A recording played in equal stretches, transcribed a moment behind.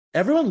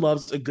Everyone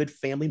loves a good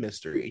family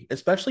mystery,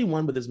 especially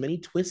one with as many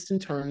twists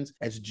and turns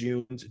as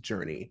June's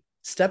Journey.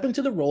 Step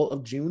into the role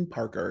of June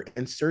Parker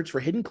and search for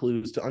hidden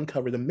clues to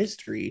uncover the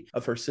mystery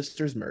of her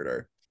sister's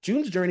murder.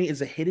 June's Journey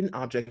is a hidden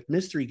object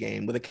mystery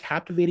game with a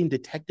captivating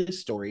detective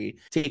story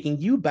taking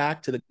you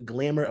back to the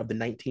glamour of the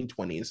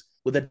 1920s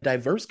with a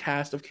diverse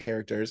cast of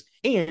characters.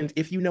 And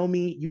if you know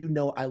me, you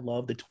know I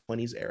love the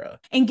 20s era.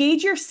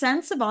 Engage your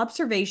sense of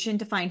observation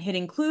to find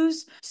hidden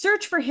clues,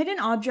 search for hidden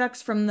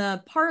objects from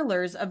the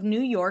parlors of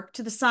New York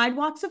to the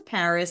sidewalks of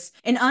Paris,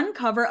 and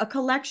uncover a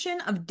collection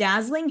of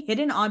dazzling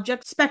hidden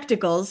object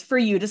spectacles for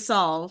you to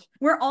solve.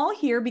 We're all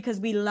here because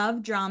we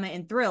love drama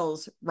and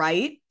thrills,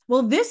 right?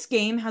 Well, this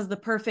game has the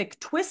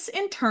perfect twists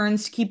and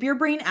turns to keep your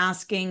brain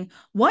asking,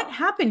 what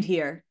happened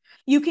here?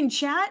 You can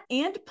chat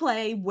and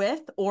play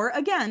with or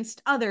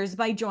against others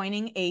by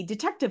joining a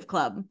detective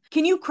club.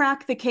 Can you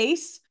crack the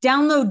case?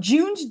 Download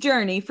June's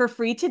Journey for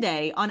free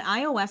today on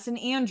iOS and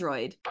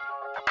Android.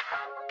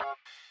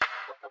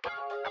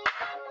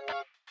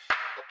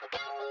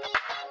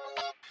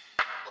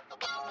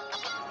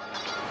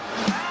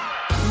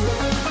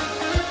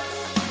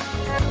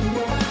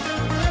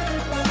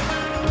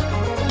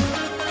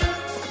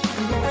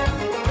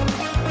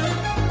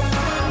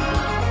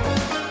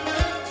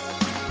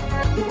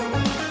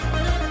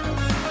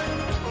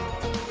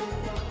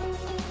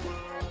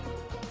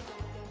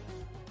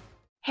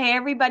 Hey,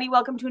 everybody,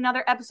 welcome to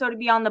another episode of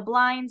Beyond the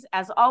Blinds.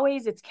 As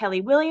always, it's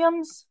Kelly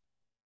Williams.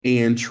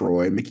 And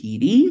Troy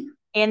McKeedy.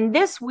 And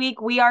this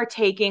week we are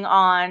taking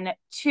on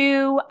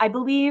two, I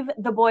believe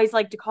the boys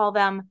like to call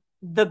them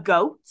the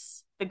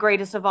GOATs, the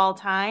greatest of all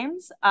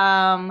times.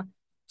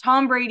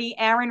 Tom Brady,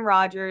 Aaron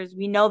Rodgers.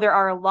 We know there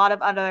are a lot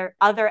of other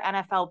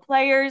NFL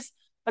players,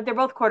 but they're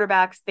both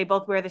quarterbacks. They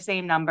both wear the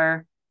same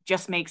number.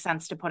 Just makes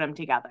sense to put them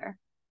together.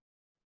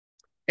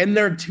 And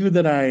there are two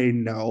that I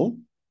know.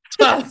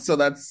 So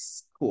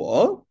that's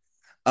cool.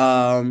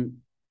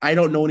 I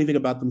don't know anything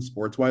about them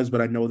sports wise, but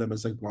I know them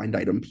as like blind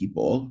item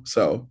people.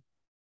 So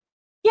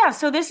Yeah,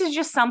 so this is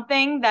just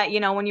something that,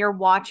 when you're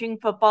watching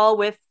football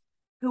with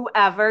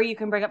whoever, you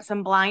can bring up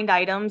some blind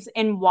items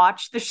and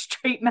watch the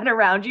straight men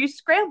around you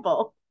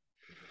scramble.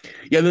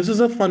 yeah, this is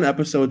a fun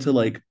episode to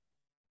like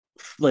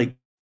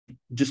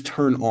just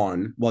turn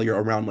on while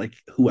you're around like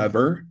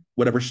whatever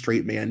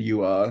straight man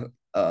you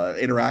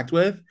interact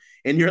with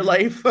in your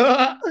life.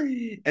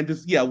 And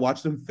just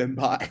watch them fin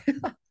by.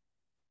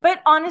 But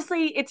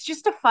honestly, it's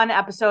just a fun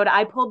episode.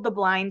 I pulled the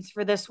blinds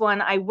for this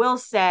one. I will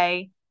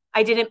say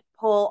I didn't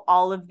pull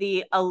all of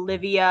the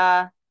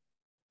Olivia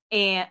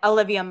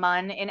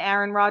Munn and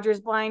Aaron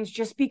Rodgers blinds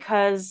just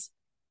because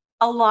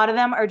a lot of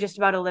them are just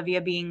about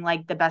Olivia being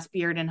like the best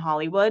beard in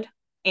Hollywood.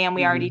 And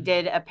we already Mhm.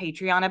 did a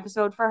Patreon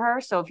episode for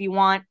her. So if you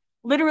want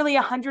literally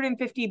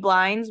 150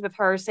 blinds with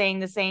her saying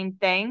the same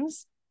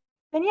things,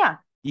 then yeah.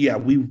 Yeah,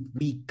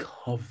 we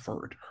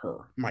covered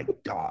her. My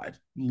God,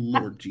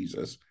 Lord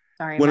Jesus.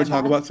 Sorry, Want my to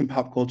talk bad. about some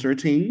pop culture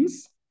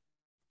things?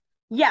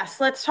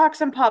 Yes, let's talk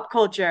some pop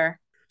culture.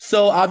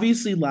 So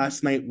obviously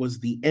last night was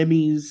the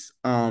Emmys.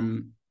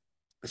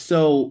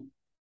 So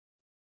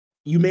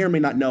you may or may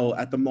not know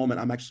at the moment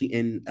I'm actually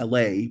in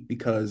LA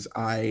because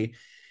I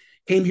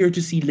came here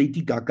to see Lady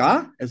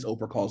Gaga, as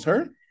Oprah calls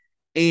her.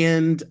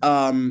 And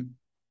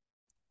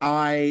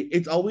I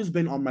it's always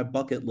been on my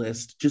bucket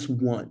list just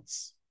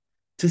once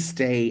to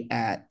stay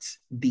at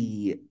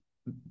the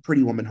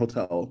Pretty Woman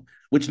Hotel,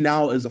 which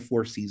now is a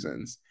Four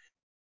Seasons.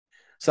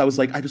 So I was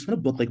like, I just want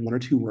to book like one or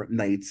two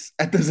nights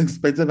at this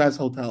expensive ass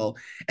hotel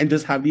and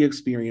just have the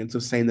experience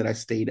of saying that I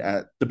stayed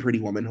at the Pretty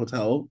Woman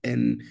Hotel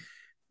and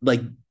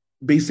like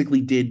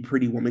basically did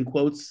Pretty Woman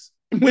quotes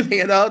with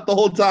Hannah the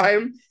whole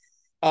time.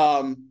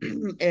 Um,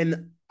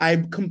 and I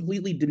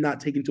completely did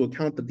not take into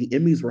account that the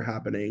Emmys were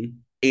happening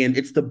and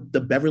it's the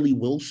Beverly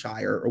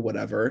Wilshire or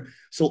whatever.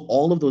 So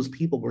all of those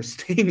people were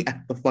staying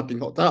at the fucking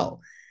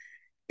hotel.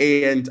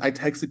 And I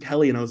texted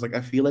Kelly and I was like,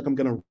 I feel like I'm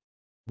gonna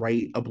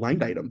write a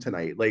blind item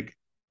tonight. Like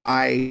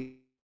I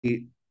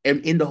am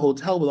in the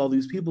hotel with all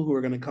these people who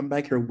are gonna come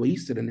back here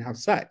wasted and have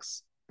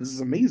sex. This is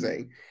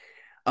amazing.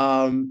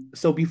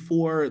 So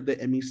before the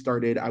Emmy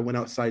started, I went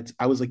outside.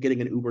 I was like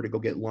getting an Uber to go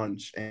get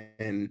lunch,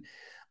 and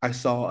I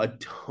saw a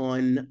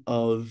ton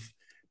of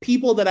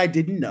people that I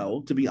didn't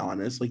know, to be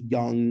honest, like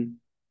young,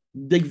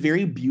 like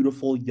very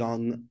beautiful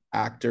young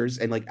actors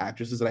and like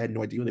actresses that I had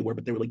no idea who they were,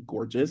 but they were like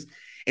gorgeous.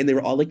 And they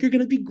were all like, you're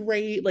gonna be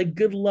great, like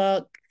good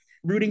luck,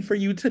 rooting for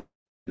you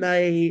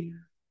tonight.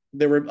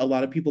 There were a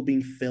lot of people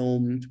being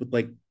filmed with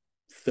like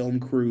film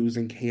crews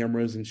and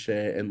cameras and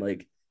shit, and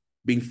like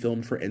being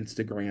filmed for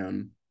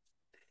Instagram.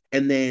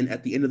 And then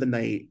at the end of the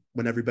night,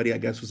 when everybody, I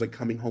guess, was like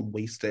coming home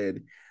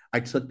wasted, I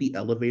took the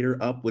elevator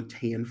up with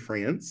Tan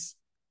France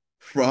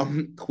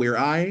from Queer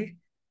Eye.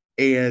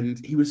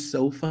 And he was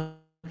so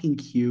fucking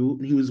cute.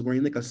 And he was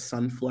wearing like a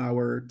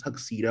sunflower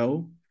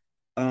tuxedo.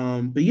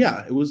 But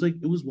yeah, it was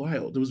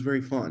wild. It was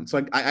very fun.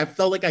 So I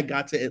felt like I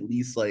got to at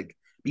least like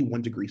be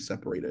 1 degree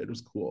separated. It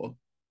was cool.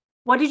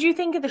 What did you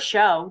think of the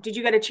show? Did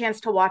you get a chance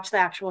to watch the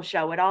actual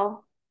show at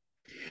all?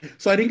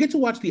 So I didn't get to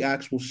watch the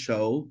actual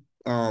show,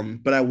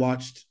 but I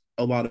watched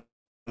a lot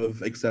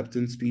of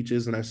acceptance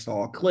speeches and I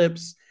saw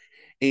clips.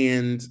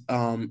 And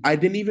I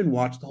didn't even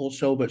watch the whole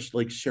show, but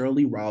like Sheryl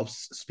Lee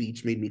Ralph's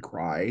speech made me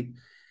cry.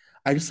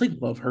 I just like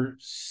love her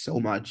so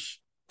much.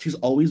 She's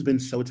always been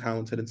so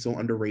talented and so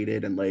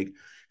underrated and like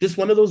just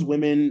one of those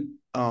women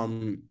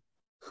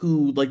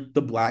who like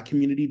the black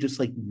community just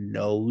like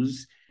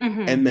knows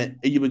Hmm. and that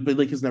but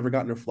like has never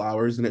gotten her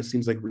flowers and it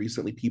seems like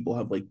recently people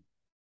have like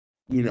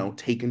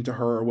taken to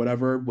her or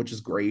whatever, which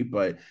is great,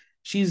 but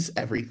she's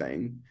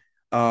everything.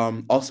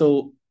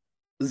 Also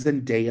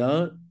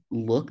Zendaya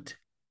looked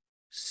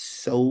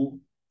so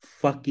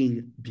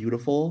fucking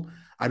beautiful.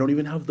 I don't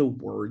even have the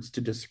words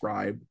to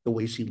describe the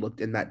way she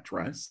looked in that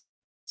dress.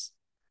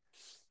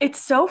 It's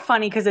so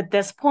funny because at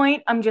this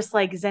point, I'm just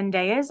like,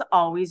 Zendaya is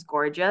always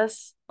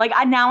gorgeous. Like,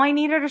 now I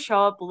need her to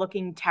show up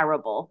looking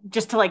terrible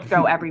just to like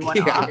throw everyone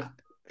off. Yeah.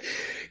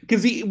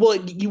 Because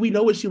we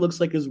know what she looks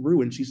like as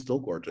Rue, and she's still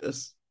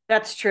gorgeous.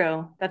 That's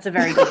true. That's a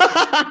very good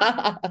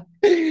point. But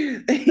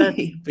That's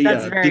yeah,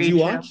 did very you true.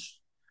 watch?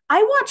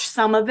 I watched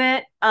some of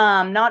it,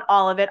 not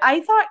all of it. I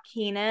thought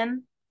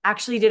Keenan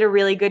actually did a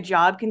really good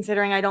job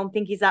considering I don't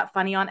think he's that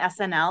funny on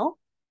SNL.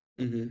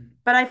 Hmm.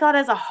 But I thought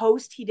as a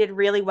host, he did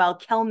really well.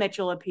 Kel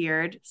Mitchell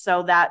appeared,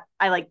 so that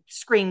I like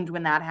screamed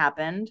when that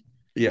happened.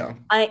 Yeah.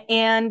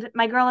 And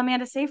my girl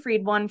Amanda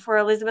Seyfried won for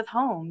Elizabeth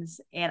Holmes,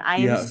 and I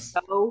am Yes.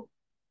 so.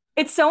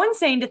 It's so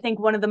insane to think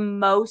one of the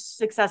most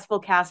successful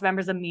cast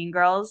members of Mean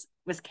Girls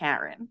was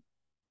Karen.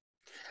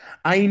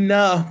 I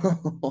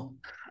know.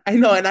 I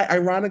know. And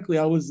ironically,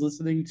 I was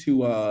listening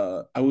to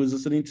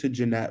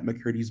Jeanette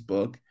McCurdy's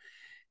book,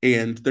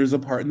 and there's a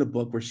part in the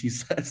book where she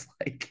says,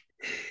 like,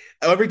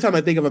 every time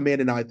I think of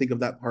Amanda now, I think of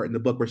that part in the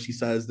book where she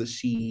says that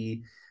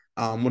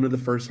one of the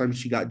first times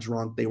she got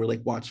drunk, they were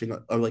like watching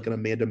like an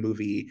Amanda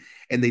movie,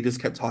 and they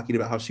just kept talking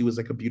about how she was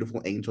like a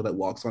beautiful angel that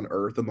walks on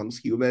earth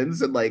amongst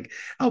humans, and like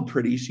how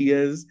pretty she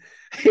is.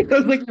 I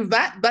was like,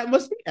 that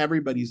must be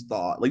everybody's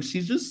thought. Like,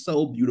 she's just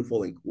so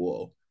beautiful and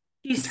cool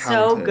and She's so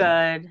talented.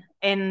 good.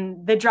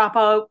 And The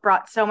Dropout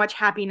brought so much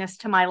happiness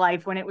to my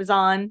life when it was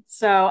on.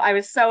 So I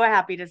was so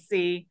happy to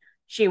see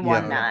she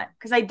won Yeah. that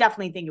because I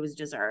definitely think it was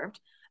deserved.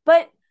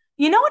 But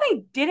you know what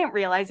I didn't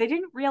realize? I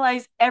didn't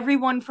realize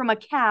everyone from a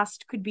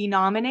cast could be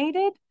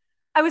nominated.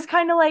 I was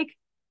kind of like,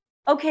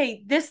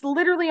 okay, this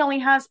literally only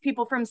has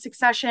people from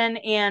Succession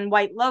and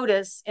White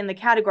Lotus in the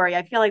category.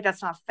 I feel like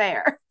that's not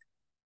fair.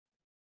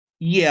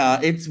 Yeah,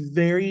 it's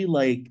very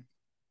like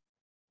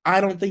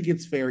I don't think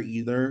it's fair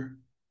either.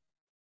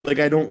 Like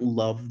I don't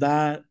love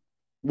that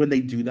when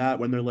they do that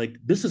when they're like,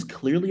 this is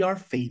clearly our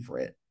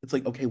favorite. It's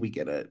like, okay, we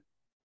get it.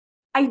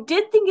 I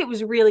did think it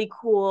was really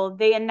cool.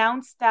 They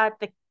announced that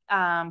the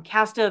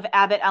cast of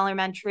Abbott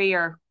Elementary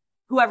or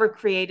whoever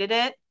created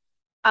it,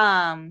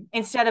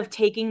 instead of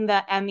taking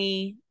the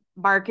Emmy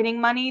marketing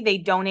money, they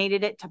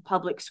donated it to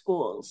public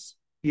schools.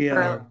 For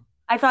Yeah,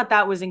 I thought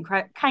that was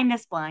incredible.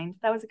 Kindness blind.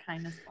 That was a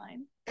kindness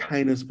blind.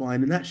 kindness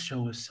blind, and that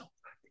show is so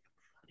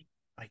funny.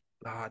 My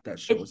God, that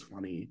show It is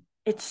funny.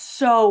 it's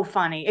so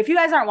funny. If you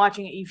guys aren't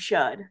watching it, you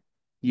should.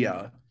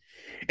 Yeah,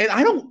 and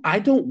I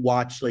don't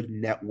watch like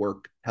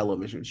network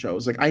television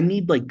shows. Like I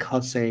need like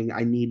cussing,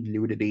 I need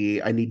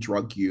nudity, I need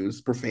drug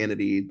use,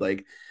 profanity.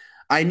 Like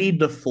I need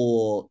the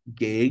full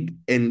gig,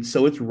 and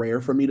so it's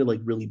rare for me to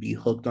like really be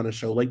hooked on a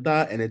show like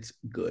that, and it's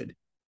good.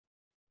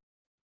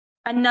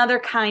 Another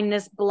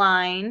kindness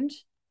blind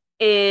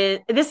is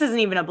this isn't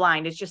even a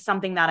blind, it's just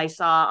something that I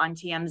saw on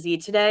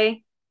TMZ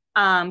today.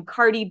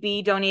 Cardi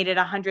B donated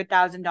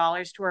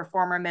 $100,000 to her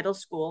former middle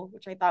school,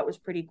 which I thought was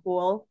pretty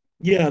cool.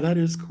 Yeah, that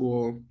is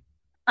cool.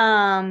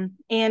 And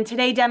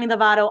today Demi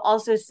Lovato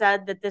also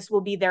said that this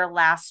will be their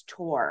last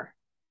tour.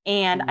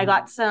 And I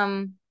got Mm.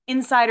 some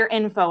insider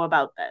info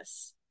about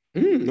this.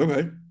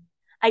 Okay.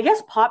 I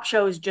guess pop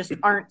shows just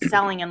aren't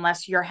selling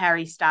unless you're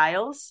Harry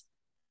Styles.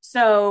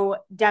 So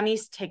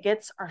Demi's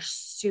tickets are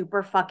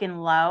super fucking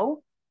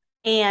low.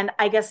 And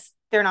I guess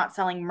they're not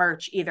selling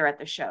merch either at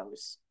the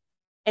shows.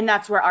 And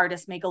that's where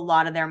artists make a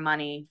lot of their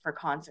money for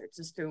concerts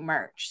is through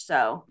merch.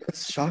 So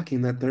That's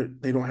shocking that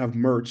they don't have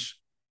merch.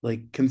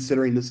 Like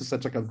considering this is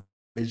such like a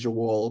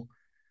visual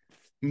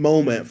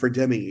moment for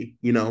Demi.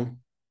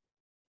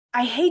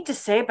 I hate to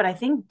say it, but I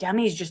think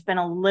Demi's just been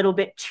a little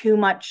bit too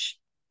much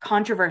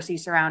controversy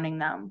surrounding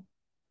them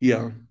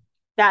Yeah,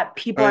 that I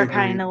people are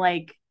kind agree. of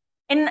like,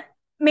 and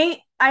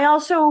I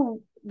also,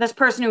 this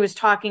person who was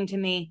talking to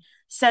me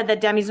said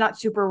that Demi's not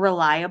super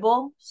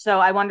reliable. So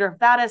I wonder if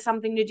that has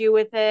something to do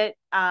with it.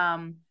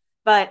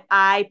 But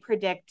I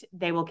predict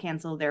they will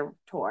cancel their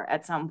tour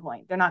at some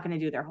point. They're not going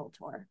to do their whole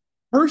tour.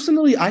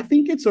 Personally, I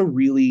think it's a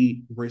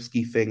really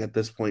risky thing at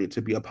this point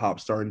to be a pop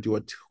star and do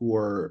a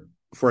tour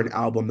for an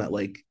album that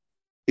like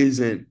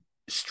isn't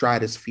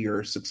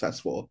stratosphere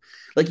successful.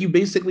 Like you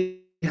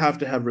basically have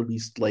to have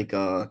released like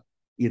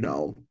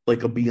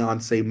like a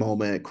Beyonce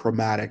moment,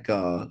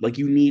 Chromatica. Like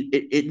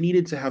it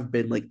needed to have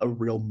been like a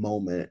real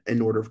moment in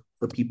order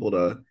for people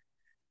to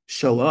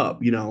show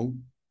up.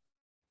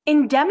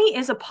 And Demi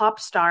is a pop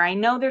star. I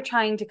know they're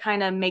trying to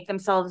kind of make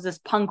themselves this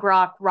punk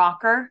rock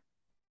rocker,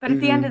 but at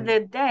the end of Hmm. the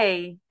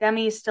day,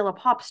 Demi is still a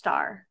pop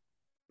star.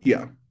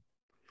 Yeah.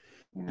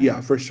 you know.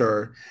 Yeah, for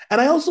sure. And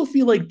I also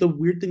feel like the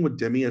weird thing with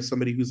Demi, as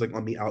somebody who's like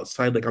on the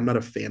outside, like I'm not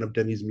a fan of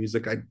Demi's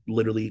music. I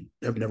literally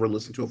have never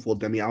listened to a full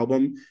Demi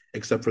album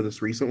except for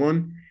this recent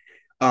one.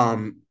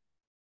 Um,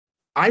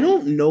 I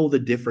don't know the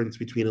difference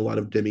between a lot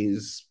of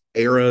Demi's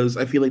eras.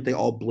 I feel like they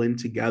all blend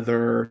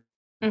together.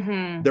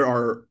 Mm-hmm. There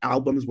are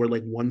albums where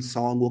like one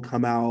song will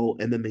come out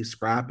and then they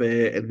scrap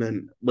it, and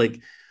then like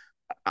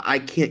I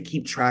can't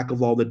keep track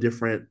of all the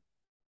different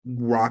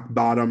rock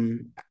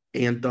bottom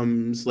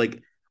anthems.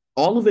 Like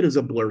all of it is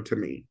a blur to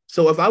me.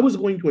 So if I was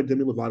going to a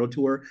Demi Lovato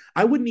tour,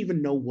 I wouldn't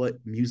even know what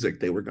music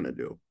they were gonna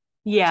do.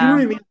 Do you know Yeah.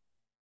 what I mean?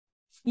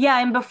 Yeah,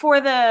 and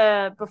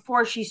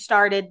before she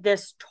started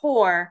this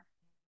tour,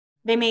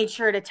 they made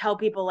sure to tell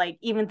people like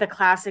even the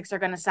classics are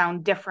going to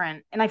sound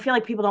different. And I feel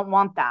like people don't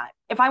want that.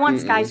 If I want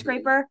Mm-mm.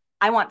 skyscraper,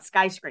 I want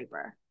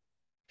skyscraper.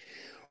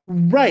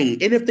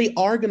 Right. And if they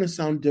are gonna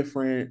sound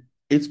different,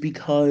 it's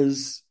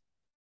because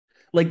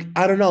like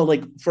I don't know,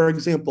 like for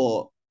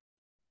example,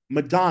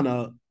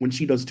 Madonna, when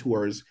she does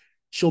tours,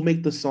 she'll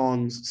make the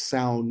songs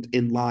sound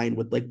in line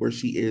with like where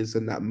she is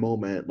in that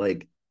moment.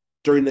 Like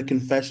during the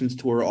Confessions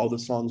tour, all the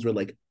songs were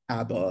like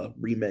ABBA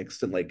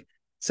remixed and like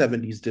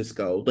 70s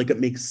disco. Like it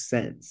makes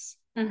sense.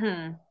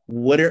 Mm-hmm.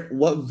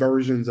 What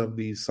versions of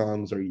these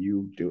songs are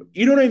you doing?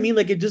 You know what I mean?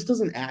 Like it just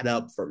doesn't add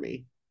up for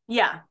me.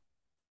 Yeah,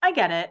 I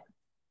get it.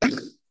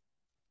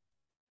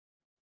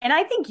 And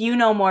I think you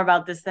know more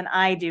about this than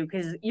I do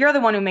because you're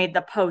the one who made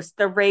the post,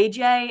 the Ray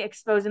J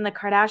exposing the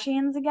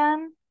Kardashians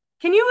again.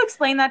 Can you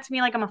explain that to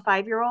me like I'm a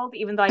 5 year old,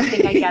 even though I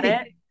think I get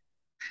it?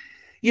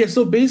 Yeah,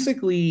 so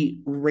basically,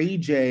 Ray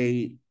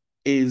J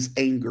is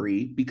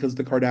angry because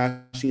the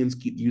Kardashians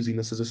keep using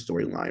this as a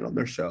storyline on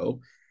their show.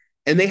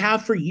 And they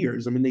have for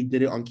years. I mean, they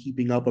did it on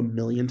Keeping Up a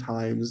million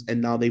times,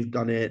 and now they've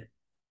done it.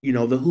 You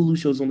know, the Hulu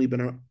show's only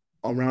been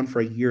around for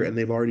a year, and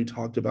they've already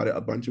talked about it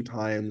a bunch of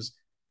times.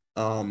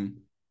 Um,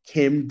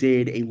 Kim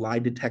did a lie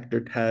detector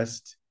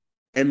test,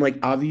 and like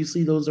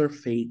obviously those are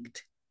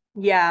faked.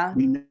 Yeah.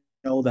 We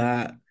know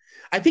that.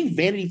 I think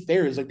Vanity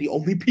Fair is like the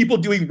only people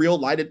doing real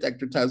lie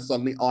detector tests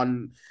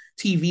on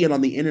TV and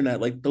on the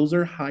internet. Like those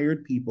are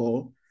hired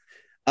people.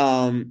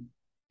 Um,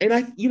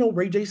 and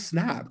Ray J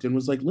snapped and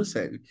was like,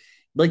 listen,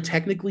 like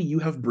technically you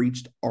have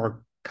breached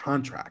our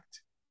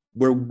contract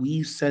where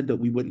we said that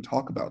we wouldn't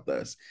talk about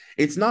this.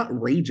 It's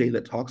not Ray J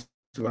that talks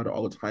about it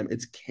all the time.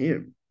 It's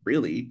Kim,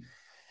 really.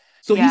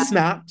 So he Yeah.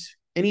 snapped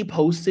and he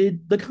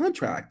posted the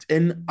contract.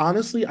 And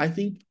honestly, I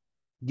think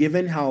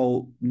given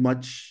how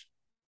much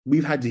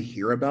we've had to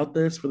hear about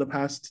this for the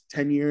past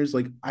 10 years,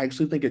 like I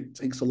actually think it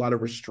takes a lot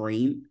of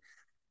restraint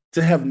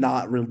to have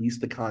not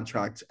released the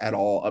contract at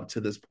all up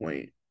to this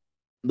point.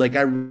 Like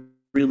I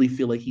really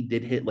feel like he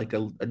did hit like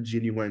a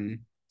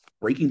genuine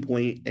breaking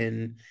point,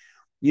 and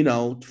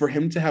for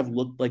him to have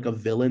looked like a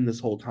villain this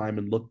whole time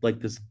and looked like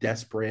this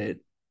desperate,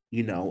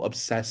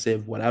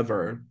 obsessive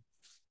whatever,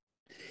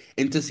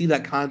 and to see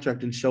that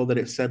contract and show that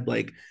it said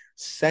like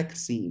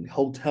sex scene,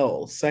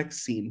 hotel,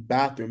 sex scene,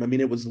 bathroom. I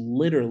mean, it was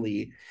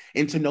literally,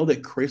 and to know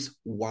that Chris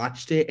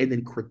watched it and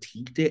then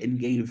critiqued it and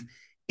gave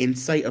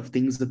insight of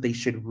things that they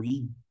should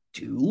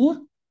redo,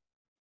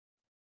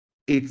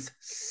 it's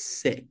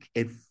sick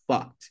and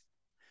fucked.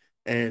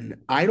 And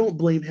I don't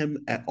blame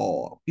him at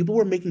all. People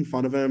were making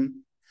fun of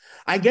him.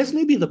 I guess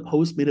maybe the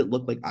post made it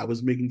look like I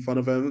was making fun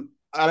of him.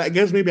 I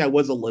guess maybe I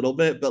was a little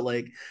bit, but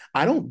like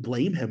I don't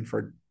blame him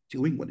for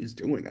doing what he's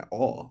doing at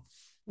all.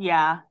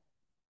 Yeah.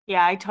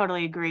 Yeah, I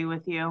totally agree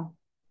with you.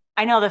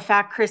 I know the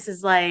fact Chris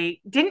is like,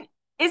 didn't,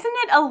 isn't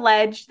it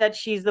alleged that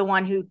she's the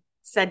one who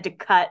said to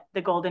cut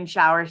the golden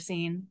shower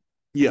scene?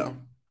 Yeah.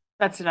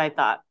 That's what I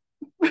thought.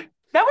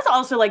 That was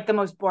also like the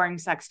most boring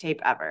sex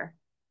tape ever.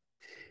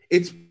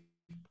 It's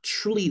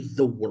truly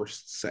the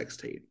worst sex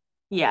tape.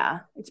 Yeah,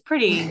 it's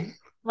pretty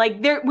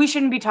like there we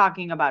shouldn't be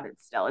talking about it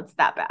still. It's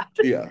that bad.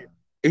 Yeah.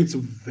 It's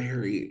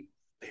very,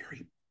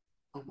 very,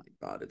 oh my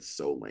God, it's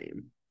so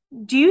lame.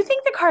 Do you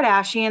think the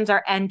Kardashians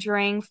are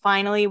entering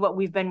finally what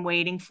we've been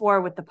waiting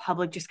for with the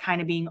public just kind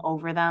of being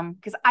over them?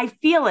 Because I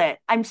feel it.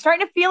 I'm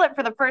starting to feel it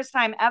for the first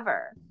time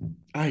ever.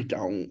 I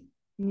don't.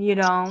 You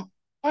know?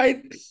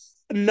 I,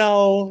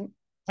 no,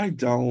 I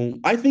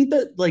don't. I think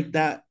that like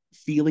that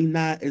feeling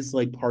that is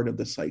like part of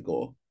the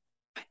cycle.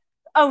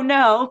 Oh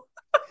no.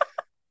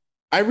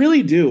 I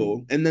really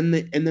do. And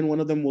then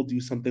one of them will do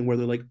something where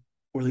we're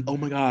like, oh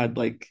my God,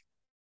 like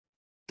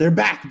they're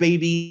back,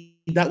 baby.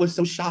 That was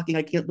so shocking.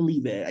 I can't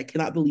believe it. I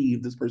cannot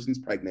believe this person's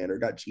pregnant or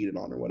got cheated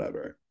on or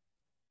whatever.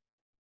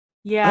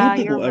 I don't Yeah,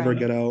 think you're we'll ever right.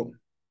 get out.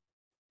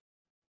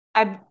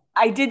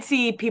 I did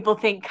see people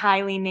think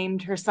Kylie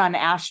named her son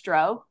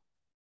Astro,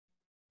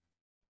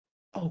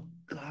 Oh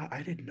God,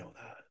 I didn't know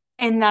that.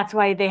 and that's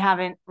why they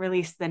haven't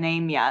released the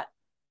name yet.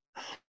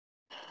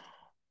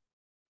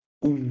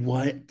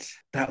 What?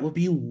 That would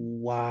be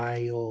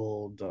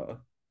wild.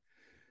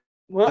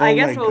 Well, I Oh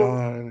guess my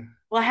God.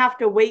 we'll have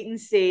to wait and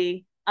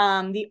see.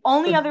 The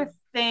only other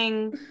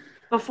thing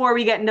before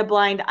we get into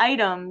blind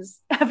items,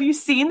 have you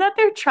seen that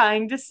they're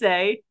trying to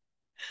say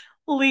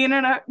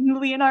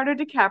Leonardo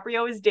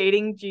DiCaprio is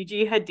dating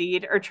Gigi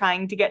Hadid or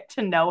trying to get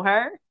to know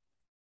her.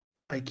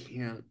 I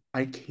can't.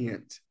 I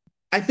can't.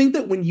 I think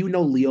that when you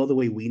know Leo the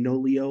way we know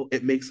Leo,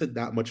 it makes it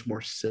that much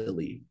more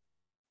silly.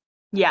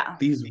 Yeah.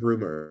 These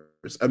rumors.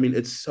 I mean,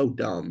 it's so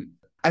dumb.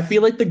 I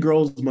feel like the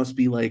girls must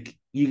be like,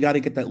 you got to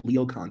get that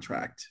Leo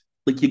contract.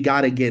 Like, you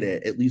got to get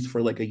it at least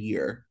for like a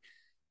year.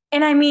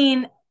 And I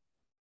mean,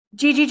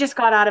 Gigi just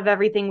got out of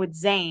everything with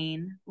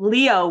Zayn.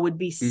 Leo would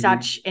be Hmm.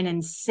 such an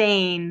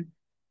insane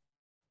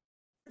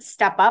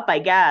step up, I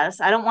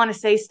guess. I don't want to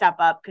say step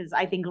up because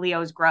I think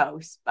Leo's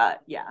gross,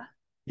 but yeah.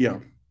 Yeah.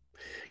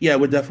 Yeah, it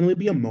would definitely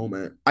be a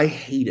moment. I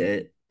hate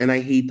it. And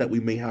I hate that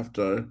we may have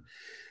to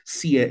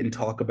see it and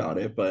talk about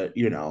it, but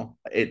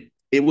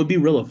it would be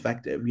real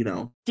effective.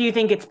 Do you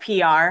think it's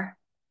PR?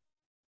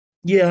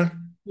 Yeah,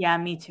 Yeah,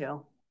 me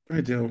too.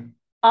 I do.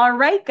 All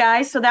right,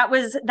 guys. So that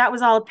was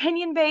all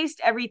opinion based.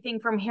 Everything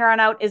from here on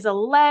out is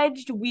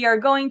alleged. We are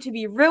going to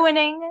be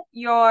ruining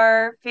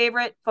your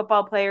favorite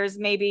football players.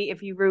 Maybe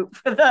if you root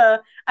for I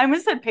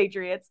almost said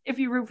Patriots. If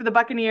you root for the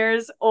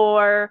Buccaneers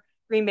or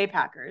Green Bay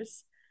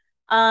Packers.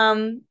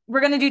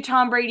 We're gonna do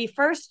Tom Brady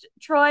first,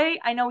 Troy.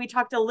 I know we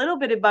talked a little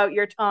bit about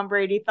your Tom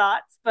Brady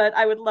thoughts, but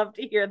I would love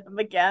to hear them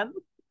again.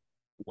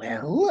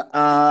 Well,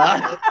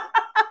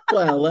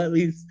 let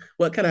me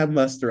what can I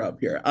muster up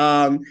here?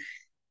 I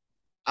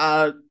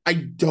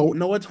don't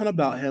know a ton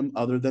about him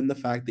other than the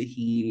fact that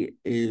he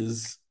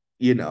is,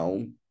 you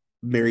know,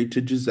 married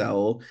to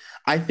Giselle.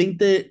 I think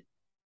that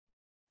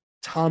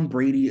Tom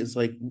Brady is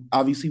like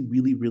obviously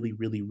really, really,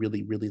 really,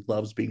 really, really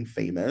loves being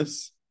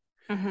famous.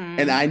 And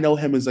Mm-hmm. I know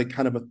him as like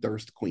kind of a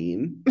thirst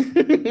queen.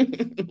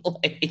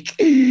 Like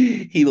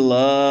he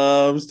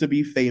loves to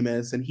be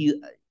famous and he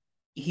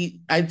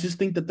I just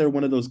think that they're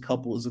one of those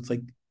couples. It's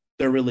like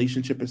their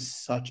relationship is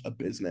such a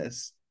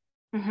business,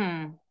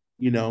 Mm-hmm.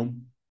 you know?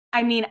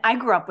 I mean, I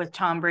grew up with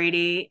Tom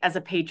Brady as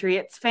a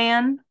Patriots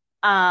fan.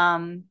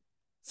 Um,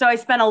 so I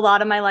spent a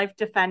lot of my life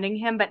defending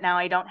him, but now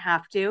I don't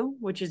have to,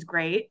 which is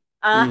great.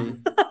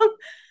 Mm,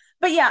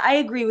 But yeah, I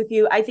agree with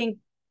you. I think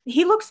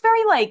he looks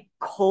very like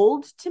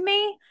cold to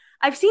me.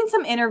 I've seen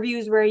some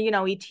interviews where,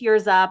 he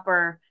tears up,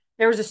 or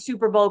there was a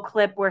Super Bowl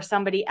clip where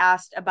somebody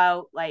asked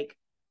about like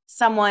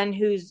someone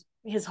who's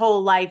his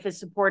whole life has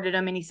supported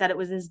him and he said it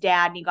was his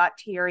dad and he got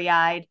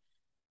teary-eyed.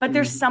 But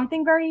there's mm,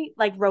 something very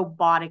like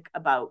robotic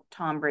about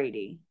Tom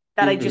Brady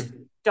that I just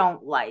mm.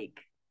 don't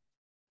like.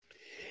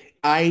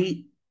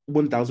 I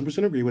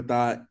 1000% agree with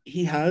that.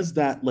 He has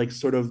that like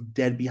sort of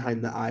dead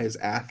behind the eyes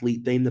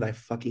athlete thing that I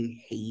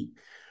fucking hate,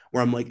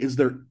 where I'm like,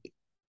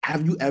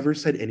 have you ever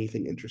said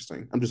anything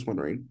interesting? I'm just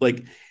wondering.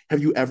 Like,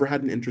 have you ever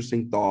had an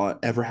interesting thought,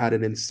 ever had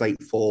an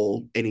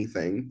insightful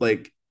anything?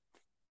 Like,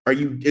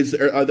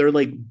 are there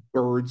like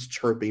birds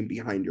chirping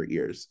behind your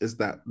ears? Is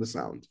that the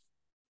sound?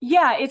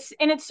 Yeah, it's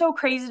so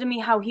crazy to me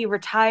how he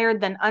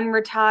retired, then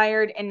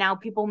unretired, and now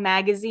People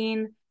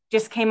Magazine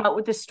just came out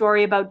with a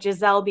story about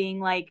Giselle being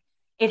like,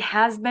 it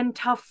has been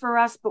tough for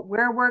us, but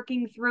we're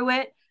working through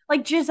it.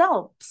 Like,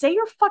 Giselle, say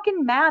you're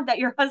fucking mad that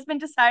your husband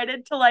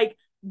decided to like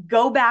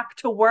go back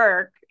to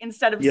work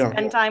instead of Yeah.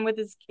 spend time with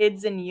his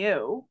kids and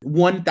you.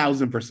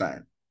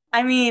 1000%.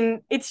 I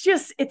mean, it's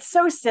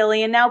so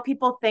silly. And now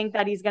people think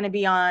that he's going to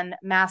be on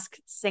Masked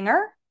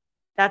Singer.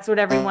 That's what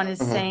everyone is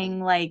Uh-huh.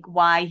 saying, like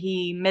why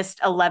he missed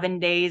 11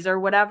 days or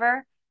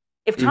whatever.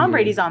 If Tom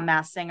Brady's Hmm. on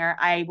Masked Singer,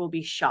 I will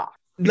be shocked.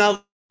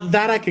 Now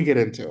that I could get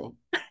into.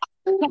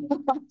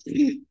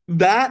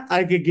 That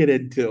I could get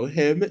into.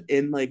 Him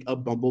in like a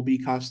bumblebee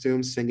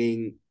costume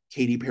singing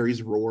Katy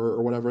Perry's Roar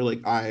or whatever.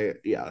 Like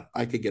yeah,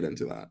 I could get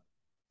into that.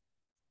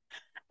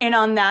 And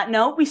on that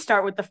note, we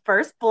start with the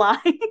first blind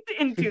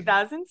in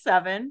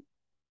 2007.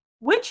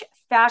 Which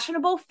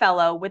fashionable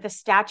fellow with a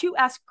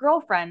statuesque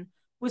girlfriend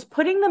was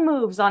putting the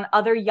moves on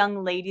other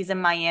young ladies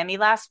in Miami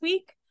last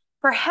week?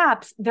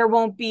 Perhaps there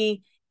won't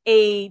be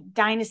a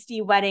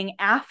dynasty wedding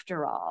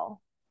after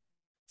all.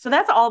 So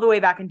that's all the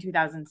way back in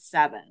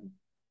 2007.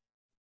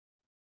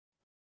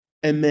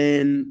 And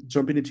then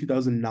jumping to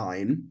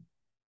 2009,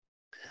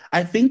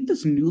 I think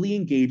this newly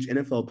engaged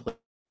NFL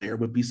player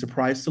would be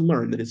surprised to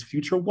learn that his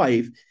future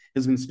wife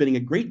has been spending a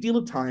great deal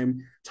of time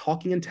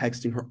talking and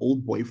texting her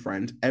old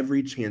boyfriend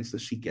every chance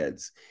that she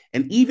gets,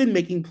 and even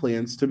making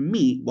plans to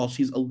meet while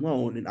she's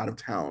alone and out of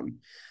town.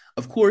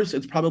 Of course,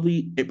 it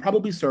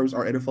probably serves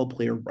our NFL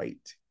player right,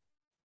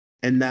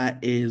 and that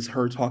is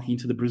her talking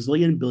to the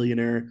Brazilian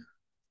billionaire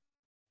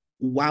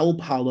João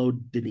Paulo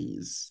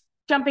Diniz.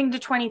 Jumping to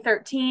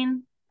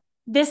 2013,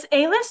 this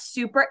A-list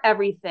super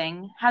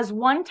everything has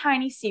one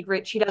tiny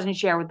secret she doesn't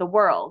share with the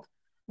world.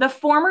 The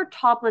former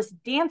topless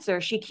dancer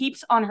she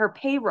keeps on her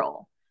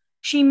payroll.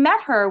 She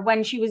met her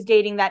when she was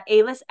dating that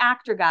A-list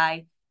actor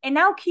guy and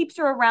now keeps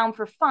her around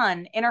for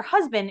fun, and her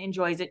husband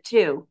enjoys it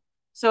too.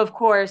 So, of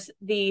course,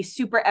 the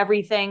super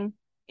everything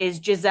is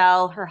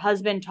Giselle, her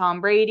husband,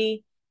 Tom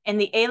Brady, and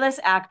the A-list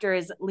actor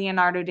is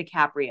Leonardo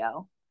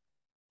DiCaprio.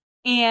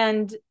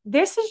 And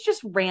this is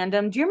just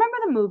random. Do you remember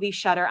the movie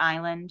Shutter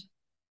Island?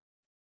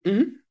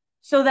 Mm-hmm.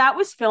 So that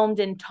was filmed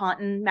in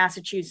Taunton,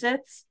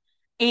 Massachusetts.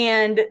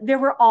 And there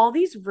were all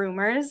these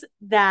rumors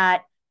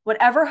that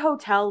whatever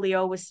hotel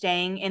Leo was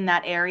staying in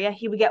that area,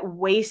 he would get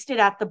wasted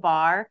at the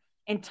bar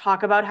and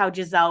talk about how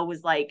Giselle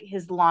was like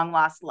his long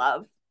lost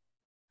love.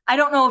 I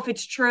don't know if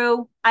it's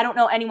true. I don't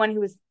know anyone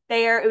who was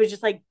there. It was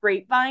just like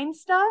grapevine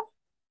stuff.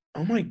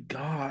 Oh my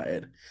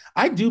God.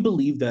 I do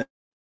believe that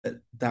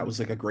was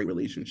like a great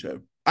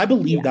relationship. I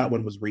believe Yeah. that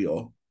one was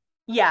real.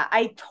 Yeah,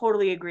 I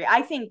totally agree.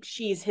 I think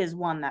she's his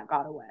one that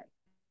got away.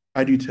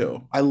 I do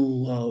too. I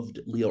loved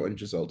Leo and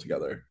Giselle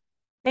together.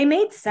 They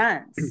made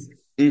sense.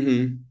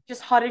 Hmm.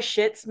 Just hot as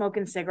shit,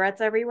 smoking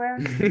cigarettes everywhere.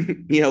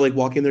 Yeah, like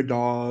walking their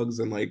dogs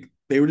and like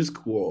they were just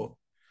cool.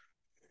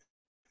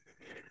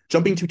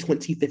 Jumping to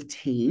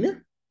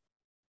 2015,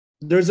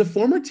 there's a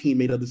former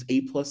teammate of this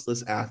A-plus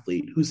list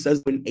athlete who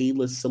says when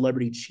A-list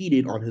celebrity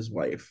cheated on his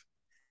wife,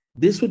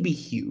 this would be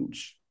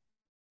huge.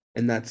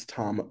 And that's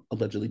Tom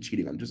allegedly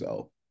cheating on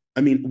Giselle.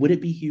 I mean, would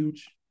it be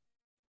huge?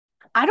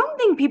 I don't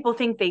think people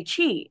think they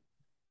cheat.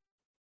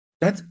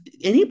 That's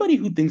anybody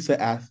who thinks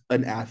that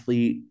an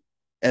athlete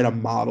and a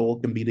model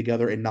can be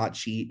together and not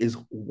cheat is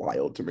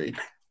wild to me.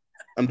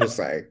 I'm just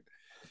saying.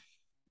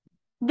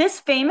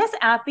 This famous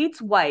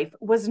athlete's wife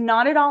was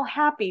not at all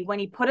happy when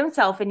he put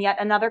himself in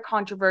yet another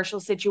controversial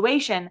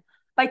situation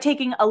by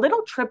taking a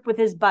little trip with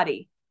his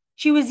buddy.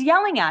 She was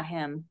yelling at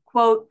him,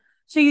 quote,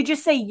 "So you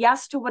just say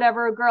yes to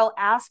whatever a girl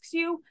asks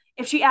you?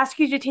 If she asks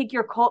you to take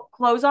your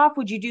clothes off,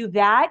 would you do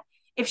that?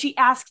 If she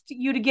asked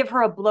you to give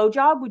her a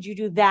blowjob, would you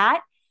do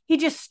that?" He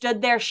just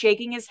stood there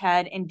shaking his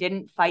head and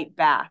didn't fight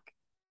back.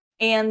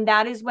 And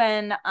that is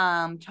when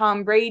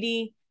Tom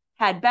Brady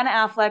had Ben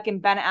Affleck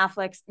and Ben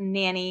Affleck's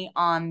nanny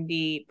on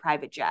the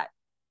private jet.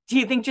 Do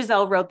you think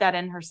Giselle wrote that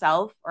in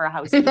herself or a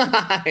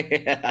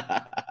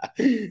housekeeper?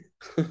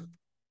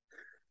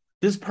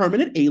 This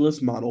permanent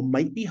A-list model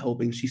might be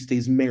hoping she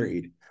stays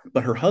married,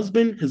 but her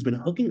husband has been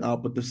hooking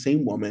up with the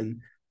same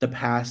woman the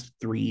past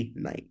 3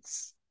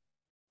 nights.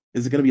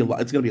 Is it going to be a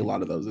lot? It's going to be a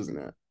lot of those, isn't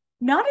it?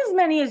 Not as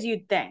many as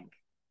you'd think.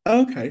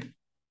 Okay.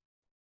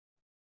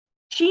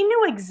 She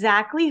knew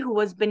exactly who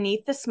was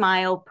beneath the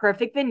smile,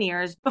 perfect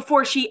veneers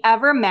before she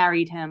ever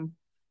married him.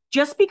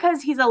 Just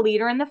because he's a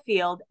leader in the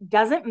field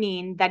doesn't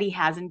mean that he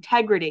has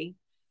integrity.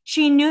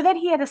 She knew that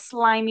he had a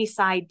slimy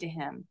side to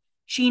him.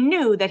 She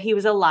knew that he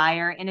was a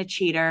liar and a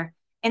cheater,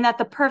 and that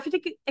the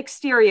perfect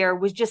exterior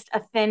was just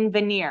a thin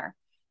veneer.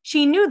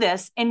 She knew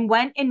this and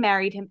went and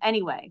married him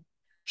anyway.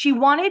 She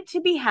wanted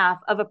to be half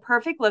of a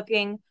perfect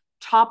looking,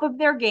 top of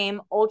their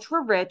game,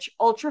 ultra rich,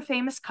 ultra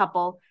famous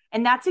couple,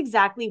 and that's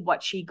exactly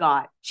what she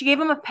got. She gave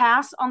him a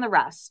pass on the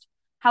rest.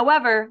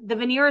 However, the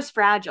veneer is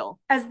fragile.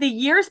 As the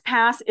years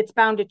pass, it's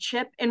bound to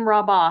chip and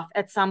rub off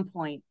at some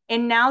point.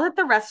 And now that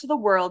the rest of the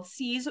world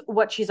sees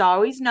what she's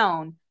always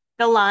known,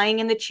 the lying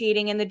and the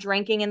cheating and the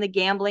drinking and the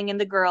gambling and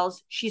the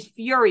girls, she's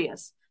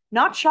furious,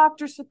 not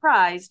shocked or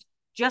surprised,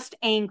 just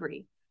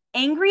angry.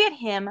 Angry at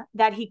him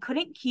that he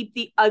couldn't keep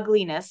the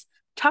ugliness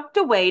tucked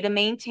away to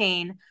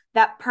maintain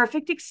that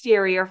perfect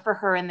exterior for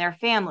her and their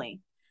family.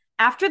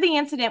 After the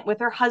incident with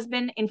her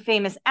husband and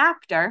famous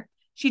actor,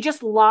 she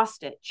just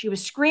lost it. She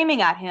was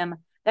screaming at him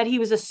that he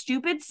was a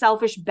stupid,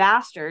 selfish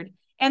bastard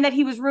and that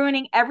he was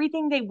ruining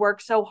everything they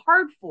worked so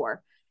hard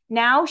for.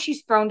 Now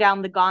she's thrown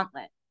down the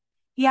gauntlet.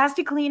 He has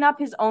to clean up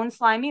his own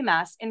slimy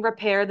mess and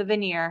repair the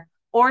veneer,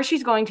 or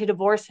she's going to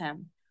divorce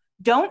him.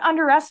 Don't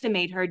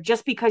underestimate her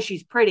just because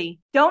she's pretty.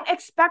 Don't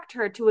expect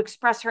her to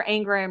express her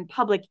anger in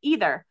public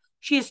either.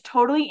 She is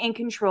totally in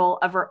control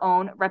of her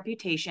own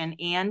reputation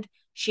and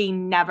she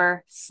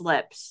never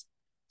slips.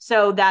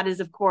 So that is,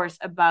 of course,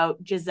 about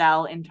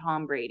Giselle and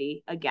Tom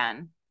Brady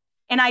again.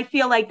 And I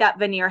feel like that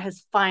veneer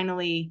has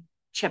finally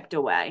chipped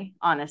away,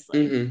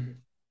 honestly. Hmm.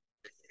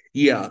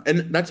 Yeah,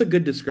 and that's a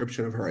good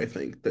description of her, I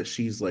think, that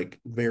she's like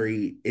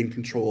very in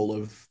control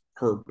of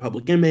her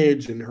public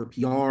image and her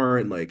PR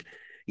and like,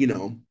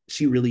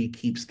 she really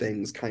keeps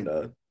things kind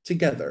of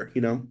together.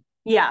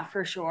 Yeah,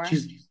 for sure.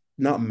 She's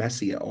not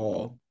messy at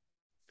all.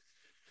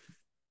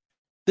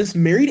 This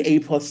married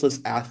A-plus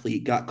list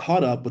athlete got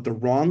caught up with the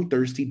wrong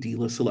thirsty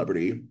D-list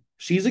celebrity.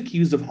 She's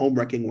accused of home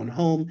wrecking one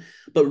home,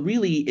 but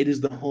really it is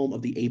the home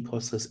of the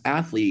A-plus list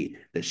athlete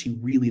that she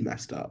really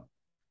messed up.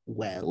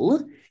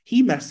 Well,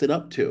 he messed it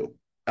up too.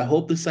 I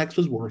hope the sex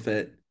was worth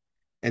it.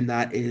 And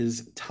that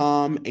is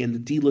Tom and the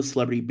D-list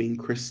celebrity being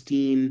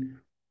Christine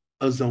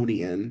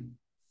Ozonian.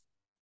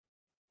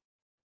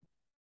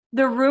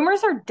 The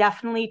rumors are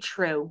definitely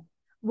true.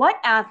 What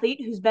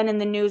athlete who's been in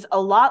the news a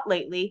lot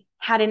lately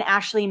had an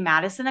Ashley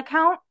Madison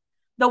account?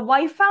 The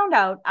wife found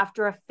out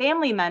after a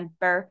family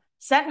member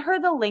sent her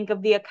the link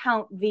of the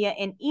account via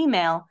an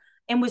email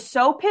and was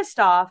so pissed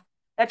off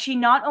that she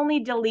not only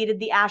deleted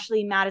the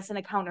Ashley Madison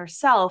account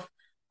herself,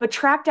 but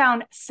tracked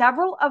down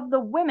several of the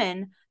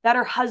women that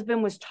her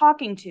husband was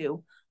talking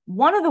to.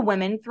 One of the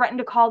women threatened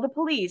to call the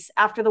police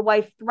after the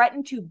wife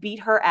threatened to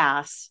beat her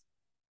ass.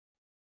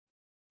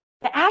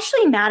 The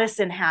Ashley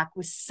Madison hack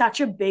was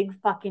such a big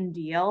fucking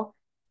deal.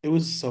 It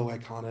was so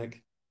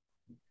iconic.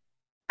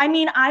 I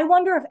mean, I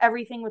wonder if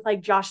everything with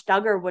like Josh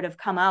Duggar would have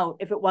come out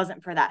if it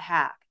wasn't for that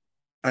hack.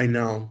 I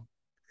know.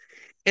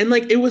 And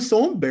like it was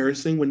so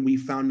embarrassing when we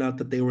found out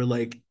that they were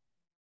like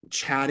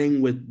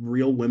chatting with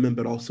real women,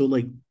 but also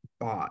like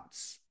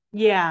bots.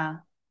 Yeah.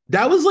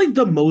 That was like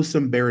the most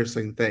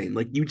embarrassing thing.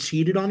 Like you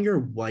cheated on your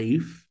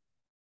wife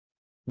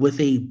with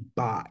a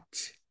bot,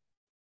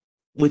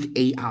 with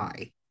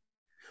AI.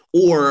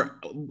 Or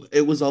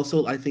it was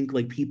also, I think,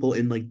 like people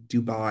in like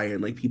Dubai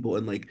and like people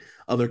in like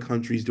other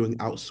countries doing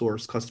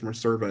outsourced customer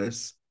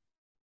service,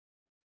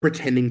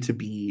 pretending to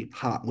be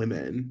hot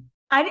women.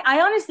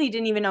 I honestly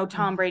didn't even know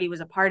Tom Brady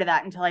was a part of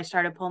that until I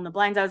started pulling the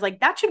blinds. I was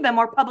like, that should have been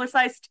more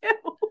publicized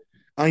too.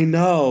 I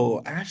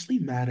know. Ashley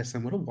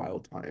Madison, what a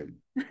wild time.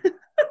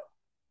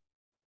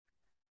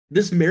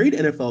 This married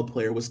NFL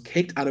player was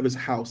kicked out of his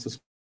house this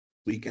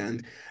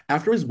weekend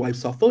after his wife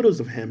saw photos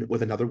of him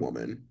with another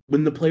woman.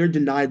 When the player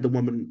denied the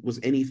woman was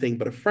anything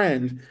but a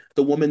friend,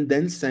 the woman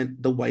then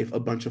sent the wife a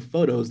bunch of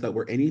photos that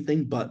were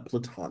anything but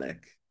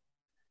platonic.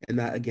 And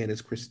that again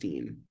is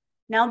Christine.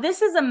 Now,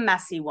 this is a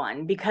messy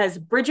one because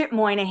Bridget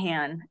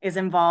Moynihan is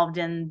involved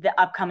in the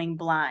upcoming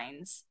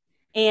blinds.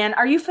 And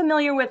are you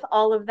familiar with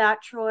all of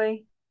that,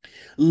 Troy?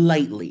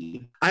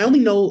 Lightly. I only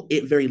know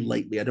it very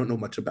lightly. I don't know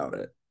much about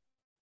it.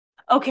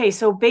 Okay,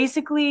 so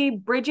basically,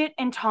 Bridget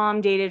and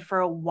Tom dated for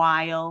a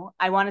while.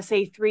 I want to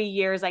say 3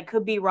 years. I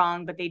could be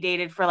wrong, but they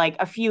dated for like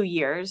a few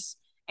years.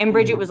 And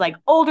Bridget was Mhm. like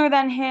older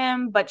than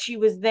him, but she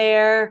was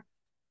there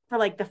for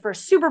like the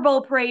first Super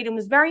Bowl parade and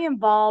was very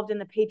involved in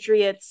the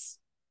Patriots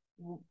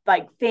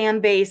like fan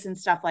base and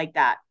stuff like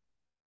that.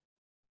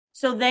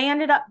 So they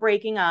ended up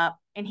breaking up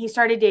and he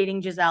started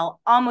dating Giselle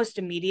almost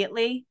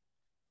immediately.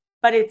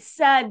 But it's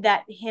said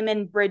that him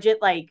and Bridget,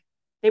 like,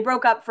 they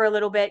broke up for a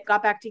little bit,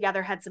 got back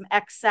together, had some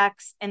ex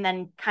sex, and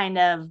then kind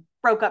of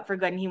broke up for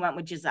good. And he went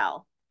with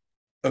Giselle.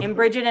 And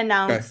Bridget Okay.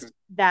 announced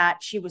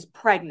that she was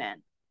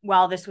pregnant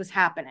while this was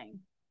happening.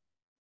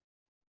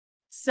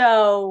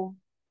 So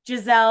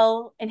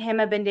Giselle and him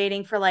have been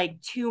dating for like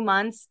 2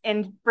 months,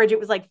 and Bridget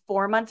was like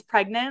 4 months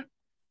pregnant.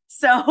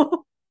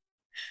 So,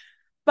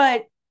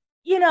 but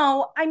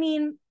I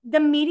mean, the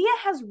media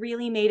has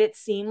really made it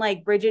seem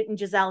like Bridget and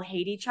Giselle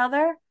hate each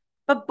other,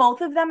 but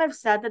both of them have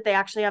said that they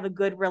actually have a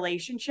good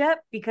relationship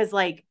because,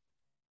 like,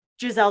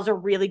 Giselle's a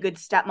really good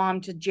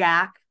stepmom to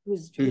Jack,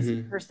 who's her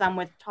Hmm. son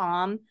with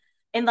Tom,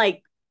 and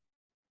like,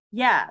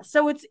 yeah.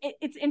 So it's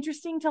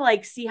interesting to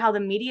like see how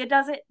the media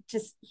does it to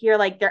hear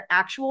like their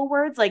actual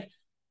words. Like,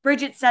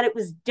 Bridget said it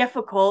was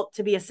difficult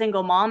to be a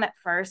single mom at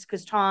first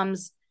because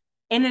Tom's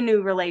in a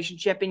new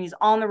relationship and he's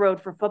on the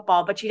road for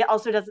football, but she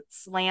also doesn't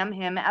slam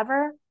him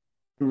ever.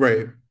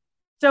 Right.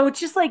 So it's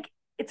just like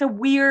it's a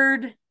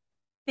weird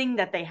thing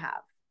that they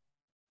have.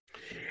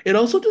 It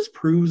also just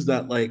proves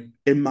that, like,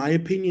 in my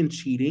opinion,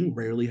 cheating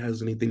rarely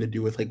has anything to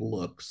do with like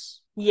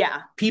looks.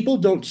 Yeah. People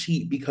don't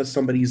cheat because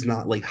somebody's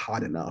not like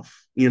hot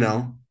enough, you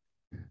know?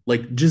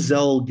 Like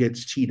Giselle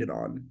gets cheated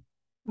on.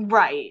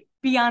 Right.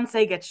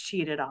 Beyonce gets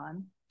cheated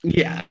on.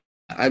 Yeah.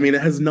 I mean,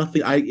 it has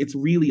nothing, it's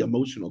really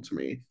emotional to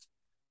me.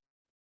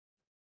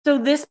 So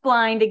this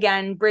blind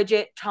again,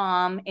 Bridget,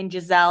 Tom, and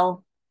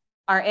Giselle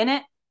are in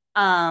it.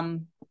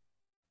 Um,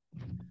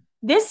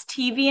 this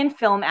TV and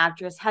film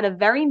actress had a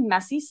very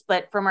messy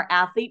split from her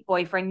athlete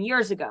boyfriend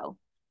years ago.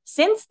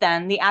 Since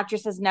then, the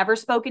actress has never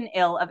spoken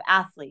ill of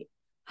athlete.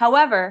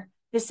 However,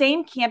 the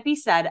same can't be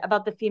said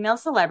about the female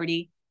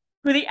celebrity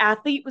who the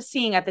athlete was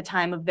seeing at the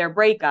time of their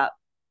breakup.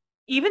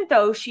 Even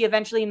though she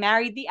eventually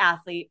married the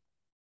athlete,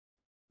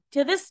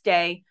 to this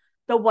day,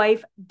 the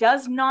wife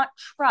does not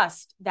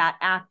trust that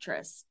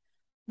actress.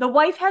 The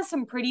wife has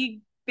some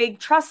pretty big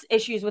trust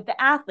issues with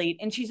the athlete,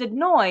 and she's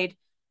annoyed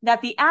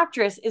that the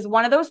actress is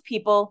one of those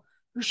people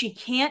who she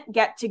can't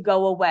get to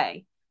go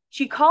away.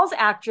 She calls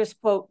actress,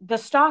 quote, the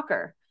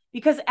stalker,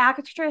 because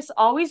actress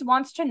always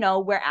wants to know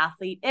where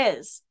athlete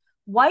is.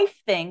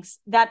 Wife thinks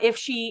that if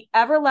she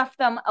ever left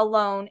them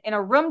alone in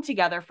a room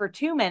together for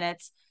 2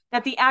 minutes,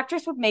 that the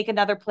actress would make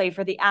another play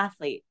for the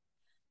athlete.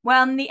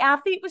 When the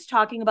athlete was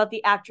talking about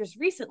the actress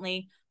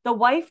recently, the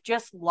wife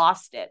just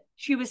lost it.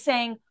 She was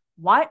saying,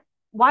 what?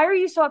 Why are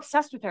you so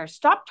obsessed with her?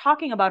 Stop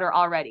talking about her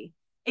already.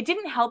 It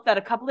didn't help that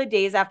a couple of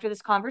days after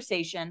this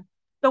conversation,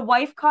 the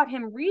wife caught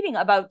him reading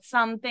about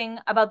something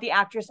about the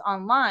actress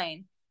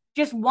online.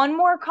 Just one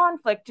more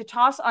conflict to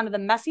toss onto the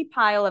messy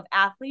pile of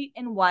athlete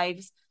and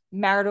wives'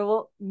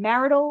 marital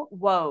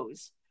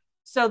woes.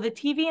 So the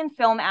TV and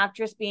film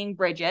actress being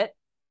Bridget,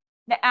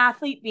 the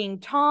athlete being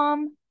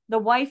Tom, the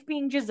wife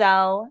being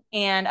Giselle,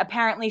 and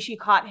apparently she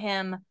caught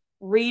him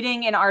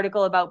reading an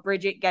article about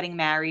Bridget getting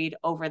married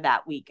over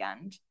that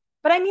weekend.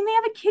 But I mean, they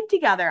have a kid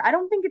together. I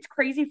don't think it's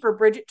crazy for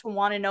Bridget to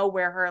want to know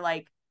where her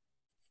like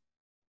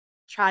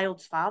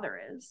child's father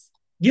is.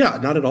 Yeah,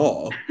 not at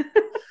all.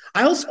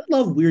 I also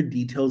love weird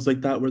details like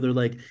that where they're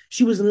like,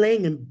 she was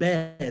laying in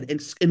bed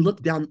and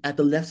looked down at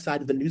the left side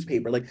of the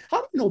newspaper. Like,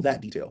 how do you know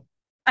that detail?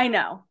 I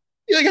know.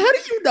 Like, how do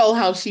you know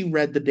how she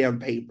read the damn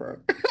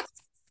paper?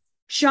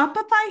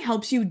 Shopify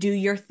helps you do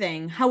your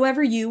thing,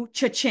 however you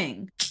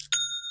cha-ching.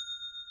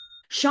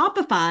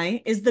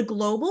 Shopify is the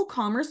global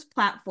commerce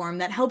platform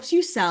that helps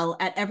you sell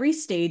at every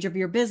stage of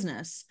your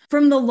business.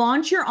 From the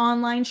launch your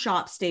online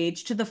shop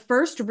stage to the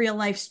first real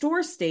life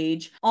store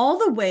stage, all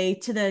the way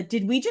to the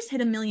did we just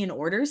hit a million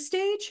orders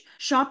stage,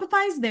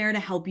 Shopify's there to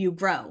help you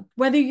grow.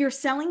 Whether you're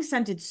selling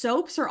scented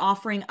soaps or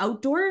offering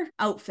outdoor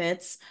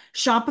outfits,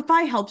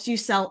 Shopify helps you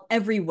sell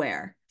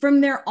everywhere.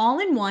 From their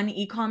all-in-one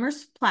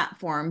e-commerce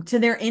platform to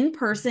their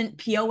in-person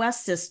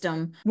POS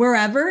system,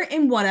 wherever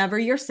and whatever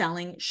you're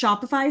selling,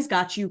 Shopify's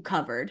got you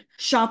covered.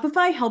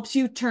 Shopify helps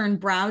you turn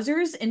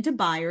browsers into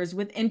buyers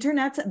with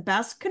internet's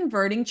best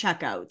converting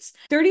checkouts,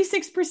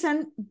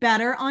 36%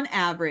 better on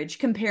average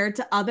compared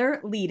to other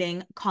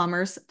leading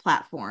commerce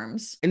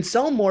platforms. And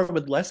sell more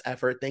with less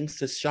effort thanks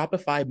to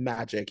Shopify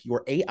Magic,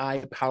 your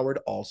AI powered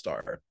all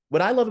star.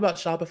 What I love about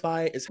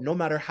Shopify is no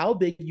matter how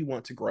big you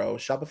want to grow,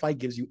 Shopify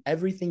gives you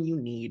everything you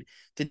need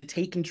to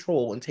take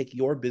control and take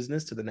your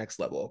business to the next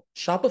level.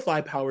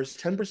 Shopify powers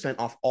 10%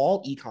 off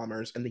all e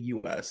commerce in the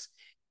US,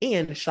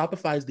 and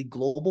Shopify is the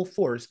global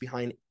force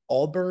behind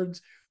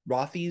Allbirds,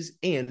 Rothy's,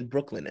 and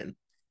Brooklinen,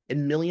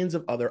 and millions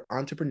of other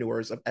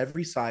entrepreneurs of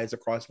every size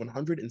across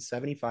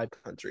 175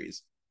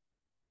 countries.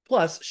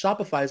 Plus,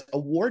 Shopify's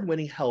award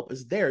winning help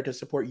is there to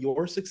support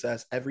your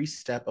success every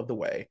step of the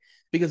way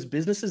because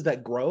businesses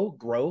that grow,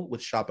 grow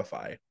with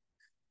Shopify.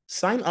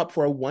 Sign up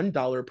for a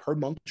 $1 per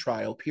month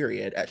trial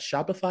period at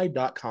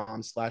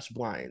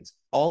shopify.com/blinds,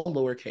 all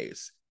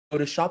lowercase. Go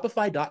to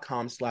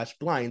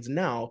shopify.com/blinds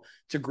now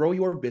to grow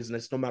your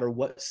business no matter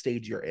what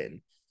stage you're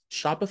in.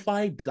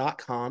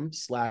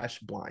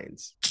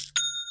 Shopify.com/blinds.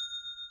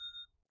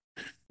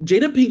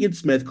 Jada Pinkett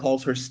Smith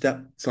calls her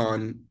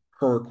stepson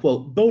her,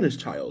 quote, bonus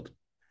child.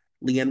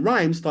 Leanne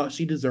Rimes thought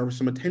she deserved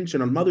some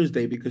attention on Mother's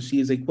Day because she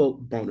is a,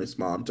 quote, bonus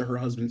mom to her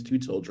husband's two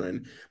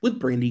children with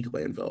Brady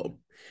Glanville.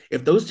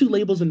 If those two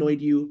labels annoyed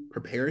you,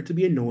 prepare to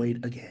be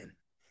annoyed again.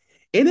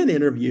 In an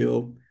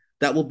interview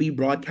that will be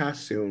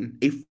broadcast soon,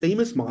 a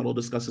famous model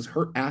discusses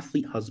her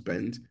athlete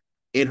husband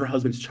and her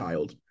husband's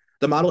child.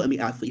 The model and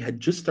the athlete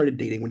had just started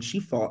dating when she,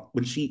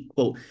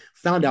 quote,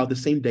 found out the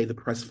same day the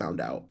press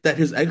found out that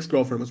his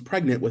ex-girlfriend was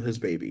pregnant with his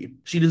baby.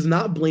 She does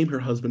not blame her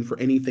husband for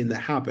anything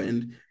that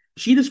happened.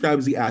 She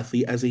describes the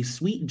athlete as a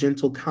sweet,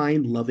 gentle,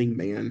 kind, loving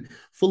man,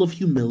 full of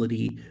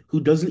humility,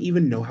 who doesn't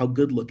even know how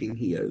good looking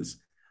he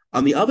is.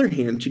 On the other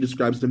hand, she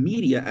describes the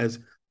media as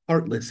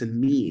heartless and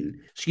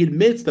mean. She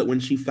admits that when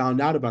she found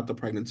out about the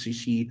pregnancy,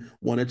 she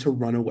wanted to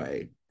run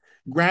away.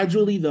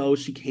 Gradually, though,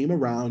 she came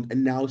around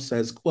and now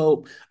says,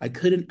 quote, I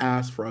couldn't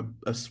ask for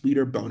a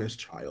sweeter bonus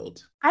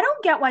child. I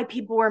don't get why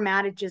people were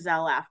mad at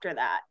Giselle after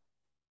that.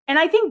 And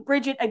I think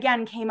Bridget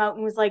again came out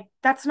and was like,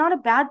 that's not a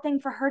bad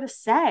thing for her to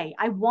say.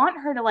 I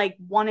want her to like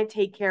want to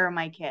take care of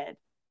my kid.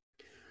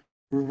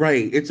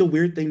 Right. It's a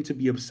weird thing to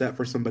be upset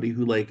for somebody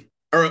who like,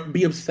 or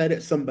be upset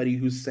at somebody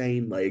who's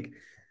saying like,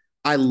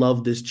 I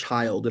love this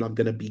child and I'm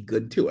gonna be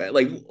good to it.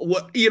 Like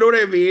what you know what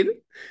I mean?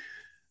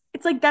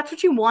 It's like that's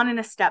what you want in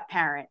a step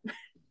parent.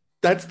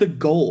 That's the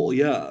goal,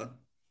 yeah.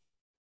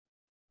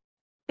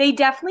 They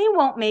definitely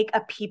won't make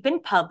a peep in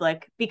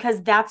public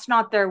because that's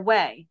not their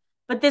way.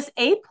 But this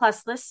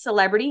A-plus list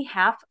celebrity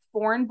half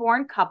foreign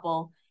born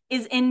couple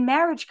is in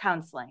marriage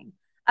counseling.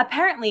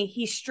 Apparently,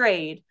 he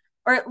strayed,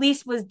 or at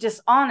least was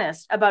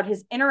dishonest about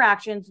his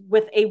interactions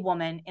with a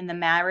woman, and the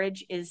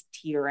marriage is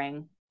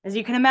teetering. As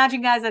you can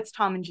imagine, guys, that's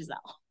Tom and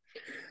Giselle.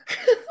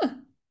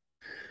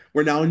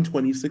 We're now in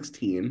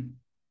 2016.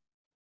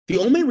 The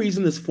only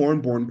reason this foreign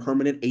born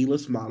permanent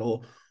A-list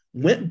model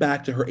went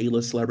back to her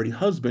A-list celebrity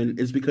husband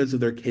is because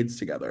of their kids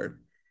together.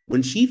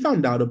 When she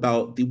found out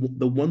about the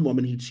one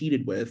woman he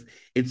cheated with,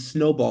 it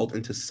snowballed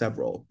into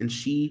several, and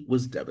she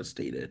was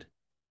devastated.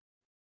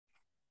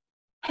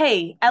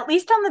 Hey, at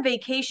least on the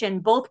vacation,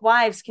 both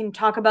wives can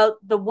talk about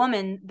the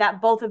woman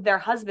that both of their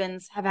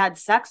husbands have had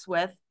sex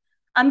with.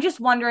 I'm just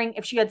wondering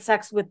if she had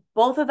sex with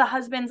both of the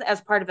husbands as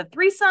part of a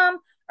threesome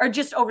or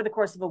just over the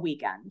course of a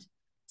weekend.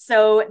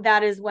 So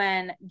that is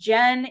when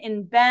Jen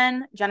and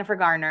Ben, Jennifer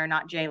Garner,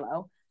 not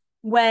J-Lo,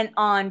 went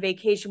on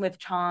vacation with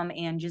Tom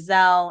and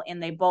Giselle,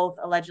 and they both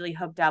allegedly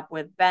hooked up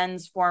with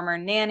Ben's former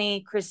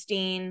nanny,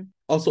 Christine.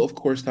 Also, of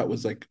course, that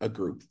was like a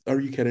group. Are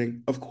you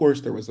kidding? Of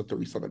course, there was a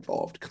threesome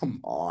involved.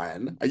 Come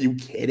on. Are you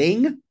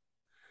kidding?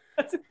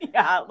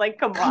 Yeah, like,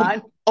 come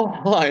on.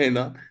 Come on.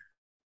 All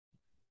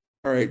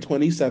right,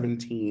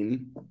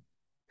 2017.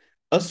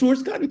 A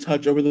source got in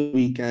touch over the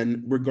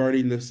weekend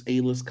regarding this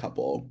A-list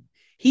couple.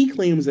 He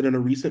claims that in a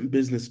recent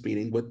business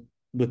meeting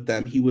with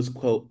them, he was,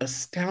 quote,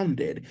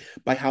 astounded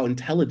by how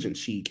intelligent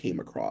she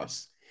came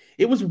across.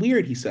 It was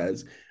weird, he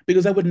says,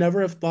 because I would never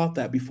have thought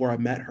that before I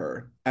met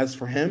her. As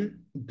for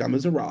him, dumb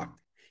as a rock,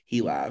 he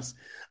laughs,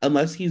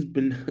 unless he's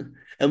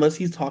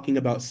talking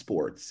about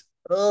sports.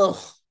 Ugh,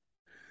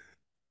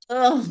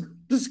 ugh,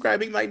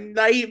 describing my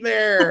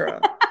nightmare.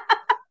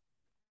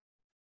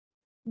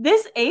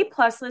 This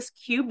A-plus list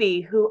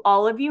QB, who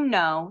all of you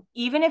know,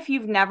 even if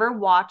you've never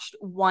watched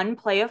one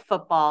play of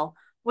football,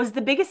 was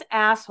the biggest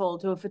asshole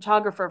to a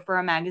photographer for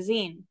a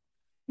magazine.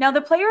 Now, the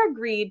player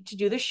agreed to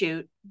do the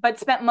shoot, but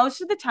spent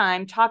most of the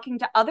time talking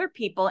to other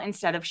people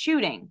instead of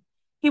shooting.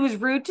 He was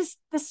rude to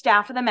the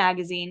staff of the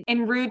magazine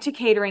and rude to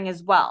catering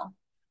as well.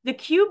 The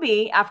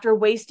QB, after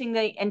wasting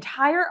the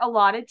entire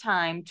allotted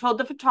time, told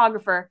the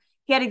photographer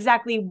he had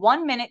exactly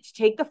 1 minute to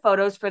take the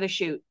photos for the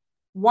shoot.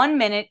 1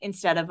 minute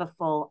instead of a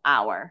full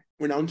hour.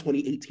 We're now in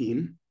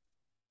 2018.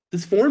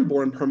 This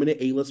foreign-born permanent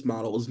A-list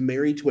model is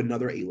married to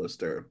another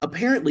A-lister.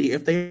 Apparently,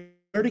 if they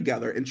are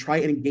together and try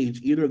and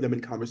engage either of them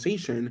in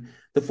conversation,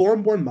 the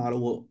foreign-born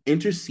model will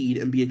intercede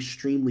and be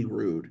extremely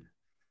rude.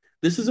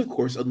 This is, of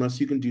course, unless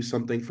you can do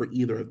something for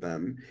either of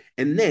them,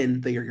 and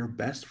then they are your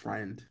best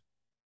friend.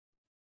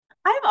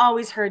 I've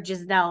always heard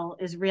Giselle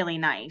is really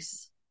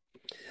nice.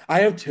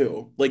 I have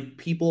two. Like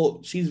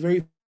people, she's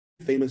very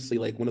famously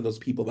like one of those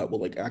people that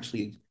will like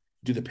actually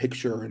do the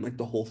picture and like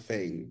the whole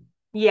thing.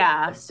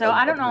 Yeah, so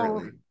I don't know.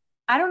 Apparently.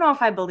 I don't know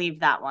if I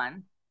believe that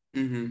one.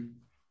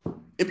 Mm-hmm.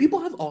 And people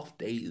have off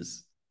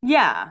days.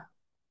 Yeah.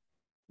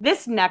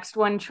 This next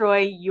one, Troy,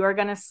 you're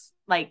gonna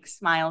like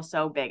smile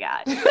so big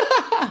at.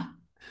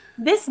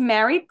 This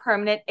married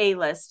permanent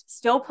A-list,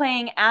 still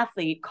playing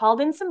athlete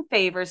called in some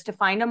favors to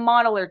find a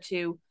model or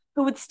two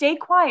who would stay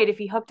quiet if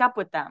he hooked up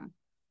with them.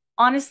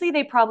 Honestly,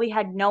 they probably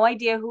had no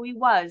idea who he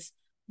was,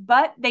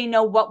 but they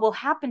know what will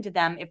happen to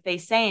them if they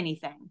say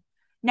anything.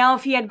 Now,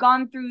 if he had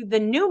gone through the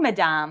new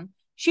Madame,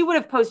 she would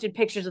have posted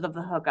pictures of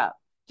the hookup.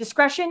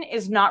 Discretion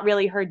is not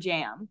really her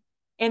jam.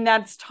 And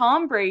that's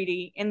Tom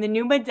Brady, and the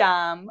new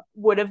Madame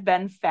would have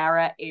been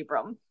Farrah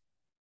Abram.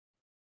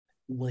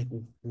 Like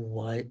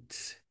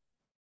what?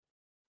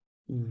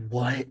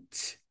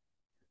 What?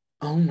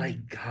 Oh my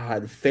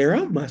God.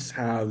 Farrah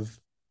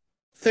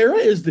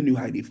is the new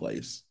Heidi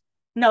Fleiss.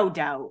 No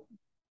doubt.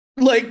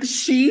 Like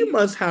she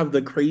must have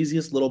the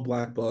craziest little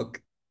black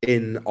book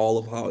in all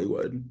of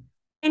Hollywood.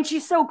 And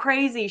she's so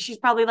crazy. She's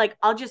probably like,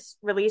 I'll just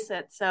release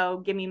it.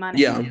 So give me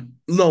money. Yeah.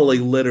 No, like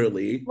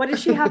literally. What does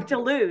she have to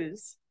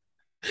lose?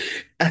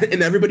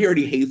 And everybody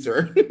already hates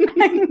her.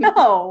 I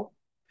know.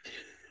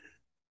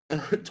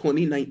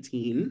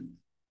 2019.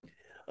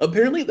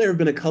 Apparently, there have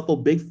been a couple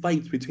big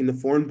fights between the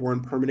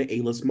foreign-born permanent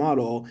A-list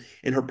model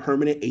and her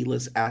permanent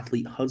A-list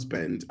athlete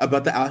husband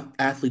about the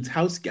athlete's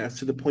house guest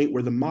to the point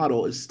where the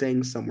model is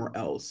staying somewhere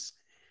else.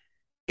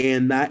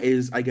 And that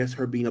is, I guess,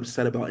 her being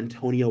upset about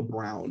Antonio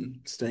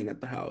Brown staying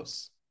at the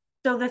house.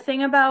 So the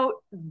thing about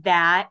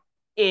that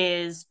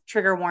is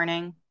trigger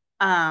warning.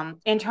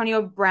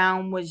 Antonio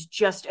Brown was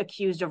just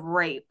accused of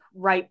rape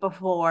right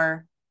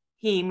before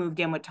he moved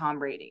in with Tom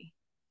Brady.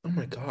 Oh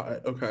my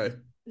God. Okay.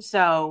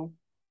 So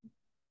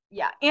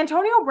yeah,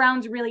 Antonio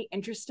Brown's really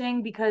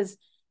interesting because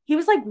he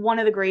was like one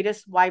of the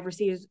greatest wide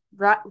receivers.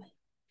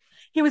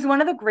 He was one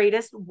of the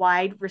greatest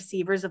wide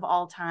receivers of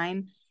all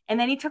time. And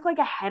then he took like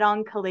a head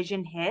on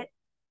collision hit.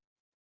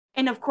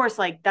 And of course,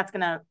 like that's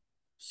going to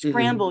Mm-hmm.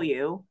 scramble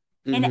you.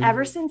 And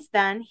ever Mm-hmm. since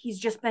then, he's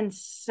just been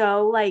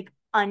so like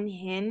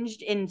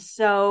unhinged and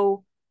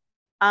so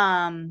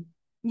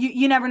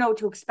you never know what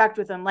to expect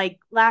with him. Like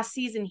last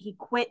season, he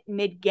quit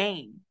mid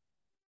game.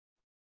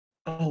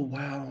 Oh,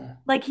 wow.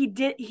 Like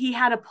he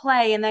had a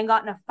play and then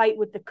got in a fight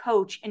with the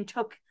coach and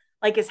took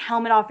like his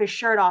helmet off, his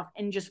shirt off,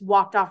 and just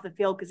walked off the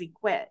field because he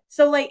quit.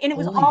 So like, and it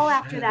was Holy all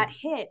after shit. that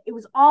hit. It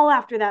was all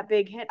after that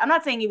big hit. I'm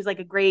not saying he was like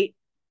a great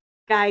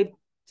guy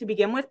to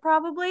begin with,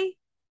 probably,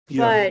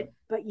 Yeah.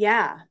 but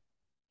yeah.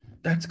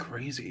 That's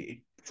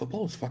crazy.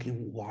 Football is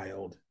fucking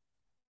wild.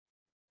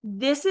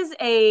 This is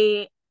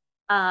a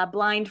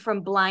blind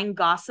from Blind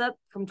Gossip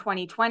from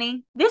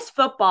 2020. This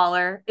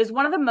footballer is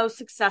one of the most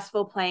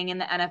successful playing in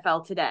the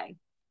NFL today.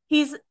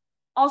 He's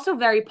also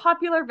very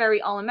popular,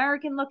 very all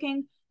American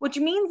looking, which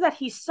means that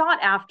he's sought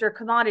after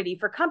commodity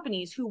for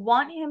companies who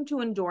want him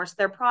to endorse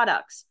their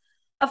products.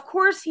 Of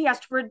course, he has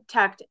to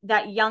protect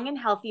that young and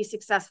healthy,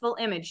 successful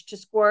image to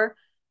score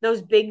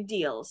those big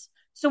deals.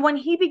 So when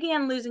he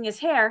began losing his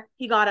hair,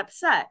 he got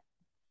upset.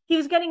 He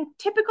was getting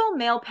typical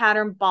male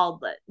pattern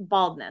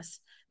baldness.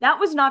 That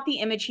was not the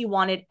image he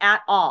wanted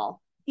at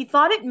all. He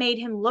thought it made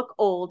him look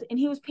old and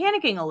he was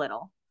panicking a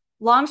little.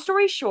 Long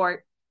story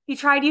short, he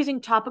tried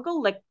using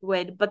topical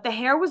liquid, but the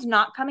hair was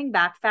not coming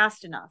back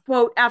fast enough.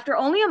 Quote, after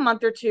only a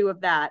month or two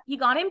of that, he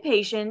got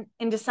impatient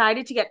and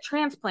decided to get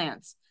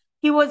transplants.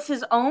 He was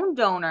his own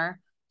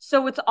donor,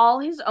 so it's all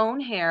his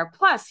own hair.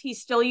 Plus,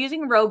 he's still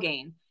using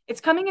Rogaine.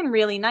 It's coming in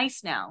really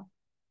nice now.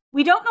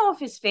 We don't know if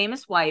his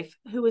famous wife,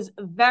 who is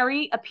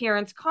very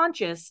appearance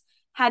conscious,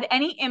 had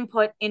any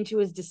input into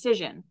his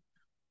decision.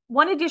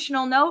 One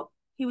additional note,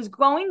 he was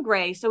growing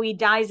gray, so he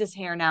dyes his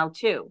hair now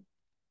too.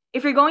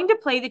 If you're going to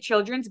play the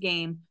children's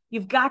game,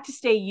 you've got to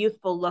stay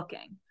youthful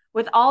looking.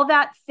 With all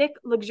that thick,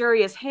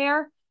 luxurious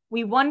hair,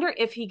 we wonder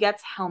if he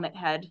gets helmet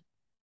head.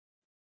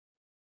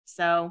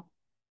 So,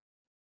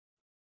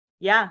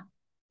 yeah.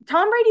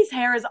 Tom Brady's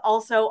hair has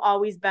also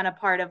always been a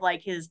part of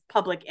like his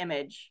public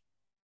image.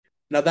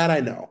 Now that I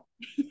know.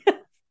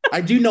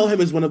 I do know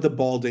him as one of the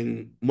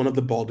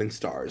balding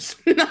stars.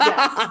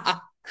 Yes.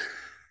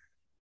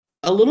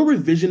 A little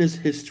revisionist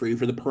history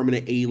for the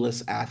permanent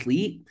A-list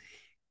athlete.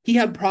 He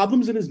had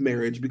problems in his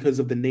marriage because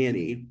of the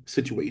nanny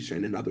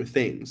situation and other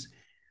things.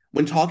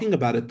 When talking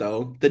about it,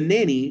 though, the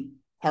nanny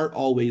part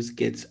always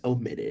gets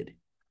omitted.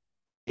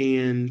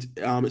 And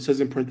it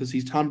says in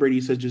parentheses, Tom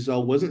Brady says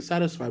Giselle wasn't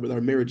satisfied with our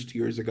marriage 2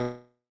 years ago.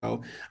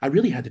 I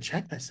really had to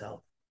check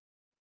myself.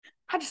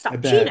 Had to I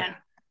stop bet. cheating.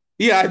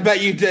 Yeah, I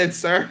bet you did,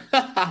 sir.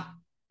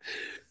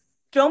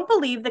 Don't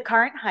believe the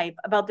current hype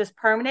about this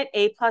permanent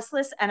A-plus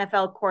list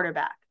NFL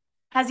quarterback.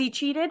 Has he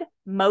cheated?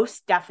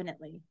 Most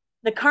definitely.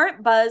 The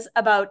current buzz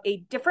about a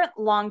different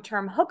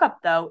long-term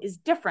hookup, though, is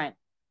different.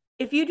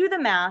 If you do the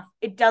math,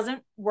 it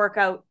doesn't work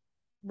out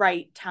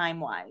right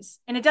time-wise.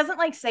 And it doesn't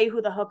like say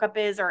who the hookup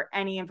is or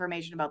any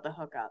information about the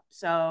hookup.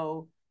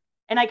 So,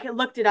 and I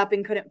looked it up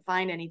and couldn't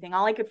find anything.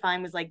 All I could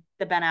find was like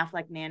the Ben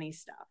Affleck nanny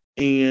stuff.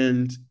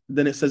 And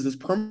then it says this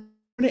permanent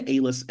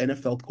A-list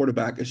NFL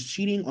quarterback is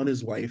cheating on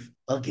his wife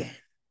again.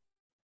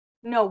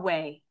 No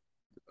way.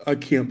 I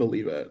can't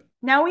believe it.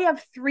 Now we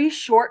have 3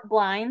 short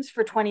blinds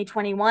for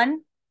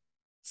 2021.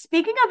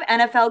 Speaking of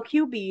NFL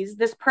QBs,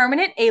 this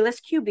permanent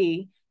A-list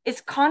QB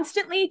is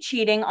constantly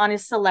cheating on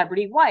his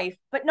celebrity wife,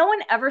 but no one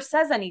ever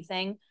says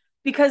anything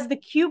because the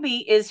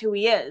QB is who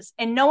he is,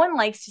 and no one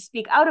likes to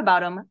speak out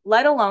about him,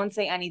 let alone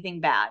say anything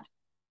bad.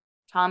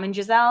 Tom and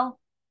Giselle,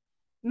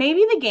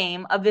 maybe the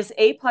game of this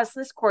A-plus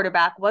list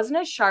quarterback wasn't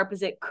as sharp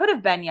as it could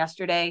have been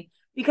yesterday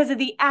because of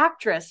the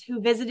actress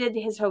who visited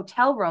his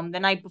hotel room the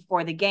night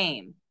before the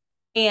game.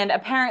 And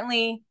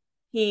apparently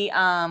he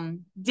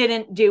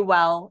didn't do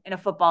well in a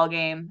football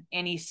game,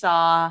 and he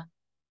saw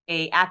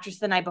a actress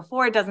the night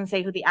before. It doesn't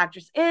say who the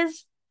actress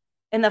is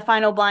in the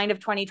final blind of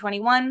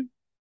 2021.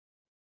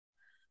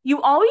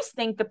 You always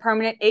think the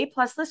permanent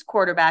A-plus list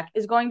quarterback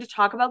is going to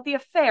talk about the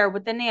affair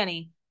with the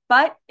nanny,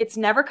 but it's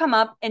never come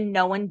up and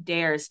no one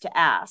dares to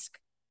ask.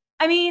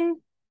 I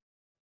mean,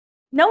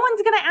 no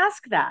one's going to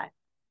ask that.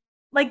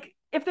 Like,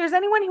 if there's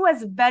anyone who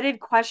has vetted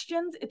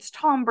questions, it's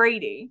Tom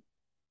Brady.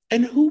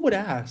 And who would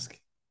ask?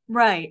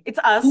 Right. It's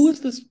Who us.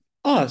 is this?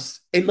 Us.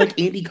 And like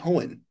Andy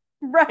Cohen.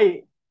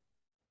 Right.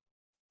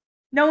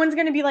 No one's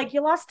going to be like,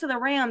 you lost to the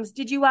Rams.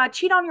 Did you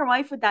cheat on your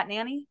wife with that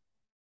nanny?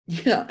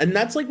 Yeah. And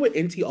that's like what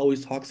NT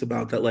always talks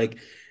about, that like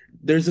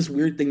there's this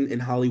weird thing in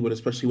Hollywood,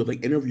 especially with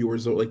like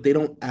interviewers, though, like they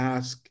don't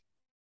ask,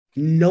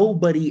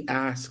 nobody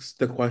asks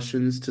the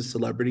questions to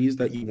celebrities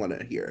that you want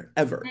to hear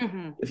ever,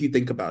 Mm-hmm. if you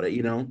think about it,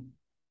 you know?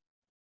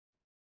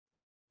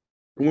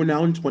 We're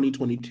now in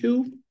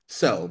 2022.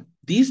 So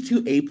these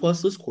two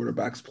A-plus list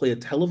quarterbacks play a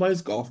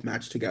televised golf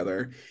match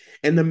together,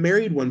 and the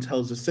married one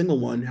tells the single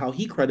one how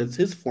he credits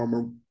his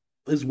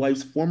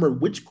wife's former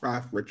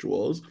witchcraft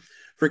rituals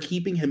for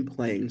keeping him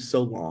playing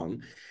so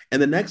long.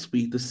 And the next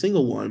week, the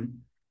single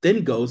one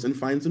then goes and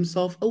finds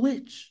himself a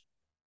witch.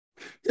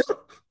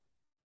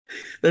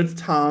 That's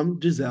Tom,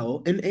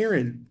 Giselle, and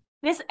Aaron.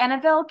 This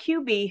NFL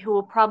QB, who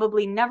will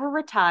probably never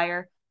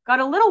retire, got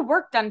a little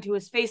work done to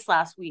his face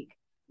last week.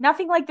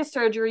 Nothing like the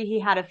surgery he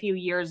had a few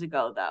years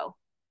ago, though.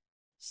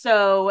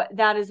 So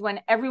that is when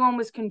everyone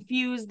was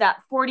confused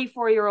that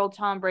 44-year-old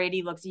Tom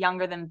Brady looks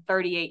younger than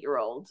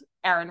 38-year-old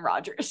Aaron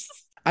Rodgers.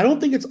 I don't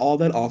think it's all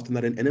that often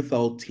that an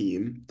NFL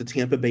team, the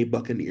Tampa Bay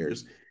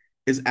Buccaneers,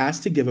 is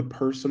asked to give a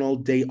personal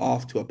day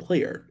off to a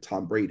player,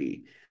 Tom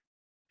Brady,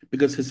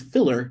 because his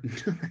filler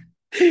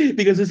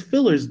because his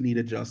fillers need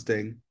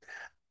adjusting.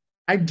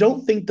 I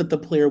don't think that the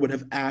player would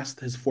have asked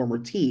his former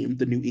team,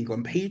 the New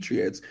England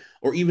Patriots,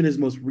 or even his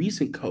most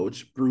recent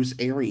coach, Bruce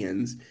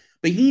Arians,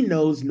 but he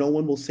knows no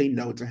one will say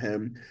no to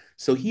him,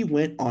 so he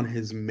went on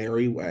his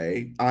merry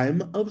way.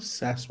 I'm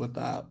obsessed with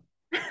that.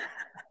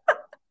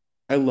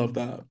 I love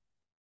that.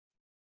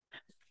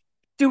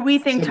 Do we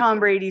think So, Tom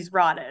Brady's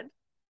rotted?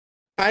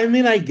 I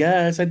mean, I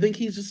guess I think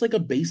he's just like a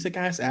basic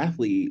ass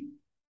athlete,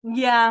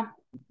 Yeah.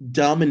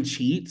 dumb and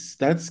cheats.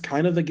 That's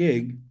kind of the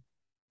gig.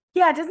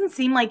 Yeah, it doesn't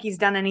seem like he's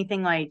done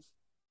anything like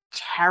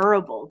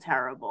terrible,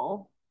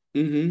 terrible.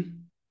 Hmm.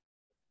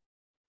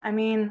 I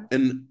mean,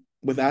 And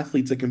with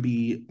athletes, it can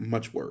be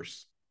much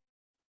worse.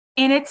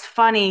 and it's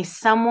funny,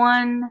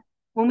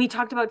 when we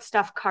talked about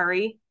Steph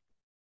Curry,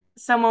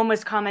 someone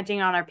was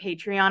commenting on our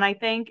Patreon, I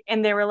think,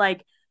 and they were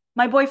like,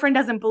 my boyfriend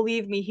doesn't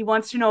believe me. He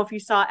wants to know if you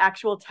saw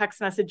actual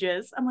text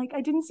messages. I'm like, I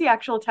didn't see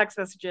actual text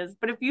messages,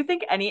 but if you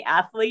think any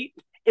athlete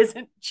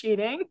isn't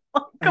cheating,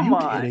 like, Are come you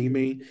on. kidding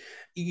me?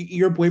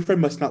 Your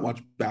boyfriend must not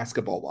watch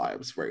Basketball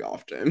Wives very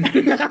often.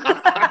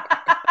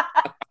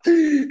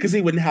 Because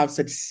he wouldn't have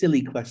such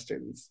silly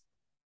questions.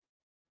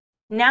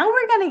 Now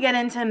we're going to get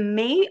into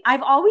me.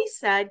 I've always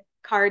said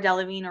Cara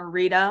Delevingne or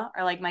Rita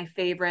are like my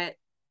favorite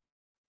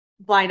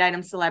blind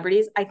item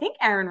celebrities. I think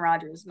Aaron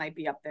Rodgers might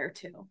be up there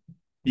too.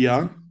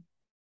 Yeah.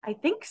 I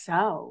think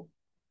so.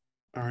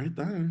 All right,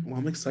 then. Well,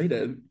 I'm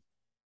excited.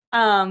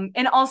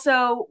 And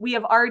also we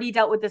have already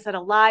dealt with this at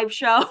a live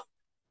show.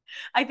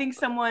 I think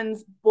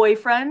someone's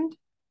boyfriend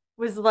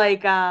was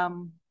like, what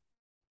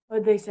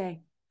did they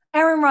say?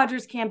 Aaron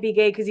Rodgers can't be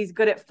gay because he's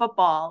good at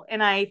football.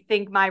 And I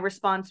think my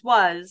response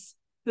was,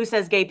 who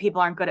says gay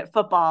people aren't good at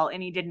football?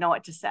 And he didn't know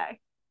what to say.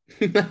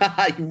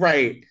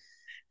 Right.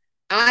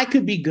 I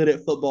could be good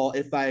at football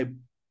if I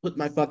put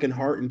my fucking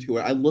heart into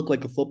it. I look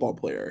like a football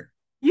player.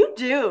 You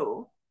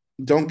do.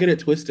 Don't get it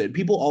twisted.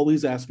 People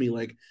always ask me,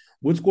 like,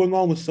 what's going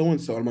on with so and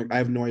so? I'm like, I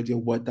have no idea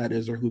what that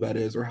is or who that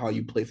is or how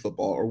you play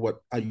football or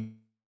how you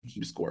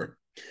keep score.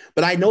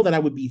 But I know that I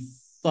would be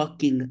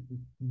fucking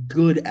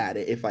good at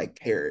it if I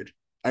cared.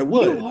 I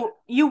would.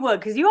 You would,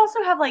 because you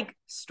also have like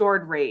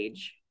stored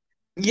rage.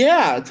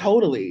 Yeah,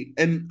 totally.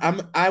 And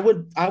I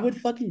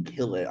would fucking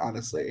kill it,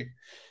 honestly.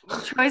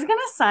 Troy's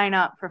gonna sign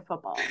up for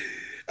football.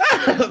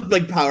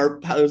 Like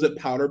is it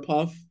powder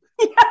puff?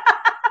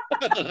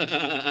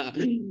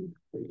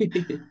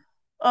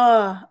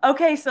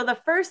 Okay, so the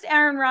first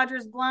Aaron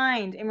Rodgers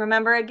blind. And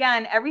remember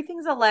again,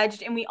 everything's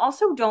alleged, and we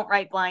also don't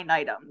write blind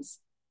items.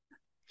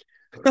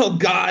 Oh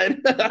God.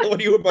 What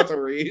are you about to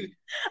read?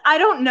 I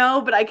don't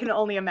know, but I can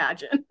only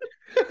imagine.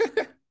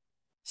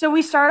 So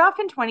we start off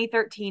in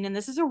 2013, and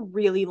this is a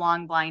really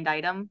long blind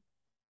item.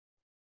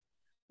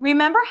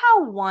 Remember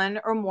how one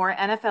or more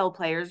NFL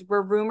players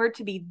were rumored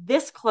to be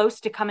this close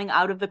to coming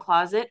out of the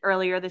closet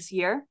earlier this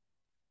year?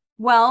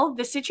 Well,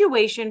 the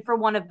situation for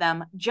one of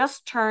them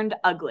just turned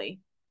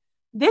ugly.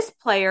 This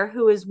player,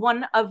 who is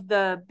one of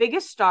the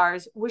biggest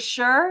stars, was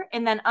sure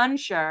and then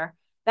unsure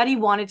that he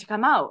wanted to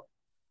come out.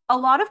 A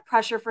lot of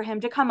pressure for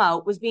him to come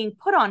out was being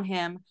put on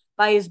him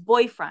by his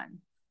boyfriend.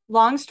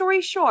 Long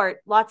story short,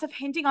 lots of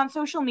hinting on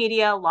social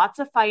media, lots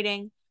of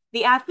fighting.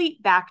 The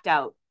athlete backed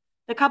out.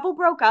 The couple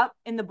broke up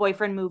and the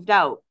boyfriend moved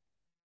out.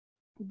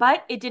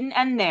 But it didn't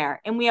end there,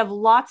 and we have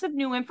lots of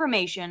new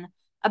information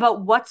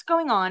about what's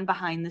going on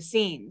behind the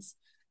scenes.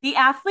 The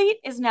athlete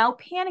is now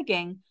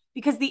panicking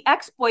because the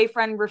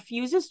ex-boyfriend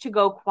refuses to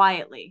go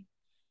quietly.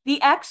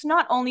 The ex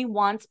not only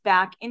wants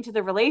back into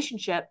the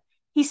relationship,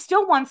 he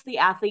still wants the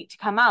athlete to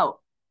come out.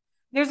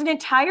 There's an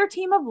entire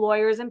team of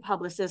lawyers and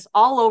publicists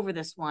all over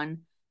this one,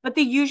 but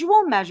the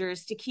usual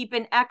measures to keep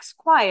an ex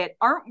quiet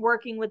aren't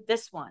working with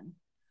this one.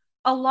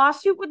 A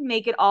lawsuit would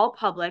make it all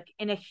public,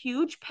 and a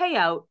huge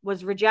payout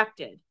was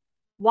rejected.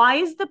 Why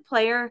is the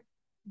player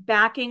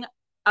backing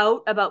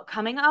out about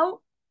coming out?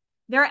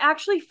 There are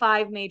actually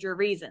 5 major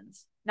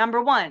reasons.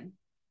 Number 1,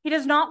 he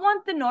does not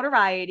want the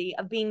notoriety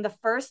of being the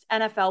first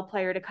NFL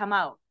player to come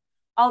out,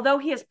 although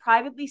he has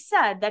privately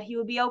said that he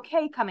would be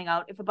okay coming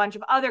out if a bunch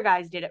of other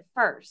guys did it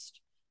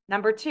first.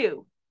 Number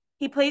 2,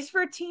 he plays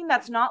for a team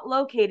that's not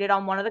located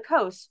on one of the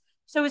coasts,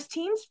 so his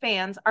team's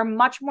fans are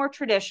much more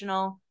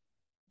traditional,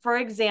 for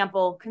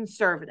example,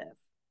 conservative.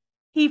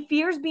 He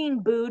fears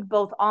being booed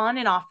both on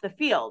and off the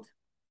field.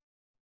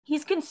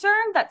 He's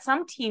concerned that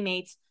some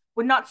teammates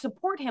would not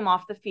support him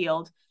off the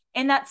field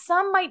and that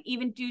some might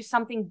even do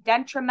something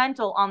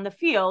detrimental on the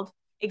field,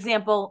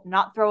 example,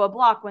 not throw a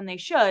block when they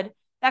should,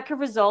 that could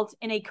result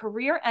in a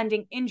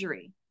career-ending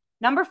injury.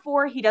 Number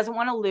 4, he doesn't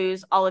want to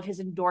lose all of his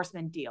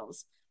endorsement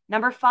deals.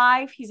 Number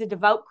 5, he's a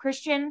devout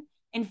Christian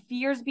and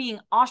fears being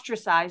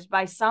ostracized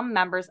by some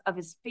members of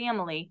his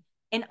family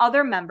and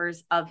other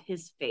members of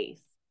his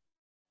faith.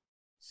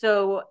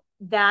 So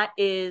that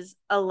is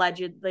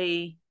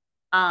allegedly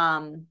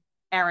Aaron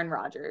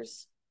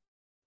Rodgers.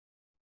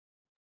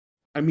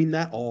 I mean,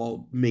 that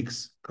all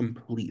makes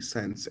complete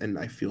sense and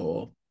I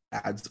feel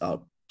adds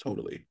up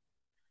totally.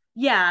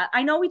 Yeah,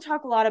 I know we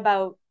talk a lot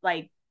about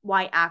like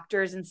why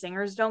actors and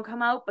singers don't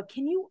come out, but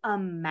can you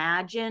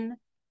imagine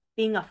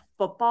being a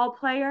football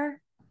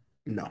player?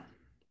 No,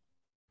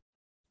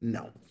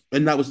 no.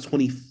 And that was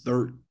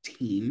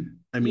 2013.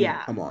 I mean,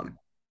 Yeah. come on.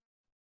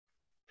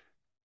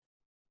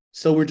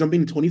 So we're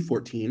jumping to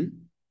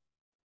 2014.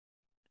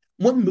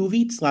 What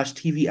movie slash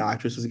TV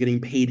actress is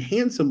getting paid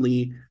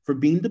handsomely for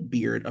being the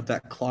beard of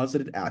that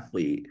closeted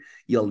athlete?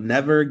 You'll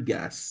never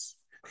guess.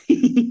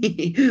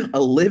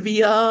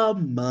 Olivia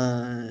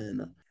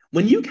Munn.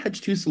 When you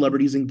catch two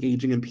celebrities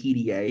engaging in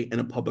PDA in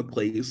a public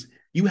place,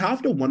 you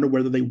have to wonder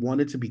whether they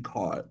wanted to be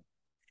caught.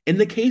 In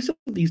the case of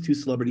these two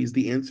celebrities,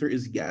 the answer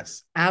is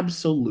yes,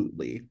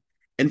 absolutely.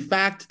 In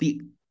fact,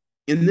 the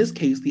in this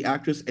case, the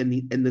actress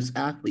and this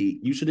athlete,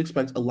 you should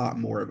expect a lot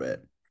more of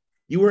it.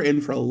 You were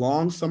in for a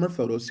long summer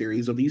photo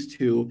series of these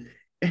two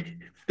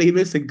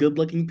famous and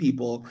good-looking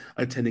people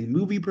attending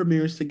movie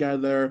premieres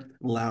together,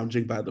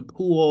 lounging by the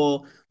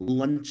pool,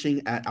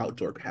 lunching at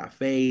outdoor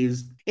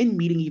cafes, and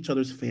meeting each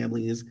other's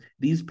families.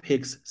 These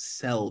pics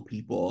sell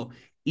people,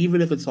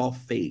 even if it's all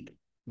fake.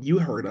 You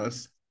heard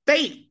us.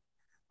 Fake!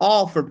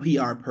 All for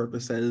PR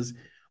purposes.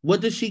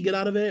 What does she get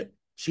out of it?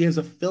 She has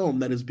a film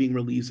that is being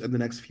released in the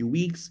next few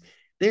weeks.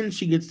 Then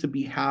she gets to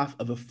be half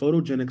of a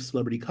photogenic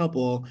celebrity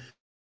couple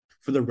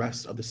for the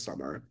rest of the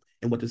summer.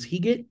 And what does he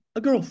get?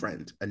 A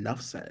girlfriend.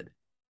 Enough said.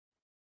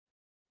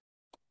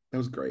 That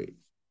was great.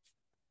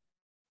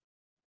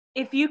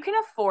 If you can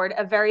afford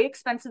a very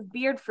expensive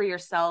beard for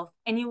yourself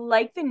and you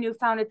like the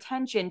newfound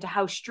attention to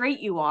how straight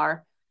you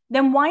are,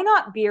 then why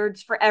not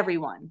beards for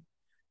everyone?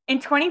 In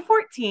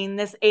 2014,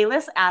 this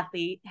A-list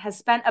athlete has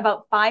spent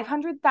about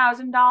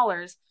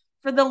 $500,000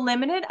 for the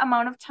limited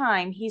amount of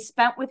time he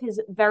spent with his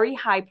very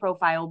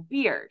high-profile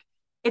beard.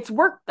 It's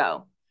work,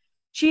 though.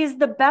 She is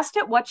the best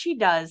at what she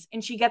does,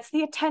 and she gets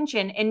the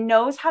attention and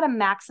knows how to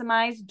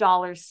maximize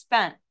dollars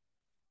spent.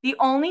 The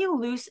only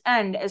loose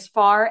end, as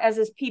far as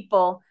his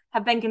people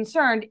have been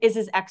concerned, is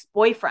his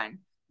ex-boyfriend.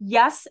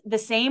 Yes, the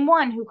same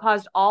one who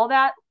caused all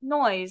that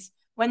noise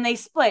when they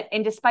split,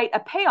 and despite a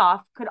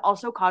payoff, could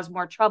also cause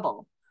more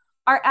trouble.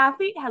 Our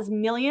athlete has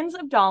millions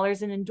of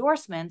dollars in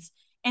endorsements,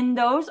 and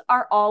those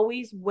are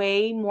always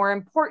way more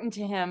important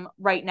to him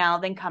right now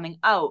than coming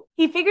out.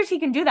 He figures he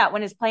can do that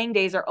when his playing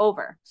days are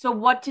over. So,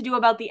 what to do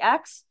about the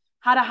ex?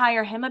 How to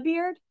hire him a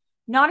beard?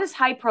 Not as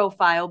high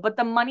profile, but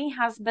the money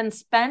has been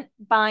spent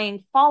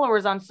buying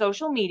followers on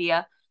social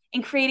media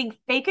and creating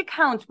fake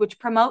accounts which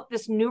promote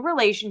this new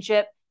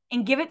relationship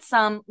and give it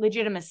some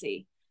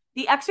legitimacy.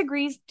 The ex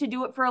agrees to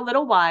do it for a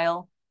little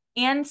while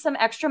and some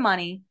extra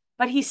money,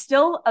 but he's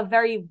still a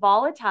very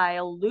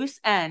volatile, loose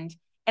end.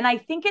 And I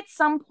think at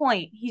some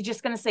point he's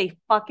just going to say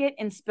fuck it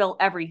and spill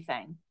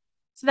everything.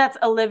 So that's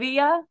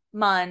Olivia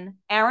Munn,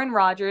 Aaron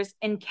Rodgers,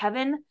 and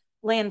Kevin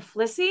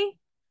Lanflissi.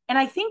 And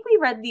I think we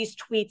read these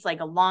tweets like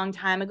a long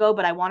time ago,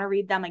 but I want to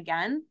read them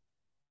again.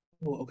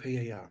 Oh, okay,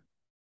 yeah.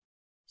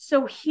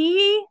 So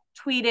he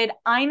tweeted,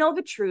 I know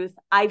the truth.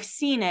 I've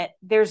seen it.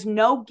 There's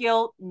no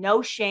guilt,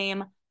 no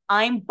shame.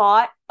 I'm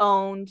bought,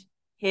 owned,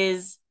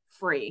 his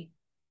free.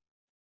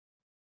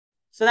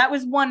 So that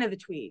was one of the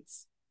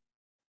tweets.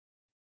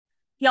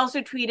 He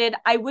also tweeted,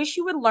 I wish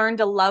you would learn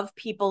to love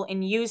people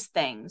and use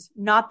things,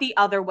 not the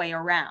other way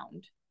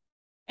around.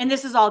 And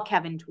this is all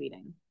Kevin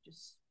tweeting,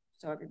 just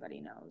so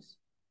everybody knows.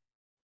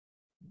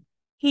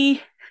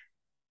 He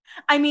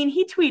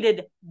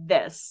tweeted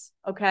this,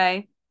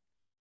 okay?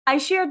 I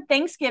shared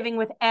Thanksgiving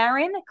with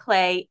Aaron,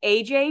 Clay,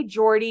 AJ,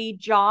 Jordy,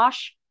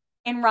 Josh,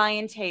 and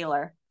Ryan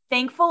Taylor.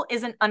 Thankful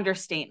is an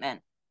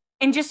understatement.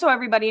 And just so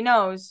everybody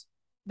knows,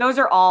 those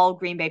are all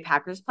Green Bay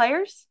Packers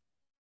players.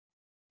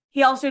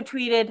 He also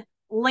tweeted,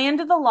 Land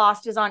of the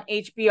Lost is on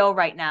HBO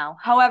right now.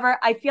 However,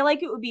 I feel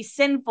like it would be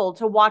sinful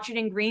to watch it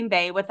in Green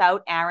Bay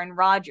without Aaron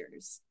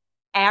Rodgers.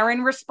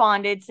 Aaron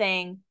responded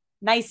saying,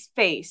 nice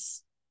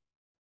face.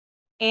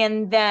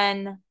 And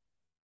then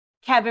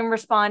Kevin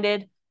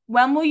responded,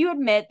 when will you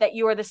admit that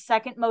you are the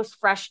second most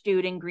fresh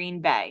dude in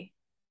Green Bay?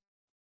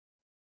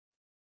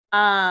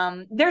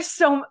 I'm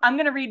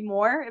going to read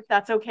more if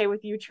that's okay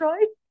with you, Troy.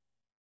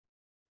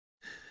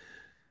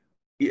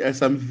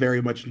 Yes, I'm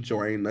very much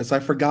enjoying this. I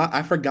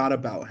forgot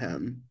about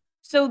him.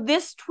 So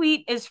this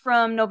tweet is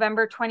from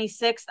November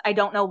 26th. I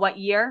don't know what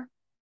year.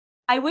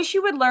 I wish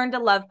you would learn to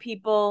love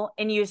people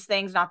and use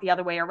things, not the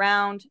other way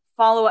around.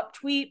 Follow up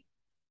tweet.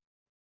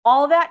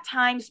 All that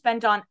time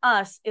spent on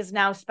us is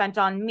now spent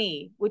on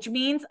me, which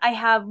means I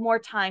have more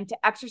time to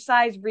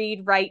exercise,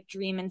 read, write,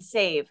 dream, and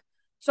save.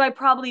 So I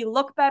probably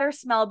look better,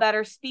 smell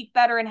better, speak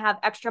better, and have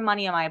extra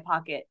money in my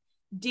pocket.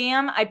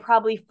 Damn, I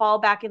probably fall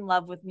back in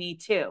love with me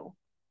too.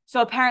 So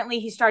apparently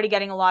he started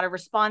getting a lot of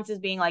responses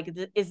being like,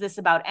 is this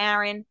about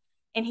Aaron?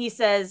 And he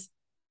says,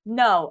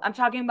 no, I'm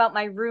talking about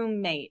my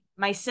roommate,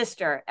 my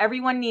sister.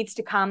 Everyone needs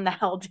to calm the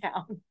hell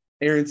down.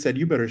 Aaron said,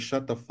 you better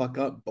shut the fuck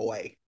up,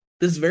 boy.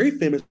 This very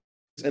famous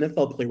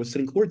NFL player was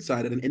sitting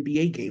courtside at an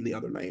NBA game the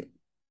other night.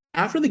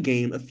 After the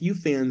game, a few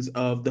fans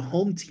of the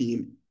home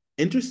team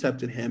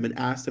intercepted him and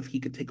asked if he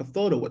could take a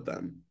photo with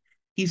them.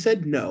 He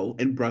said no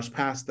and brushed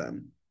past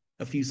them.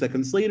 A few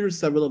seconds later,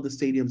 several of the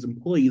stadium's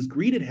employees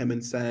greeted him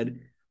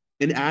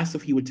and asked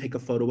if he would take a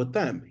photo with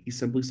them. He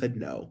simply said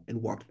no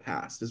and walked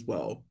past as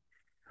well.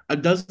 A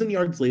dozen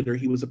yards later,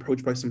 he was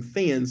approached by some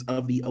fans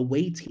of the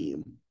away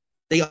team.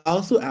 They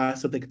also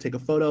asked if they could take a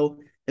photo,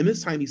 and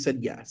this time he said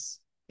yes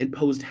and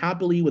posed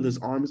happily with his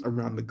arms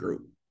around the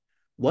group.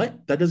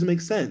 What? That doesn't make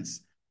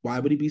sense. Why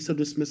would he be so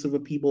dismissive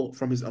of people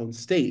from his own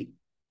state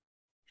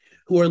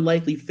who are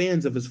likely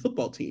fans of his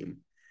football team,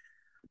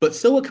 but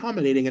so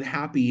accommodating and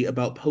happy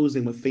about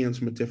posing with fans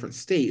from a different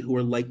state who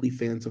are likely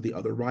fans of the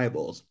other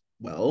rivals?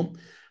 Well,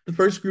 the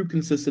first group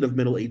consisted of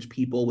middle-aged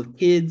people with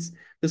kids.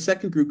 The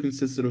second group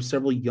consisted of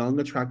several young,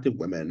 attractive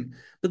women.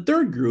 The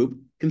third group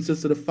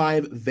consisted of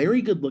 5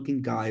 very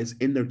good-looking guys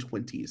in their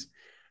 20s.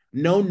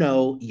 No,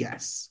 no,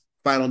 yes.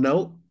 Final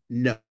note,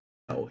 no.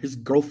 His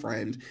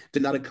girlfriend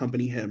did not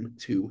accompany him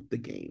to the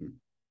game.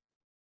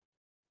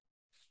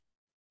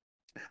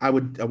 I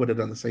would have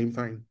done the same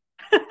thing.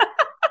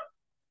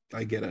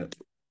 I get it.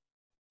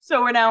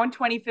 So we're now in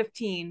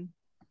 2015.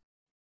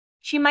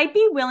 She might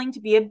be willing to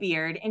be a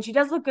beard, and she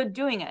does look good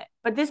doing it.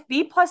 But this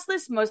B-plus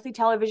list, mostly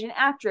television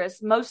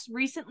actress, most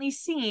recently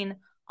seen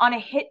on a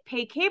hit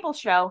pay cable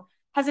show,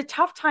 has a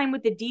tough time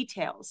with the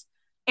details.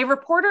 A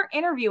reporter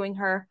interviewing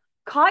her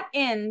caught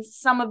in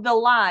some of the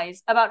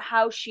lies about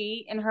how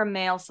she and her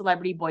male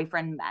celebrity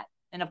boyfriend met.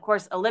 And of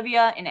course,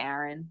 Olivia and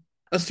Aaron.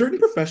 A certain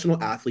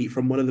professional athlete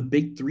from one of the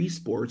big 3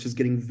 sports is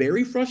getting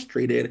very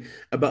frustrated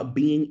about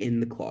being in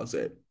the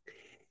closet.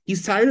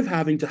 He's tired of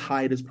having to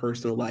hide his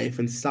personal life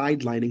and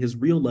sidelining his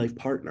real life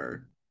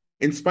partner.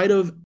 In spite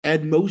of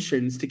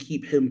admonitions to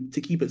keep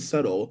it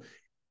subtle,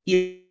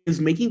 he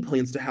is making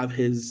plans to have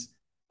his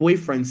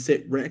boyfriend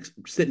sit next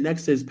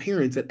to his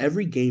parents at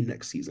every game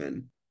next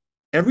season.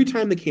 Every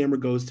time the camera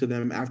goes to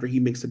them after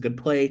he makes a good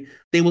play,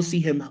 they will see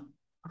him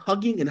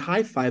hugging and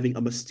high-fiving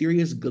a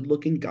mysterious,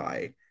 good-looking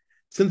guy.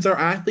 Since our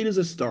athlete is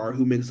a star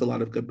who makes a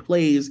lot of good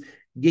plays,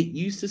 get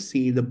used to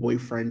seeing the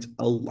boyfriend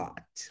a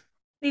lot.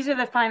 These are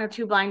the final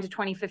 2 blinds of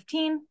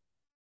 2015.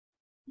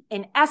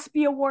 An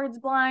ESPY Awards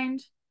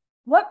blind.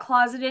 What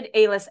closeted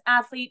A-list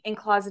athlete and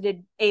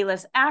closeted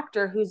A-list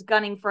actor who's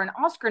gunning for an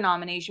Oscar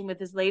nomination with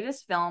his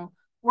latest film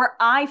were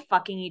eye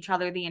fucking each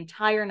other the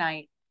entire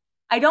night?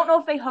 I don't know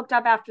if they hooked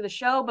up after the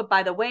show, but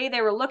by the way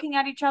they were looking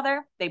at each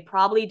other, they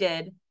probably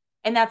did.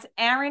 And that's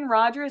Aaron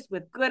Rodgers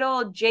with good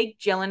old Jake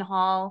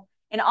Gyllenhaal.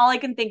 And all I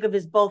can think of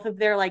is both of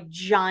their like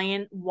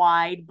giant,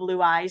 wide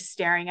blue eyes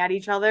staring at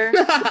each other.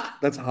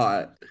 That's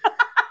hot.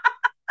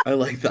 I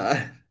like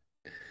that.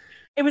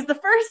 It was the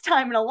first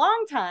time in a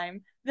long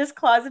time this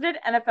closeted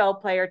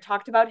NFL player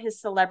talked about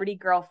his celebrity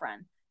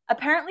girlfriend.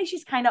 Apparently,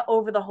 she's kind of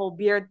over the whole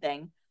beard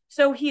thing.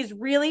 So he's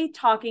really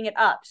talking it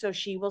up so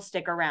she will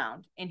stick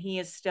around. And he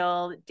is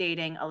still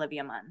dating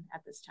Olivia Munn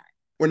at this time.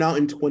 We're now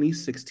in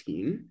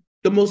 2016.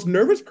 The most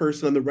nervous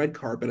person on the red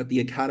carpet at the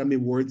Academy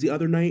Awards the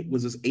other night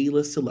was this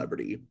A-list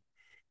celebrity.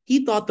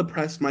 He thought the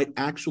press might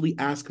actually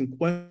ask him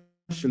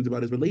questions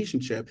about his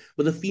relationship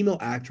with a female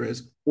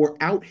actress or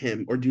out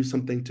him or do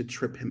something to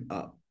trip him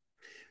up.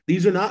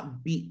 These are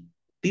not beat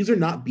these are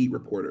not beat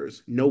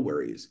reporters. No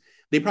worries.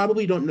 They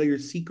probably don't know your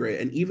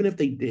secret, and even if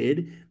they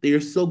did, they are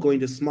still going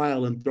to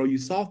smile and throw you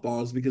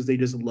softballs because they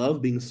just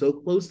love being so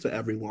close to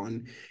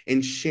everyone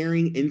and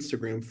sharing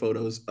Instagram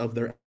photos of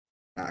their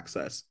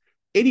access.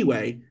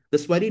 Anyway, the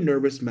sweaty,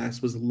 nervous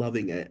mess was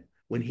loving it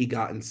when he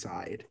got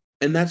inside.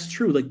 And that's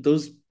true. Like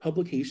those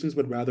publications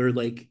would rather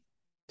like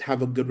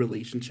have a good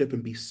relationship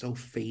and be so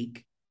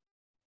fake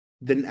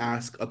than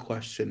ask a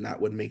question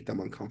that would make them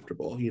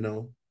uncomfortable, you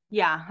know?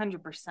 Yeah, 100%.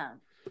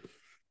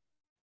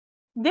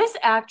 This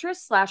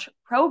actress slash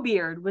pro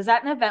beard was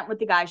at an event with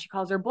the guy she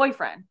calls her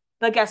boyfriend.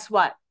 But guess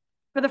what?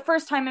 For the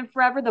first time in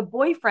forever, the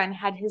boyfriend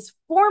had his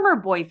former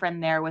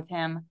boyfriend there with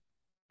him.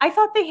 I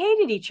thought they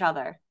hated each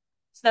other.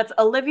 So that's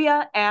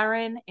Olivia,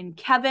 Aaron, and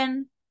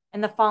Kevin,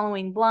 and the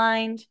following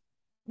blind.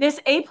 This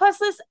A-plus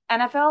list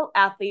NFL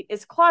athlete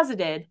is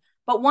closeted,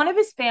 but one of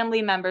his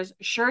family members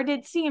sure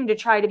did seem to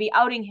try to be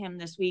outing him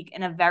this week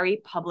in a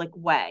very public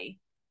way.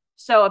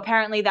 So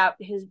apparently that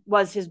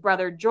was his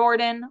brother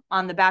Jordan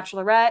on The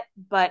Bachelorette,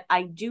 but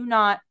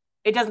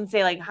it doesn't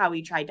say like how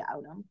he tried to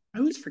out him. I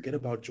always forget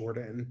about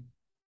Jordan.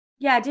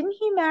 Yeah, didn't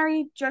he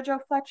marry JoJo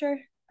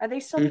Fletcher? Are they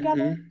still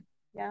together?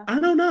 Yeah. I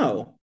don't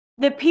know.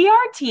 The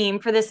PR team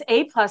for this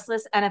A-plus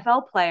list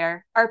NFL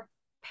player are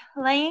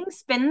playing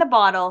spin the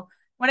bottle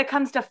when it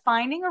comes to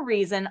finding a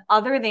reason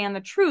other than the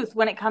truth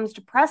when it comes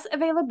to press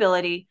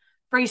availability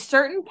for a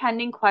certain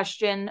pending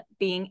question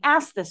being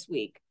asked this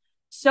week.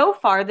 So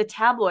far, the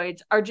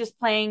tabloids are just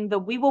playing the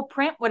we will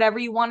print whatever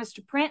you want us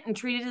to print and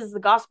treat it as the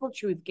gospel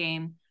truth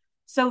game.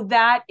 So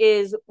that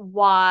is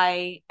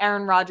why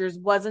Aaron Rodgers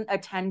wasn't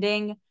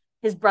attending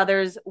his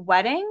brother's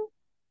wedding,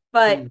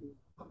 but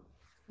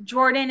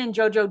Jordan and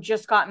JoJo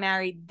just got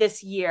married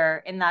this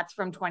year, and that's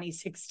from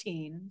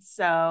 2016.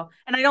 So,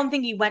 and I don't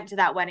think he went to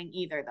that wedding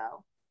either,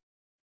 though.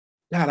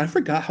 God, I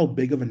forgot how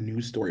big of a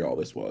news story all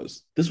this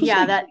was. This was Yeah,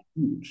 like that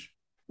huge.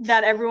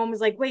 that everyone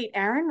was like, "Wait,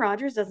 Aaron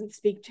Rodgers doesn't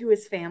speak to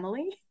his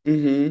family?"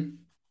 Mm-hmm.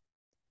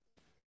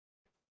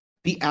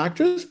 The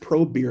actress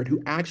Pro Beard,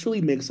 who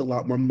actually makes a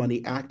lot more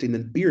money acting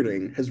than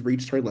bearding, has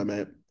reached her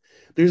limit.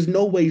 There's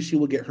no way she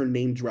will get her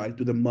name dragged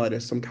through the mud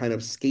as some kind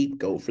of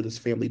scapegoat for this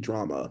family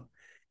drama.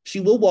 She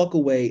will walk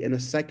away in a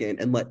second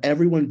and let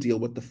everyone deal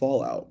with the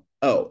fallout.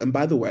 Oh, and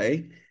by the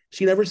way,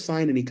 she never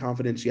signed any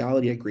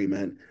confidentiality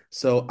agreement,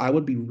 so I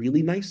would be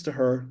really nice to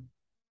her.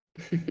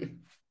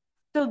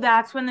 So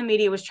that's when the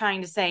media was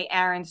trying to say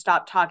Aaron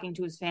stopped talking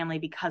to his family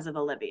because of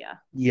Olivia.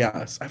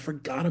 Yes, I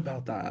forgot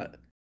about that.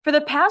 For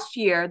the past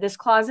year, this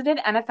closeted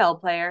NFL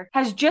player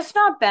has just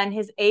not been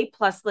his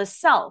A-plus list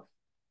self.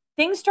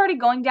 Things started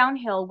going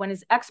downhill when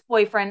his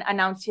ex-boyfriend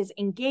announced his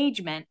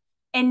engagement,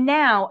 and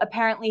now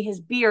apparently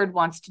his beard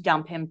wants to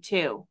dump him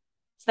too.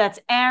 So that's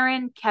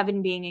Aaron,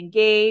 Kevin being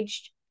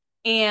engaged,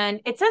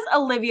 and it says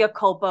Olivia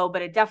Culpo,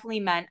 but it definitely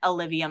meant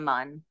Olivia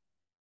Munn.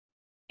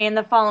 And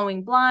the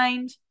following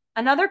blind,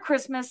 another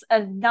Christmas,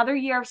 another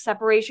year of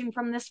separation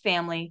from this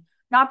family,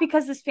 not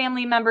because this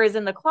family member is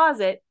in the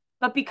closet,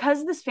 but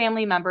because this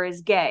family member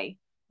is gay.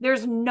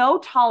 There's no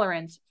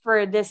tolerance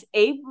for this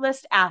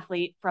A-list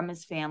athlete from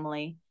his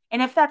family.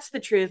 And if that's the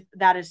truth,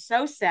 that is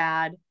so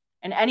sad.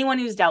 And anyone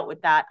who's dealt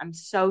with that, I'm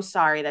so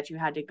sorry that you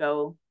had to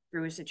go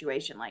through a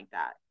situation like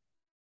that.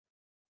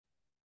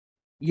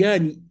 Yeah,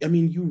 and I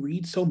mean, you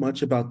read so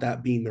much about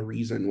that being the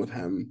reason with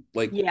him,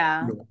 like,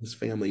 Yeah. his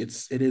family.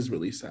 It is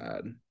really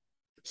sad.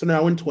 So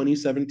now in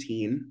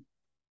 2017,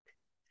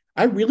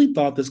 I really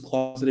thought this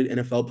closeted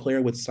NFL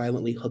player would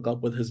silently hook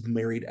up with his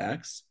married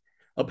ex.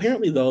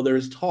 Apparently, though, there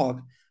is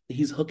talk that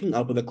he's hooking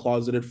up with a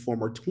closeted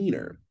former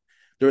tweener.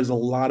 There is a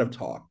lot of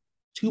talk,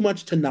 too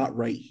much to not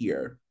write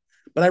here.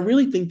 But I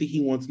really think that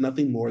he wants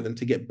nothing more than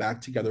to get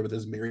back together with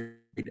his married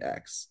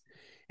ex.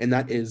 And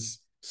that is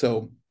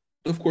so,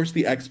 of course,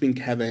 the ex being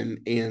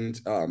Kevin and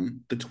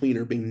the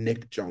tweener being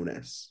Nick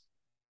Jonas.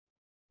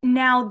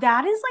 Now,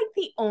 that is like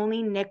the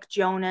only Nick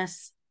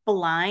Jonas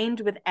blind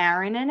with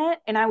Aaron in it,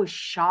 and I was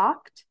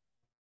shocked.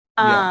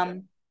 Yeah.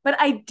 But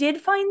I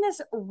did find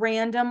this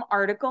random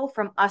article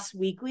from Us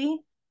Weekly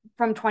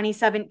from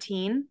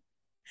 2017.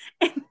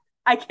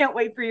 I can't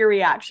wait for your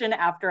reaction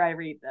after I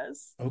read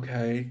this.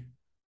 Okay.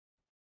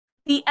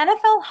 The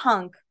NFL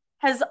hunk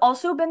has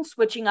also been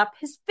switching up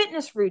his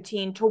fitness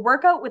routine to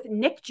work out with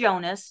Nick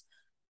Jonas,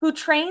 who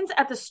trains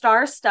at the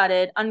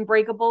star-studded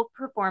Unbreakable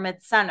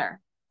Performance Center.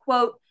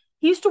 Quote,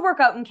 he used to work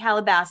out in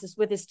Calabasas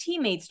with his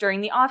teammates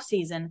during the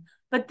offseason,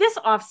 but this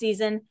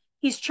offseason,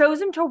 he's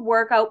chosen to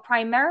work out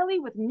primarily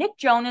with Nick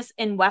Jonas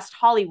in West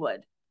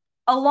Hollywood.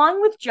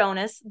 Along with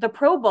Jonas, the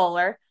Pro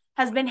Bowler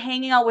has been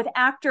hanging out with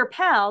actor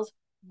pals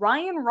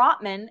Ryan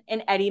Rotman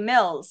and Eddie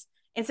Mills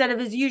instead of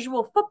his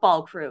usual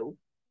football crew.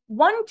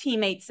 One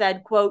teammate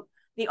said, quote,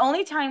 the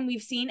only time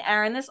we've seen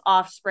Aaron this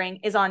offspring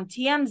is on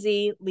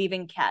TMZ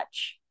leaving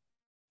catch.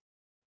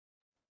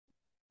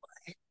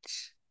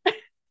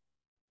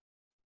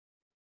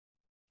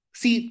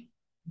 See,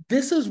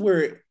 this is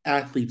where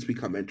athletes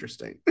become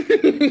interesting.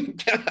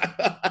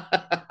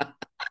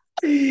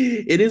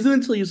 It isn't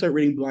until you start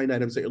reading blind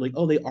items that you're like,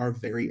 oh, they are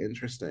very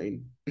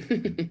interesting.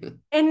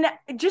 And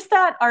just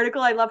that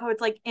article, I love how it's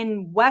like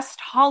in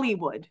West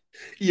Hollywood.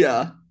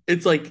 Yeah,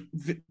 it's like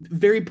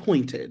very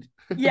pointed.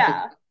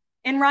 Yeah.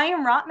 And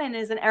Ryan Rotman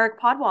is an Eric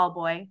Podwall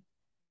boy.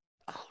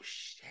 Oh,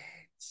 shit.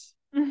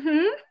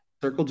 Mm-hmm.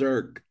 Circle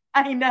jerk.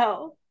 I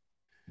know.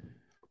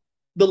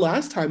 The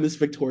last time this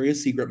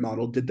Victoria's Secret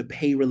model did the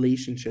pay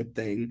relationship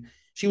thing,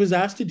 she was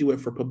asked to do it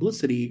for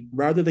publicity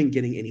rather than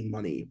getting any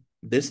money.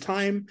 This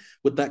time,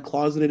 with that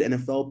closeted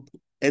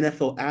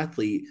NFL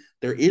athlete,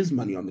 there is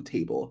money on the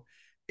table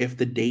if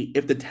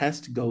the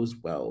test goes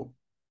well.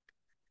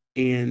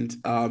 And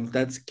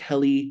that's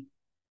Kelly.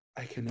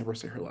 I can never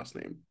say her last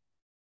name.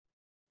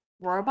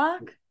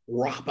 Rohrbach?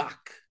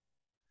 Rohrbach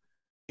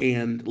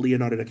and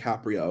Leonardo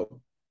DiCaprio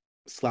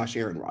 /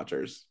 Aaron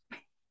Rodgers.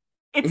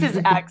 It's his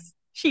ex.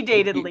 She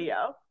dated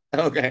Leo.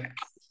 Okay.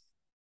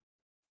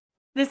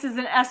 This is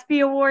an ESPY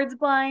Awards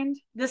blind.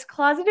 This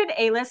closeted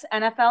A-list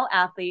NFL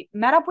athlete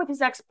met up with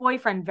his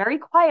ex-boyfriend very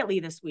quietly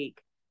this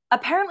week.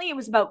 Apparently, it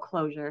was about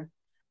closure.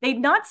 They'd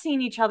not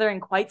seen each other in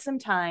quite some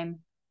time.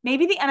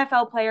 Maybe the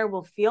NFL player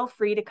will feel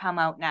free to come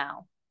out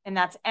now. And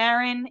that's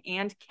Aaron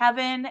and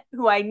Kevin,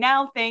 who I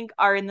now think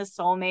are in the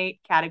soulmate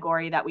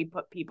category that we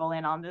put people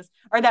in on this,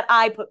 or that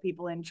I put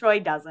people in. Troy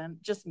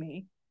doesn't, just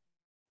me.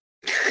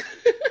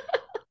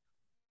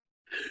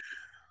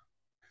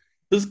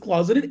 This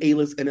closeted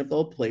A-list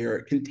NFL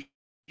player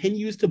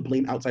continues to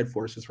blame outside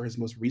forces for his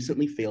most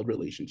recently failed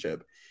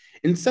relationship,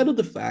 instead of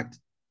the fact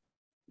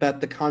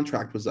that the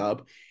contract was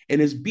up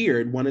and his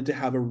beard wanted to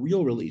have a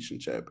real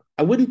relationship.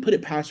 I wouldn't put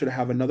it past her to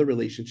have another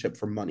relationship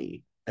for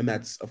money. And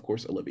that's, of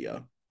course,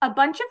 Olivia. A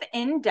bunch of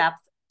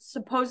in-depth,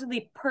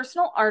 supposedly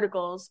personal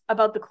articles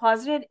about the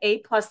closeted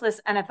A-plus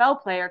list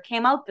NFL player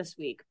came out this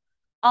week.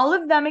 All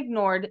of them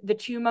ignored the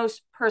two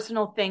most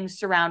personal things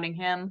surrounding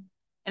him.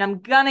 And I'm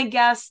gonna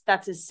guess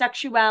that's his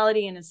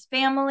sexuality and his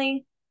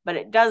family, but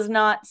it does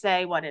not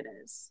say what it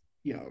is.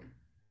 Yeah.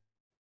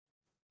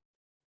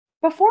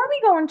 Before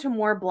we go into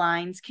more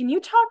blinds, can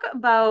you talk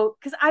about,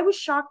 because I was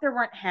shocked there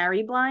weren't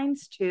Harry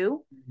blinds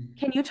too.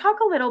 Can you talk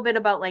a little bit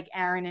about like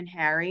Aaron and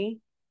Harry?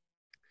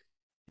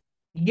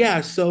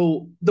 Yeah,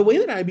 so the way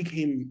that I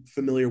became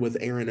familiar with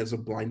Aaron as a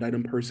blind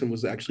item person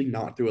was actually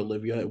not through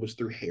Olivia, it was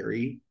through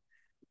Harry,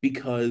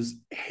 because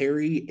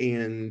Harry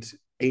and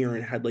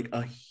Aaron had like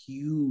a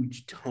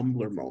huge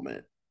Tumblr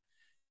moment.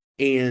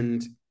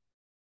 And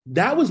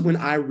that was when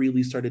I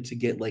really started to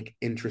get like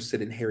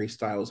interested in Harry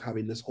Styles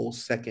having this whole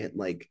second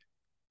like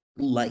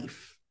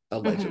life,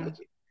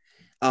 allegedly.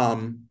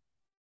 Um,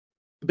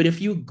 but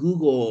if you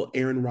Google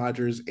Aaron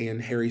Rodgers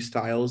and Harry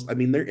Styles, I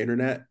mean, their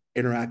internet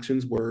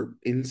interactions were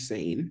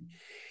insane.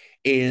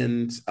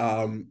 And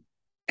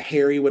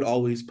Harry would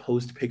always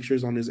post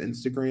pictures on his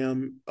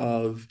Instagram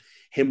of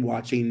him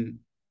watching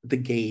the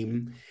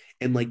game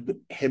and like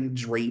him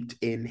draped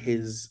in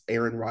his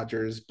Aaron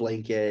Rodgers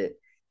blanket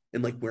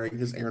and like wearing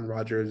his Aaron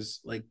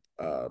Rodgers like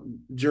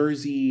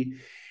jersey.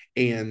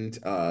 And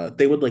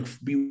they would like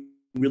be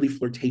really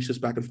flirtatious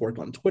back and forth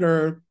on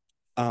Twitter.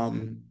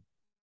 And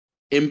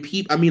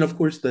I mean, of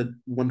course, the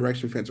One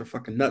Direction fans are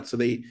fucking nuts. So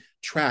they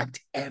tracked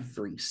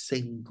every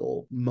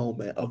single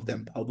moment of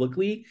them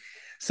publicly.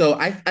 So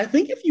I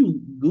think if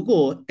you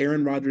Google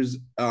Aaron Rodgers,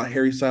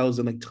 Harry Styles,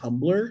 and like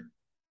Tumblr,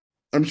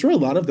 I'm sure a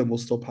lot of them will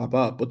still pop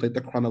up with like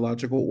the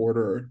chronological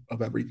order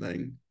of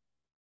everything.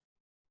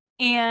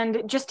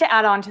 And just to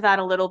add on to that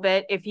a little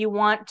bit, if you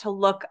want to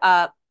look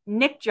up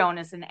Nick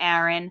Jonas and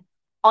Aaron,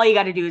 all you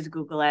got to do is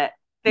Google it.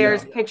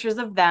 There's pictures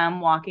of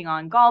them walking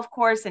on golf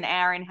course, and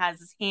Aaron has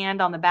his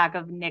hand on the back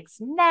of Nick's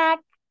neck.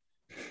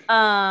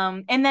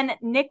 And then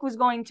Nick was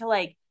going to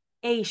like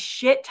a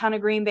shit ton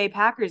of Green Bay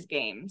Packers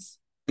games.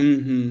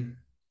 Mm-hmm.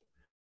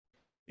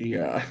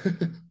 Yeah.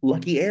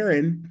 Lucky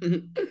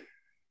Aaron.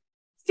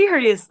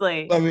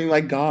 Seriously. I mean,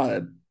 my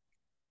God.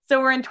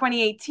 So we're in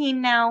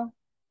 2018 now.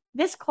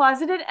 This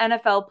closeted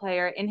NFL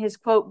player and his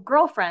quote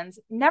girlfriends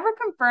never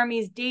confirm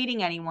he's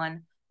dating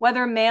anyone,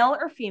 whether male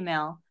or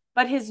female,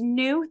 but his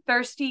new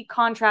thirsty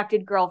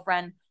contracted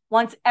girlfriend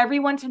wants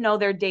everyone to know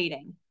they're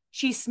dating.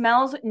 She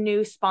smells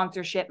new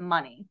sponsorship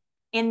money.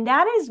 And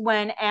that is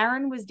when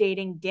Aaron was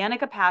dating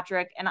Danica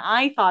Patrick. And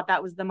I thought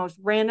that was the most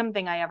random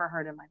thing I ever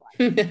heard in my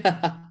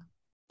life.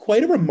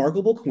 Quite a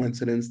remarkable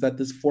coincidence that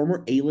this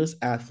former A-list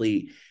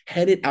athlete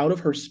headed out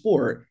of her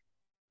sport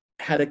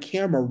had a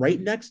camera right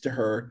next to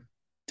her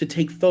to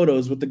take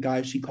photos with the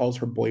guy she calls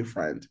her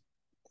boyfriend.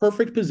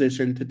 Perfect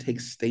position to take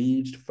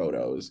staged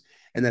photos.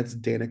 And that's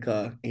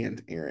Danica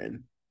and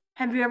Aaron.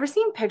 Have you ever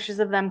seen pictures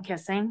of them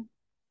kissing?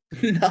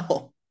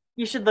 No.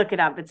 You should look it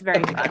up. It's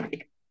very Okay. fun.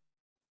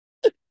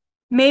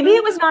 Maybe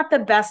it was not the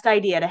best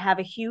idea to have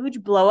a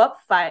huge blow up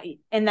fight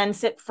and then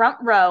sit front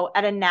row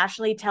at a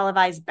nationally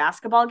televised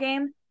basketball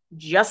game.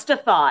 Just a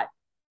thought.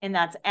 And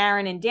that's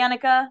Aaron and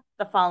Danica,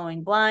 the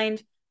following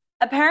blind.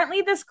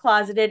 Apparently, this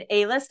closeted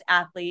A-list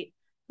athlete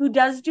who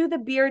does do the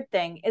beard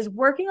thing is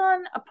working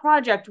on a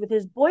project with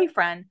his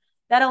boyfriend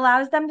that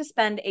allows them to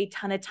spend a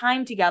ton of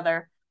time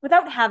together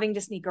without having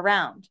to sneak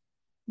around.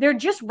 They're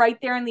just right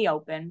there in the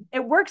open.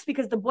 It works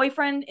because the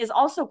boyfriend is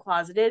also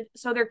closeted,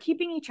 so they're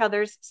keeping each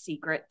other's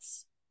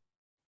secrets.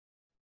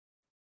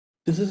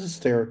 This is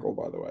hysterical,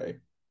 by the way.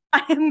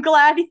 I am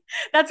glad.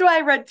 That's why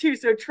I read too,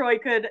 so Troy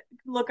could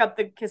look up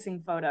the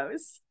kissing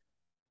photos.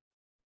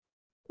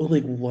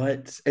 Like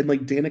what? And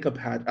like Danica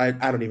Pat, I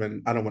don't want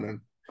to, I don't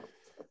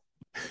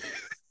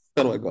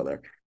want to go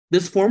there.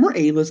 This former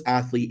A-list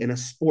athlete in a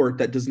sport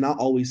that does not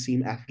always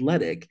seem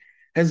athletic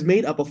has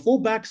made up a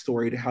full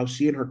backstory to how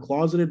she and her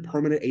closeted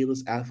permanent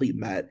A-list athlete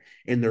met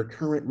in their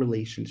current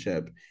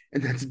relationship.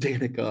 And that's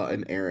Danica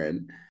and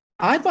Aaron.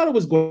 I thought it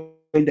was going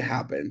to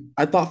happen.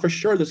 I thought for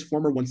sure this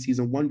former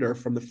one-season wonder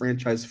from the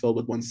franchise filled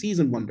with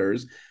one-season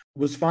wonders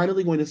was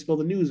finally going to spill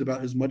the news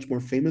about his much more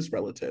famous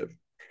relative.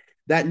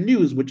 That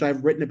news, which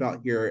I've written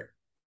about here,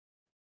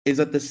 is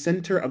at the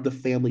center of the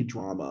family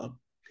drama.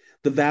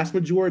 The vast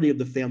majority of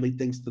the family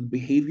thinks the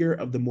behavior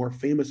of the more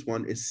famous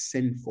one is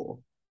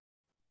sinful.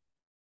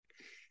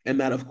 And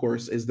that, of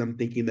course, is them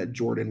thinking that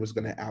Jordan was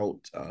going to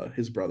out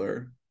his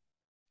brother.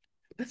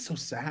 That's so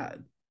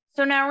sad.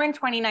 So now we're in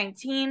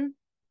 2019.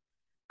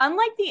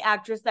 Unlike the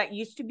actress that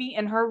used to be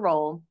in her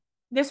role,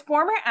 this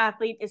former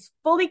athlete is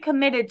fully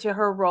committed to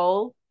her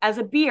role as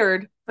a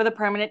beard for the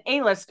permanent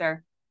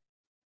A-lister.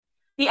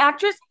 The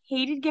actress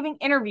hated giving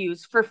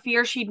interviews for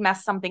fear she'd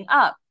mess something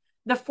up.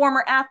 The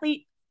former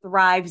athlete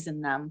thrives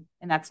in them,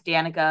 and that's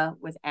Danica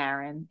with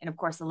Aaron, and of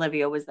course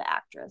Olivia was the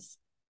actress.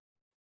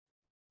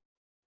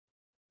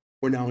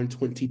 We're now in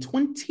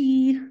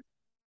 2020.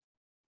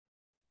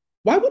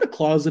 Why would a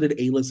closeted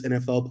A-list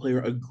NFL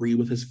player agree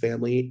with his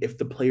family if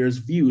the player's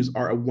views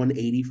are a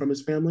 180 from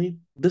his family?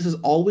 This is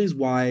always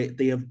why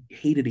they have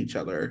hated each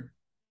other,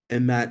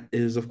 and that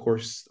is, of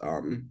course,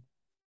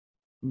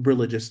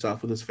 religious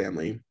stuff with his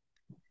family.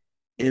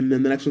 And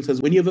then the next one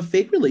says, when you have a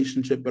fake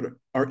relationship but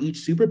are each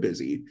super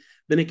busy,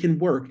 then it can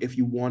work if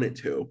you want it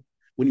to.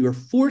 When you are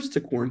forced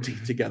to quarantine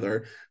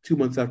together 2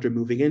 months after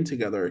moving in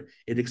together,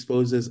 it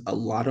exposes a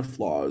lot of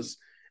flaws.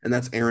 And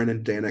that's Aaron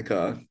and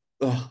Danica.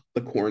 Oh,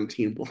 the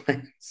quarantine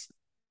blinds.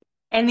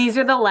 And these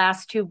are the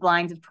last two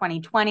blinds of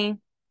 2020.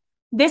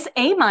 This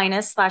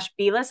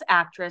A-/B-list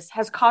actress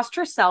has cost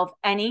herself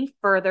any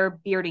further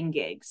bearding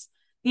gigs.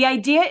 The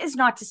idea is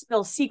not to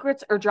spill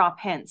secrets or drop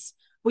hints,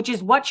 which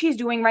is what she's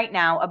doing right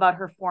now about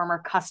her former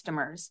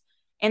customers.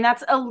 And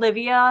that's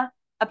Olivia.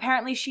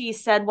 Apparently, she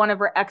said one of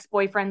her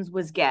ex-boyfriends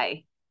was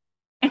gay.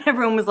 And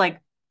everyone was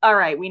like, all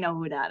right, we know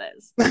who that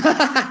is.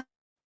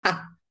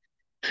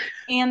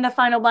 And the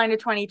final blind of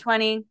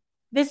 2020.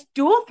 This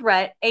dual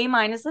threat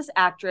A-list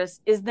actress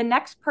is the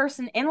next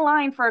person in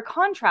line for a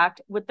contract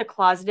with the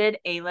closeted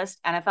A-list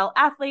NFL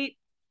athlete.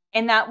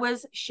 And that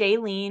was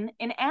Shailene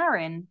and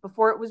Aaron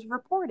before it was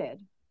reported.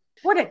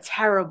 What a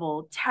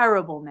terrible,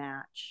 terrible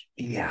match.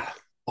 Yeah,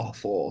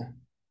 awful.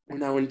 We're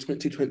now in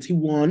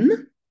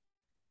 2021.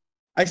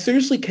 I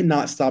seriously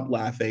cannot stop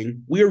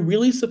laughing. We are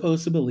really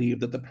supposed to believe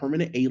that the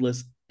permanent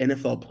A-list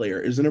NFL player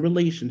is in a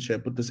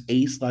relationship with this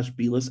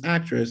A/B-list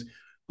actress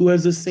who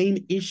has the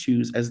same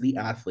issues as the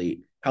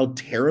athlete. How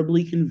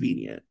terribly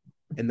convenient.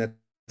 And that's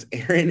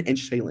Aaron and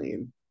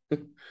Shailene.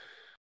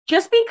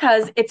 Just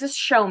because it's a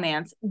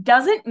showmance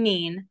doesn't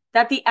mean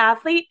that the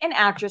athlete and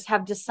actress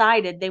have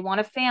decided they want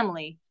a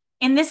family.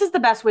 And this is the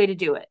best way to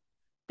do it.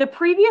 The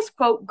previous,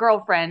 quote,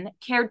 girlfriend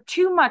cared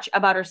too much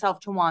about herself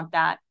to want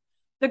that.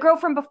 The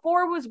girlfriend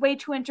before was way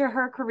too into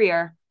her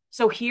career.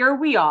 So here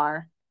we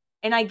are.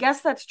 And I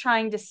guess that's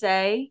trying to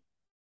say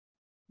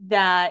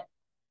that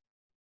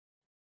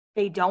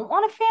they don't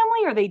want a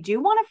family or they do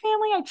want a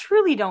family. I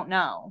truly don't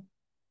know.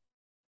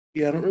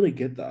 Yeah, I don't really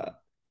get that.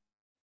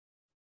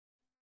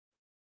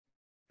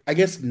 I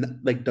guess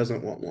like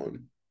doesn't want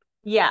one.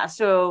 Yeah,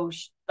 so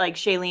like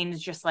Shailene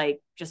is just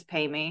like, just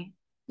pay me.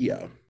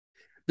 Yeah.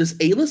 This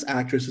A-list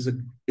actress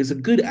is a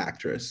good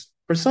actress.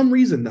 For some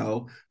reason,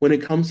 though, when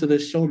it comes to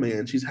this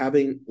showman she's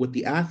having with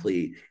the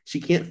athlete, she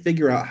can't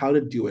figure out how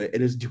to do it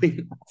and is doing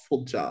an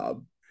awful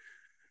job.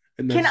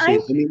 And Can that's I? I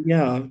mean,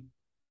 yeah.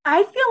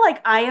 I feel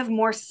like I have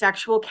more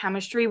sexual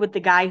chemistry with the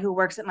guy who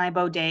works at my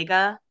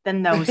bodega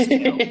than those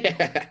two.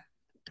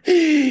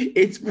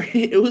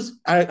 It was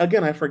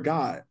I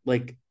forgot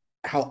like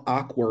how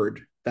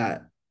awkward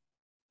that,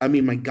 I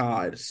mean, my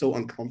God, so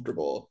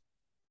uncomfortable.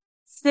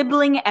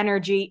 Sibling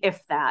energy, if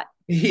that.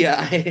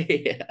 Yeah,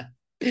 yeah.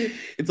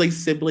 It's like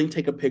sibling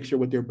take a picture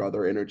with your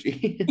brother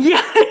energy.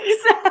 Yeah,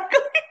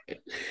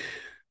 exactly.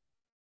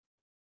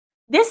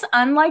 This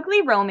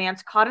unlikely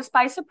romance caught us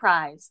by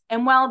surprise,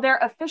 and while their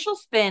official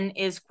spin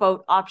is,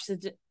 quote,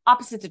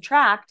 opposites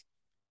attract,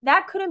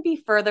 that couldn't be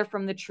further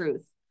from the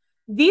truth.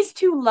 These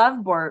two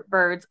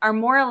lovebirds are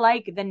more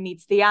alike than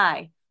meets the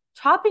eye.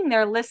 Topping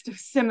their list of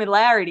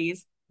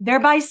similarities, they're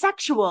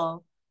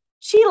bisexual.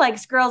 She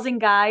likes girls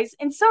and guys,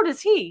 and so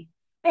does he.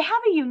 They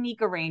have a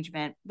unique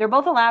arrangement. They're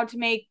both allowed to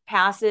make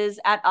passes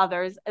at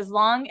others as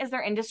long as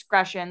their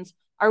indiscretions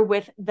are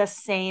with the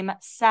same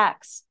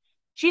sex.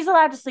 She's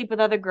allowed to sleep with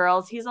other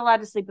girls, he's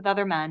allowed to sleep with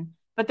other men,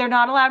 but they're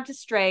not allowed to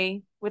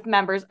stray with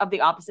members of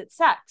the opposite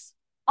sex.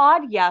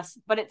 Odd, yes,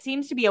 but it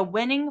seems to be a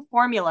winning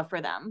formula for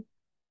them.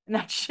 And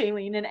that's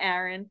Shailene and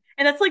Aaron.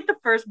 And that's like the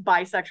first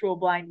bisexual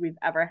blind we've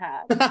ever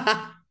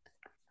had.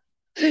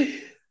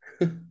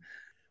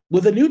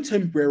 With a new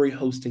temporary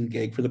hosting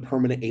gig for the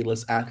permanent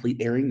A-list athlete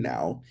airing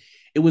now,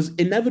 it was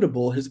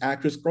inevitable his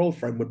actress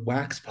girlfriend would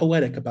wax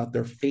poetic about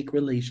their fake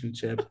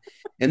relationship,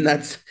 and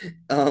that's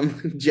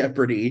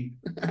Jeopardy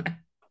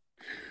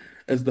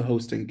as the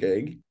hosting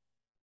gig.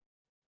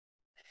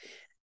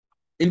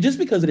 And just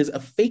because it is a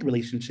fake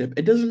relationship,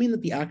 it doesn't mean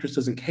that the actress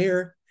doesn't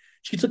care.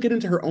 She took it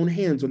into her own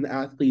hands when the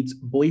athlete's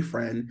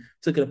boyfriend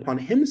took it upon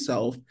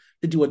himself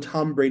to do a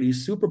Tom Brady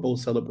Super Bowl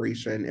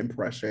celebration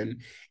impression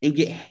and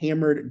get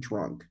hammered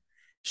drunk.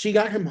 She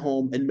got him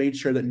home and made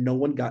sure that no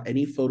one got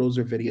any photos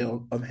or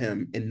video of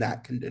him in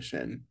that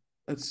condition.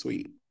 That's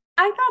sweet.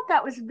 I thought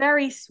that was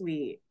very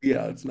sweet.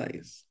 Yeah, it's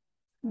nice.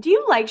 Do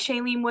you like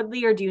Shailene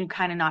Woodley or do you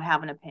kind of not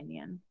have an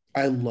opinion?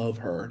 I love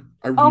her.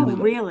 I Oh, really love her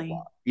a really?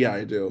 lot. Yeah,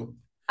 I do.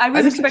 I I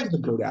was just think she's expecting,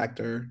 a good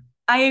actor.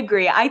 I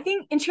agree. I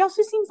think, and she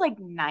also seems like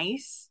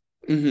nice,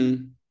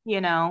 Mm-hmm.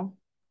 you know?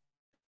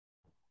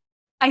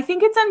 I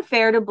think it's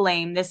unfair to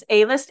blame this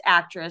A-list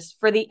actress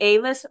for the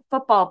A-list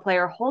football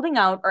player holding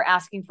out or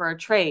asking for a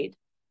trade.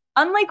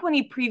 Unlike when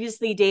he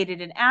previously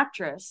dated an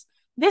actress,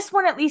 this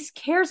one at least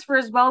cares for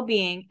his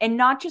well-being and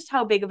not just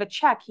how big of a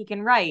check he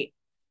can write.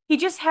 He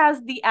just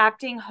has the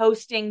acting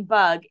hosting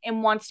bug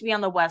and wants to be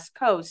on the West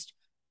Coast,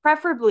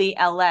 preferably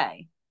LA.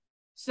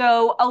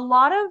 So, a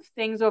lot of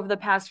things over the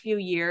past few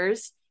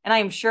years, and I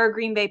am sure a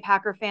Green Bay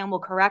Packer fan will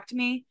correct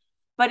me,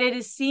 but it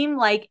has seemed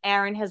like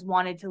Aaron has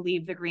wanted to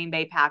leave the Green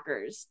Bay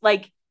Packers.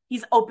 Like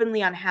he's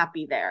openly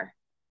unhappy there.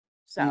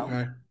 So,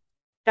 Okay.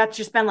 that's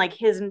just been like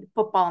his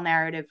football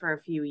narrative for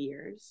a few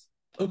years.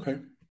 Okay.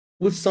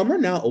 With summer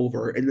now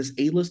over and this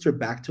A-lister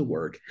back to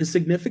work, his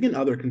significant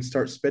other can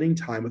start spending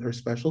time with her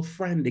special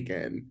friend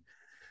again.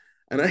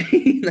 And I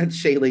that's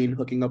Shailene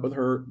hooking up with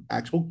her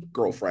actual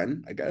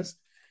girlfriend, I guess.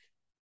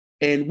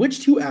 And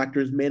which two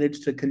actors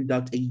managed to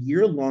conduct a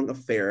year-long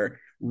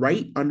affair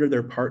right under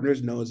their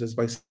partners' noses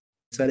by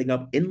setting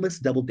up endless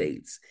double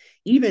dates,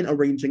 even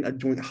arranging a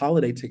joint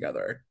holiday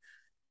together.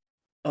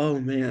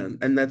 Oh man.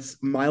 And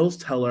that's Miles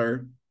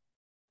Teller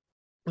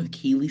with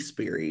Keely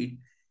Sperry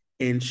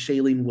and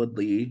Shailene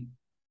Woodley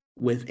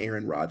with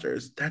Aaron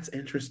Rodgers. That's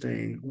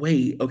interesting.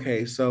 Wait,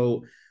 okay,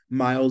 so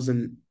Miles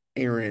and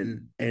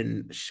Aaron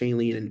and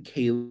Shailene and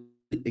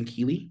Kaylee and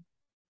Keely.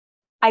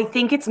 I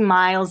think it's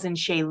Miles and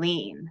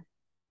Shailene.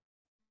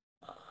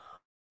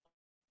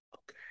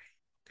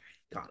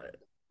 Got it.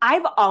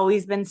 I've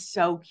always been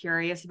so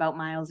curious about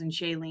Miles and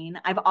Shailene.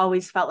 I've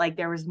always felt like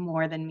there was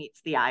more than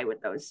meets the eye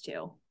with those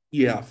two.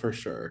 Yeah, for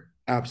sure.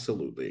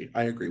 Absolutely.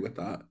 I agree with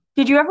that.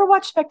 Did you ever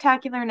watch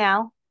Spectacular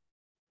Now?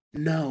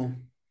 No.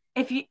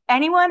 If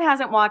anyone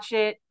hasn't watched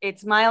it,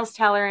 it's Miles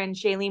Teller and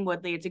Shailene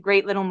Woodley. It's a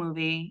great little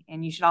movie,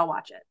 and you should all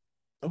watch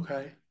it.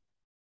 Okay.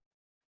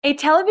 A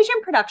television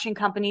production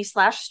company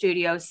slash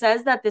studio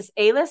says that this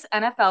A-list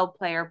NFL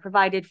player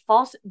provided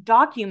false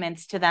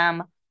documents to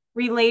them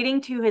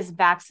relating to his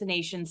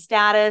vaccination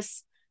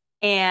status.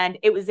 And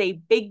it was a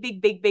big,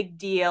 big, big, big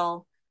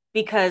deal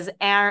because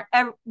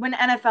when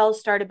NFL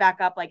started back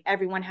up, like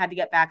everyone had to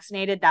get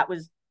vaccinated. That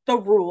was the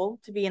rule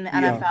to be in the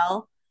Yeah.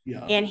 NFL.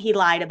 Yeah. And he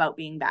lied about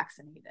being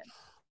vaccinated.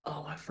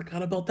 Oh, I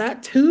forgot about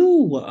that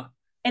too.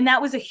 And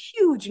that was a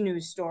huge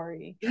news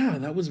story. Yeah,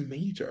 that was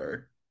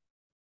major.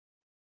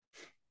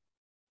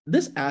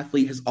 This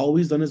athlete has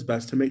always done his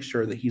best to make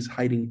sure that he's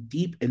hiding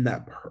deep in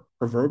that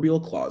proverbial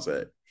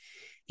closet.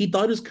 He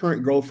thought his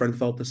current girlfriend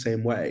felt the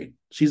same way.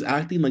 She's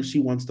acting like she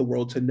wants the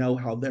world to know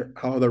how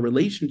their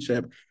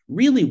relationship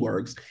really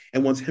works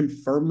and wants him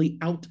firmly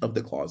out of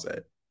the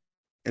closet.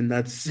 And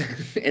that's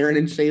Aaron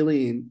and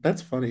Shailene.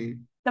 That's funny.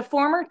 The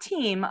former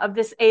team of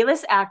this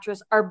A-list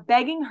actress are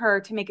begging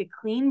her to make a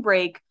clean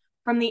break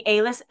from the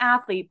A-list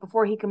athlete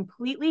before he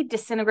completely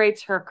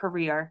disintegrates her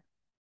career.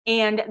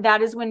 And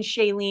that is when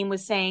Shailene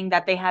was saying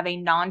that they have a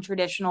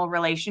non-traditional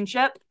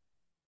relationship.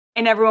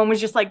 And everyone was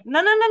just like,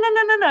 no, no, no, no,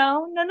 no, no,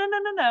 no, no, no, no,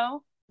 no,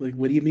 no. Like,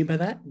 what do you mean by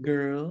that,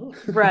 girl?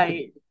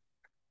 Right.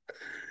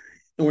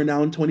 And we're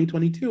now in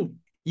 2022.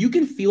 You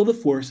can feel the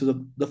forces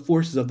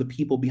of the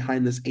people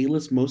behind this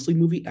A-list mostly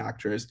movie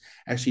actress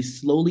as she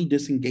slowly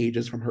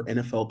disengages from her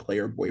NFL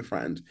player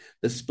boyfriend.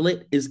 The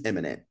split is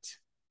imminent.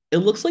 It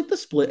looks like the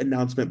split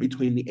announcement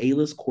between the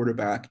A-list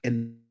quarterback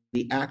and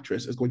the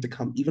actress is going to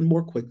come even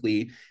more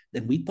quickly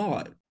than we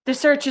thought. The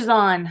search is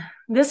on.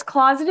 This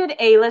closeted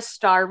A-list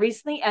star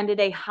recently ended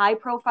a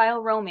high-profile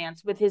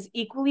romance with his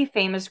equally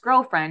famous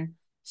girlfriend,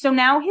 so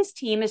now his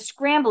team is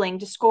scrambling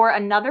to score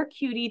another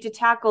cutie to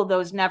tackle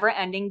those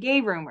never-ending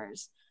gay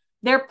rumors.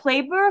 Their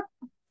playbook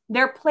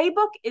their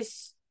playbook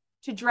is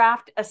to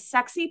draft a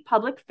sexy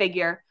public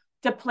figure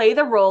to play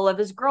the role of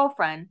his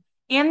girlfriend,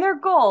 and their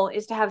goal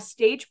is to have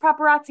stage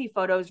paparazzi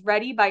photos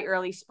ready by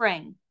early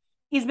spring.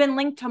 He's been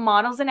linked to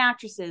models and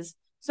actresses,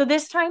 so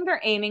this time they're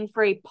aiming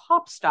for a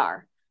pop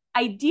star.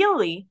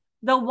 Ideally,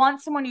 they'll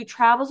want someone who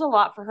travels a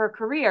lot for her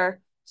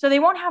career, so they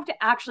won't have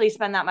to actually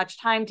spend that much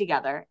time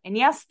together. And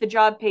yes, the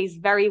job pays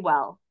very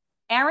well.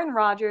 Aaron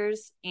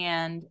Rodgers,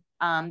 and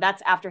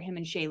that's after him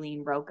and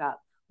Shailene broke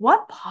up.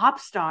 What pop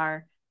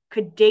star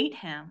could date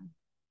him?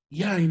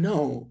 Yeah, I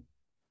know.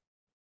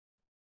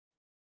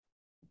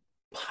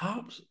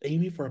 Pops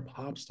aiming for a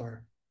pop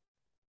star.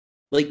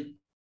 Like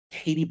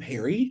Katy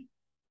Perry?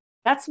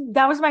 That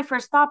was my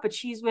first thought, but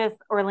she's with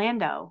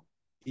Orlando.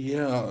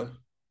 Yeah.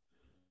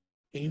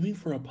 Aiming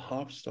for a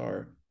pop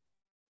star.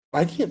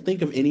 I can't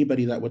think of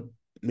anybody that would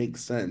make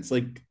sense.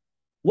 Like,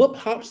 what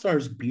pop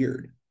star's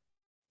beard?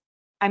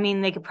 I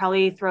mean, they could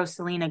probably throw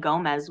Selena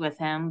Gomez with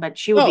him,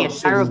 Oh,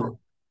 Celine.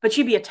 but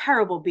she'd be a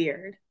terrible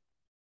beard.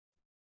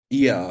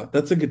 Yeah,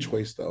 that's a good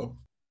choice though.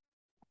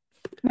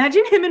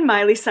 Imagine him and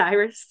Miley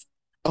Cyrus.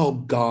 Oh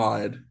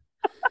God.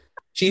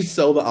 She's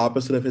so the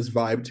opposite of his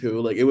vibe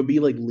too. Like it would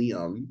be like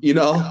Liam, you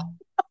know?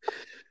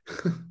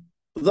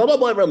 Is that my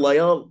boyfriend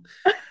Liam?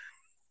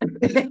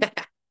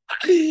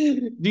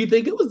 Do you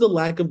think it was the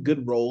lack of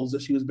good roles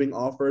that she was being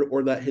offered,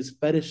 or that his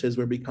fetishes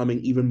were becoming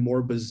even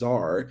more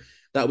bizarre?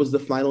 That was the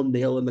final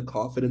nail in the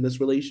coffin in this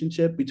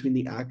relationship between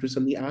the actress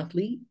and the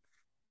athlete?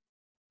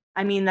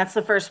 I mean, that's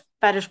the first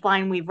fetish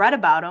blind we've read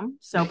about him,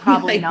 so Yeah,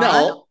 probably I not.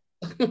 know.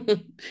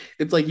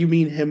 It's like you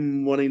mean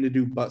him wanting to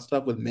do butt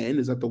stuff with men?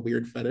 Is that the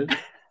weird fetish?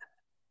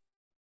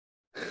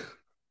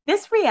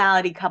 This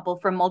reality couple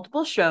from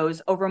multiple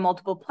shows over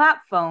multiple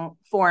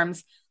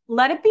platforms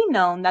let it be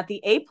known that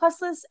the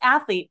A-plus list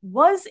athlete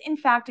was in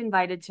fact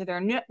invited to their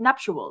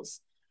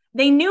nuptials.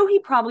 They knew he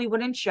probably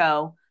wouldn't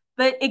show,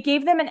 but it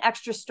gave them an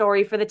extra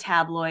story for the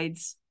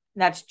tabloids.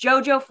 That's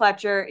JoJo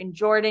Fletcher and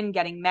Jordan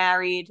getting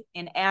married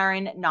and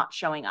Aaron not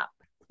showing up.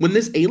 When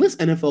this A-list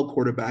NFL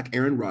quarterback,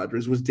 Aaron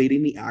Rodgers, was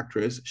dating the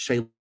actress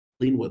Shailene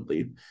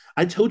Woodley,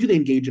 I told you they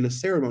engaged in a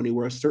ceremony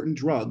where a certain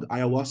drug,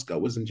 ayahuasca,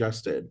 was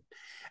ingested.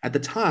 At the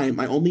time,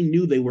 I only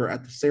knew they were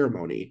at the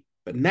ceremony,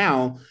 but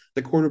now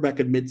the quarterback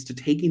admits to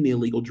taking the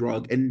illegal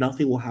drug and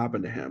nothing will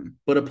happen to him.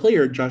 But a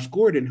player, Josh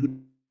Gordon,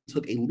 who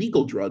took a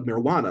legal drug,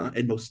 marijuana,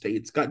 in most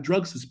states, got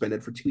drug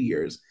suspended for 2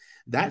 years.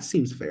 That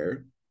seems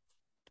fair.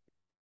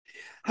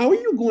 How are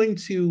you going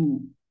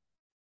to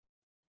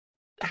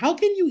how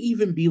can you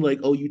even be like,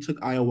 oh, you took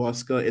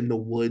ayahuasca in the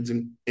woods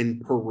in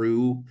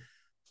Peru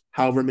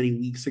however many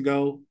weeks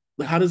ago?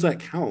 Like, how does that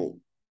count?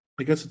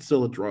 I guess it's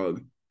still a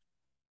drug.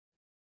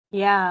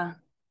 Yeah.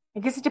 I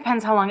guess it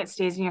depends how long it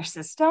stays in your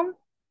system.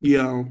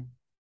 Yeah.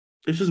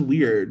 It's just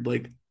weird.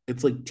 Like,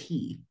 it's like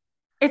tea.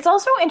 It's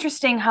also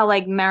interesting how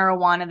like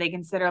marijuana they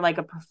consider like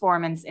a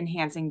performance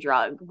enhancing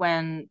drug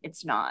when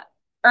it's not.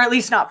 Or at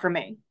least not for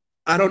me.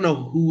 I don't know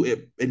who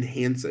it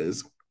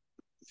enhances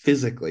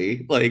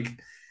physically. Like,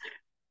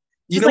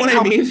 you Just know like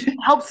what I mean?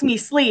 helps me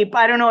sleep.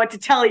 I don't know what to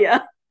tell you.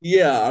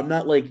 Yeah, I'm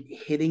not like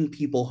hitting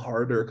people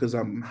harder because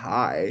I'm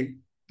high.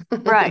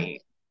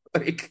 Right.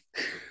 Like,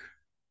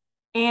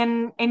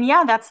 And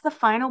yeah, that's the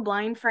final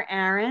blind for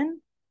Aaron.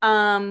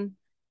 Um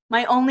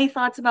my only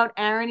thoughts about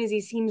Aaron is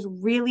he seems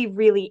really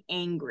really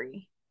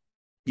angry.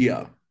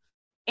 yeah.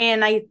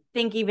 And I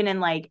think even in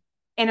like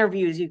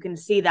interviews you can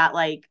see that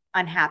like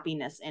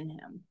unhappiness in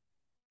him.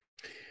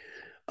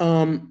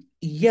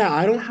 Yeah,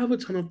 I don't have a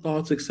ton of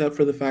thoughts except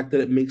for the fact that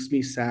it makes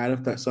me sad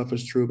if that stuff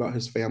is true about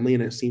his family,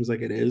 and it seems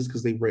like it is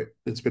because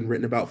it's been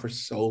written about for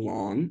so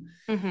long.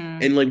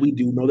 Mhm. And like we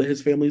do know that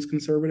his family is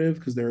conservative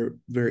because they're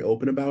very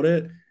open about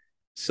it.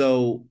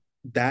 So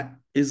that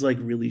is like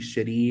really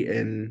shitty.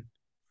 And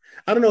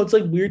I don't know, it's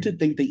like weird to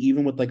think that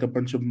even with like a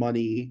bunch of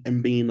money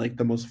and being like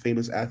the most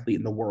famous athlete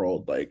in the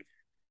world, like,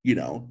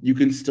 you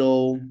can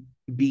still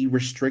be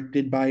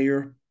restricted by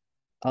your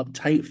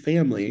uptight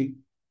family.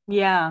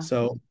 Yeah.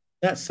 So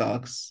that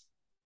sucks.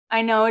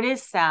 I know it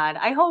is sad.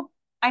 I hope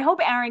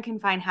Aaron can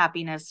find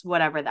happiness,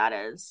 whatever that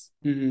is.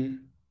 Hmm.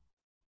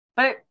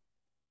 But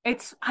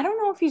it's I don't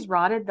know if he's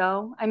rotted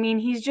though. I mean,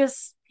 he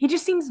just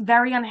seems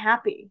very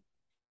unhappy.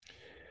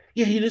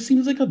 Yeah, he just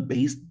seems like a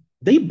base.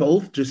 They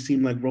both just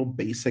seem like real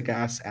basic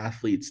ass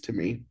athletes to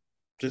me.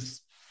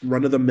 Just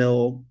run of the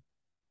mill,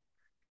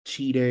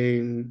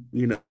 cheating,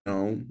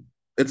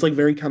 It's like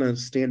very kind of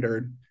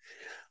standard.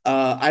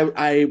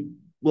 I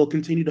will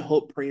continue to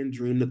hope, pray, and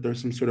dream that there's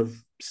some sort of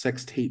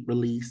sex tape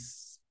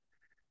release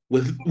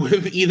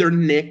with either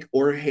Nick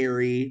or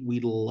Harry.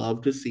 We'd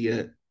love to see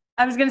it.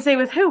 I was gonna say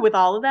with who? With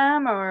all of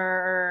them,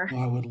 or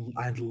Oh,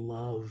 I'd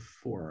love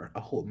for a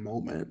whole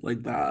moment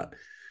like that.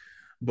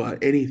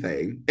 But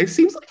anything. It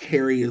seems like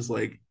Harry is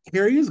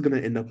gonna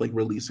end up like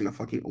releasing a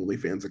fucking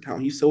OnlyFans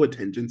account. He's so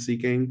attention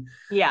seeking.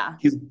 yeah.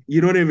 He's you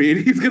know what I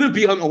mean? He's gonna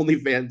be on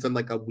OnlyFans in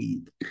like a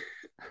week.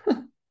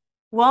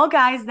 Well,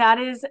 guys,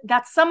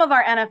 that's some of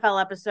our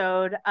NFL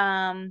episode.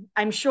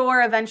 I'm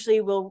sure eventually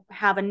we'll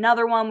have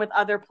another one with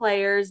other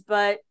players,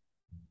 but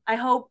I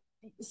hope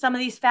some of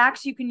these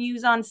facts you can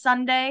use on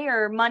Sunday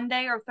or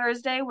Monday or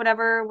Thursday,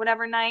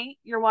 whatever night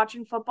you're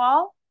watching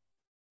football.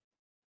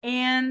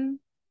 And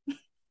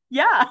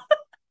yeah.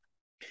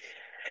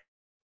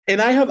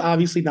 And I have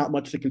obviously not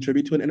much to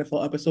contribute to an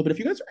NFL episode, but if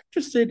you guys are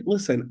interested,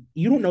 listen,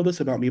 you don't know this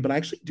about me, but I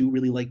actually do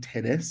really like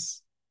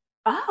tennis.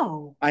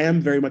 Oh. I am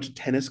very much a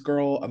tennis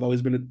girl.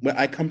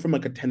 I come from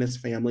like a tennis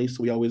family,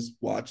 so we always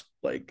watched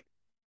like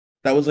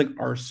that was like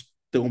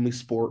the only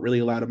sport really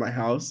allowed in my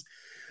house.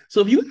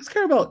 So if you guys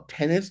care about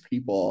tennis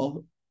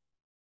people,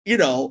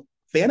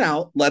 fan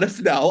out, let us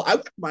know. I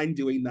wouldn't mind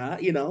doing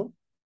that.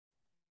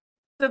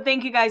 So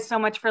thank you guys so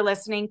much for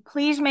listening.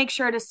 Please make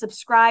sure to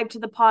subscribe to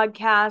the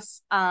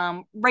podcast,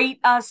 rate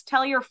us,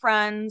 tell your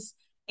friends,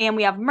 and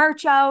we have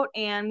merch out,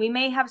 and we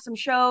may have some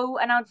show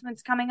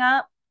announcements coming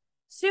up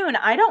soon.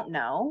 I don't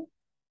know.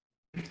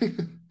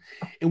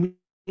 And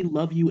we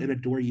love you and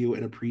adore you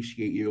and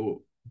appreciate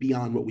you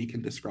beyond what we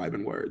can describe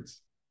in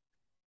words.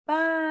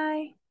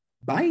 Bye.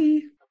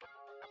 Bye.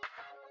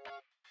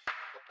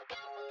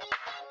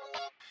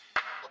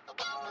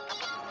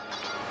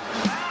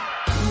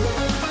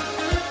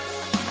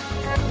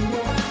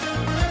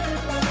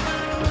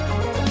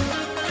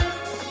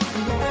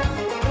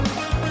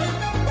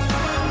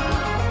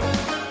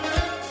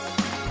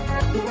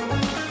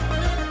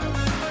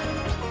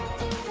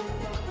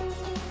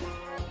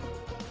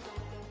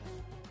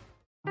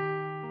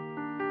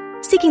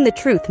 Seeking the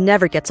truth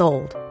never gets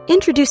old.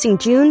 Introducing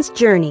June's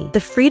Journey, the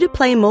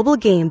free-to-play mobile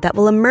game that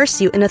will immerse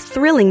you in a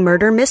thrilling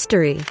murder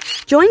mystery.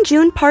 Join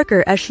June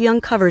Parker as she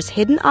uncovers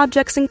hidden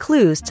objects and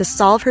clues to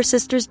solve her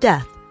sister's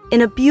death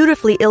in a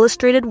beautifully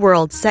illustrated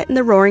world set in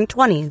the Roaring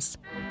 '20s.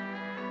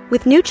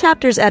 With new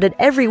chapters added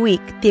every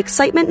week, the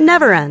excitement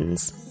never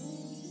ends.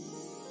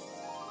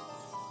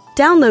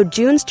 Download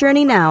June's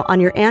Journey now on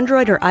your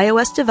Android or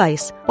iOS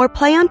device, or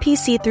play on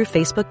PC through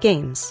Facebook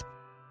Games.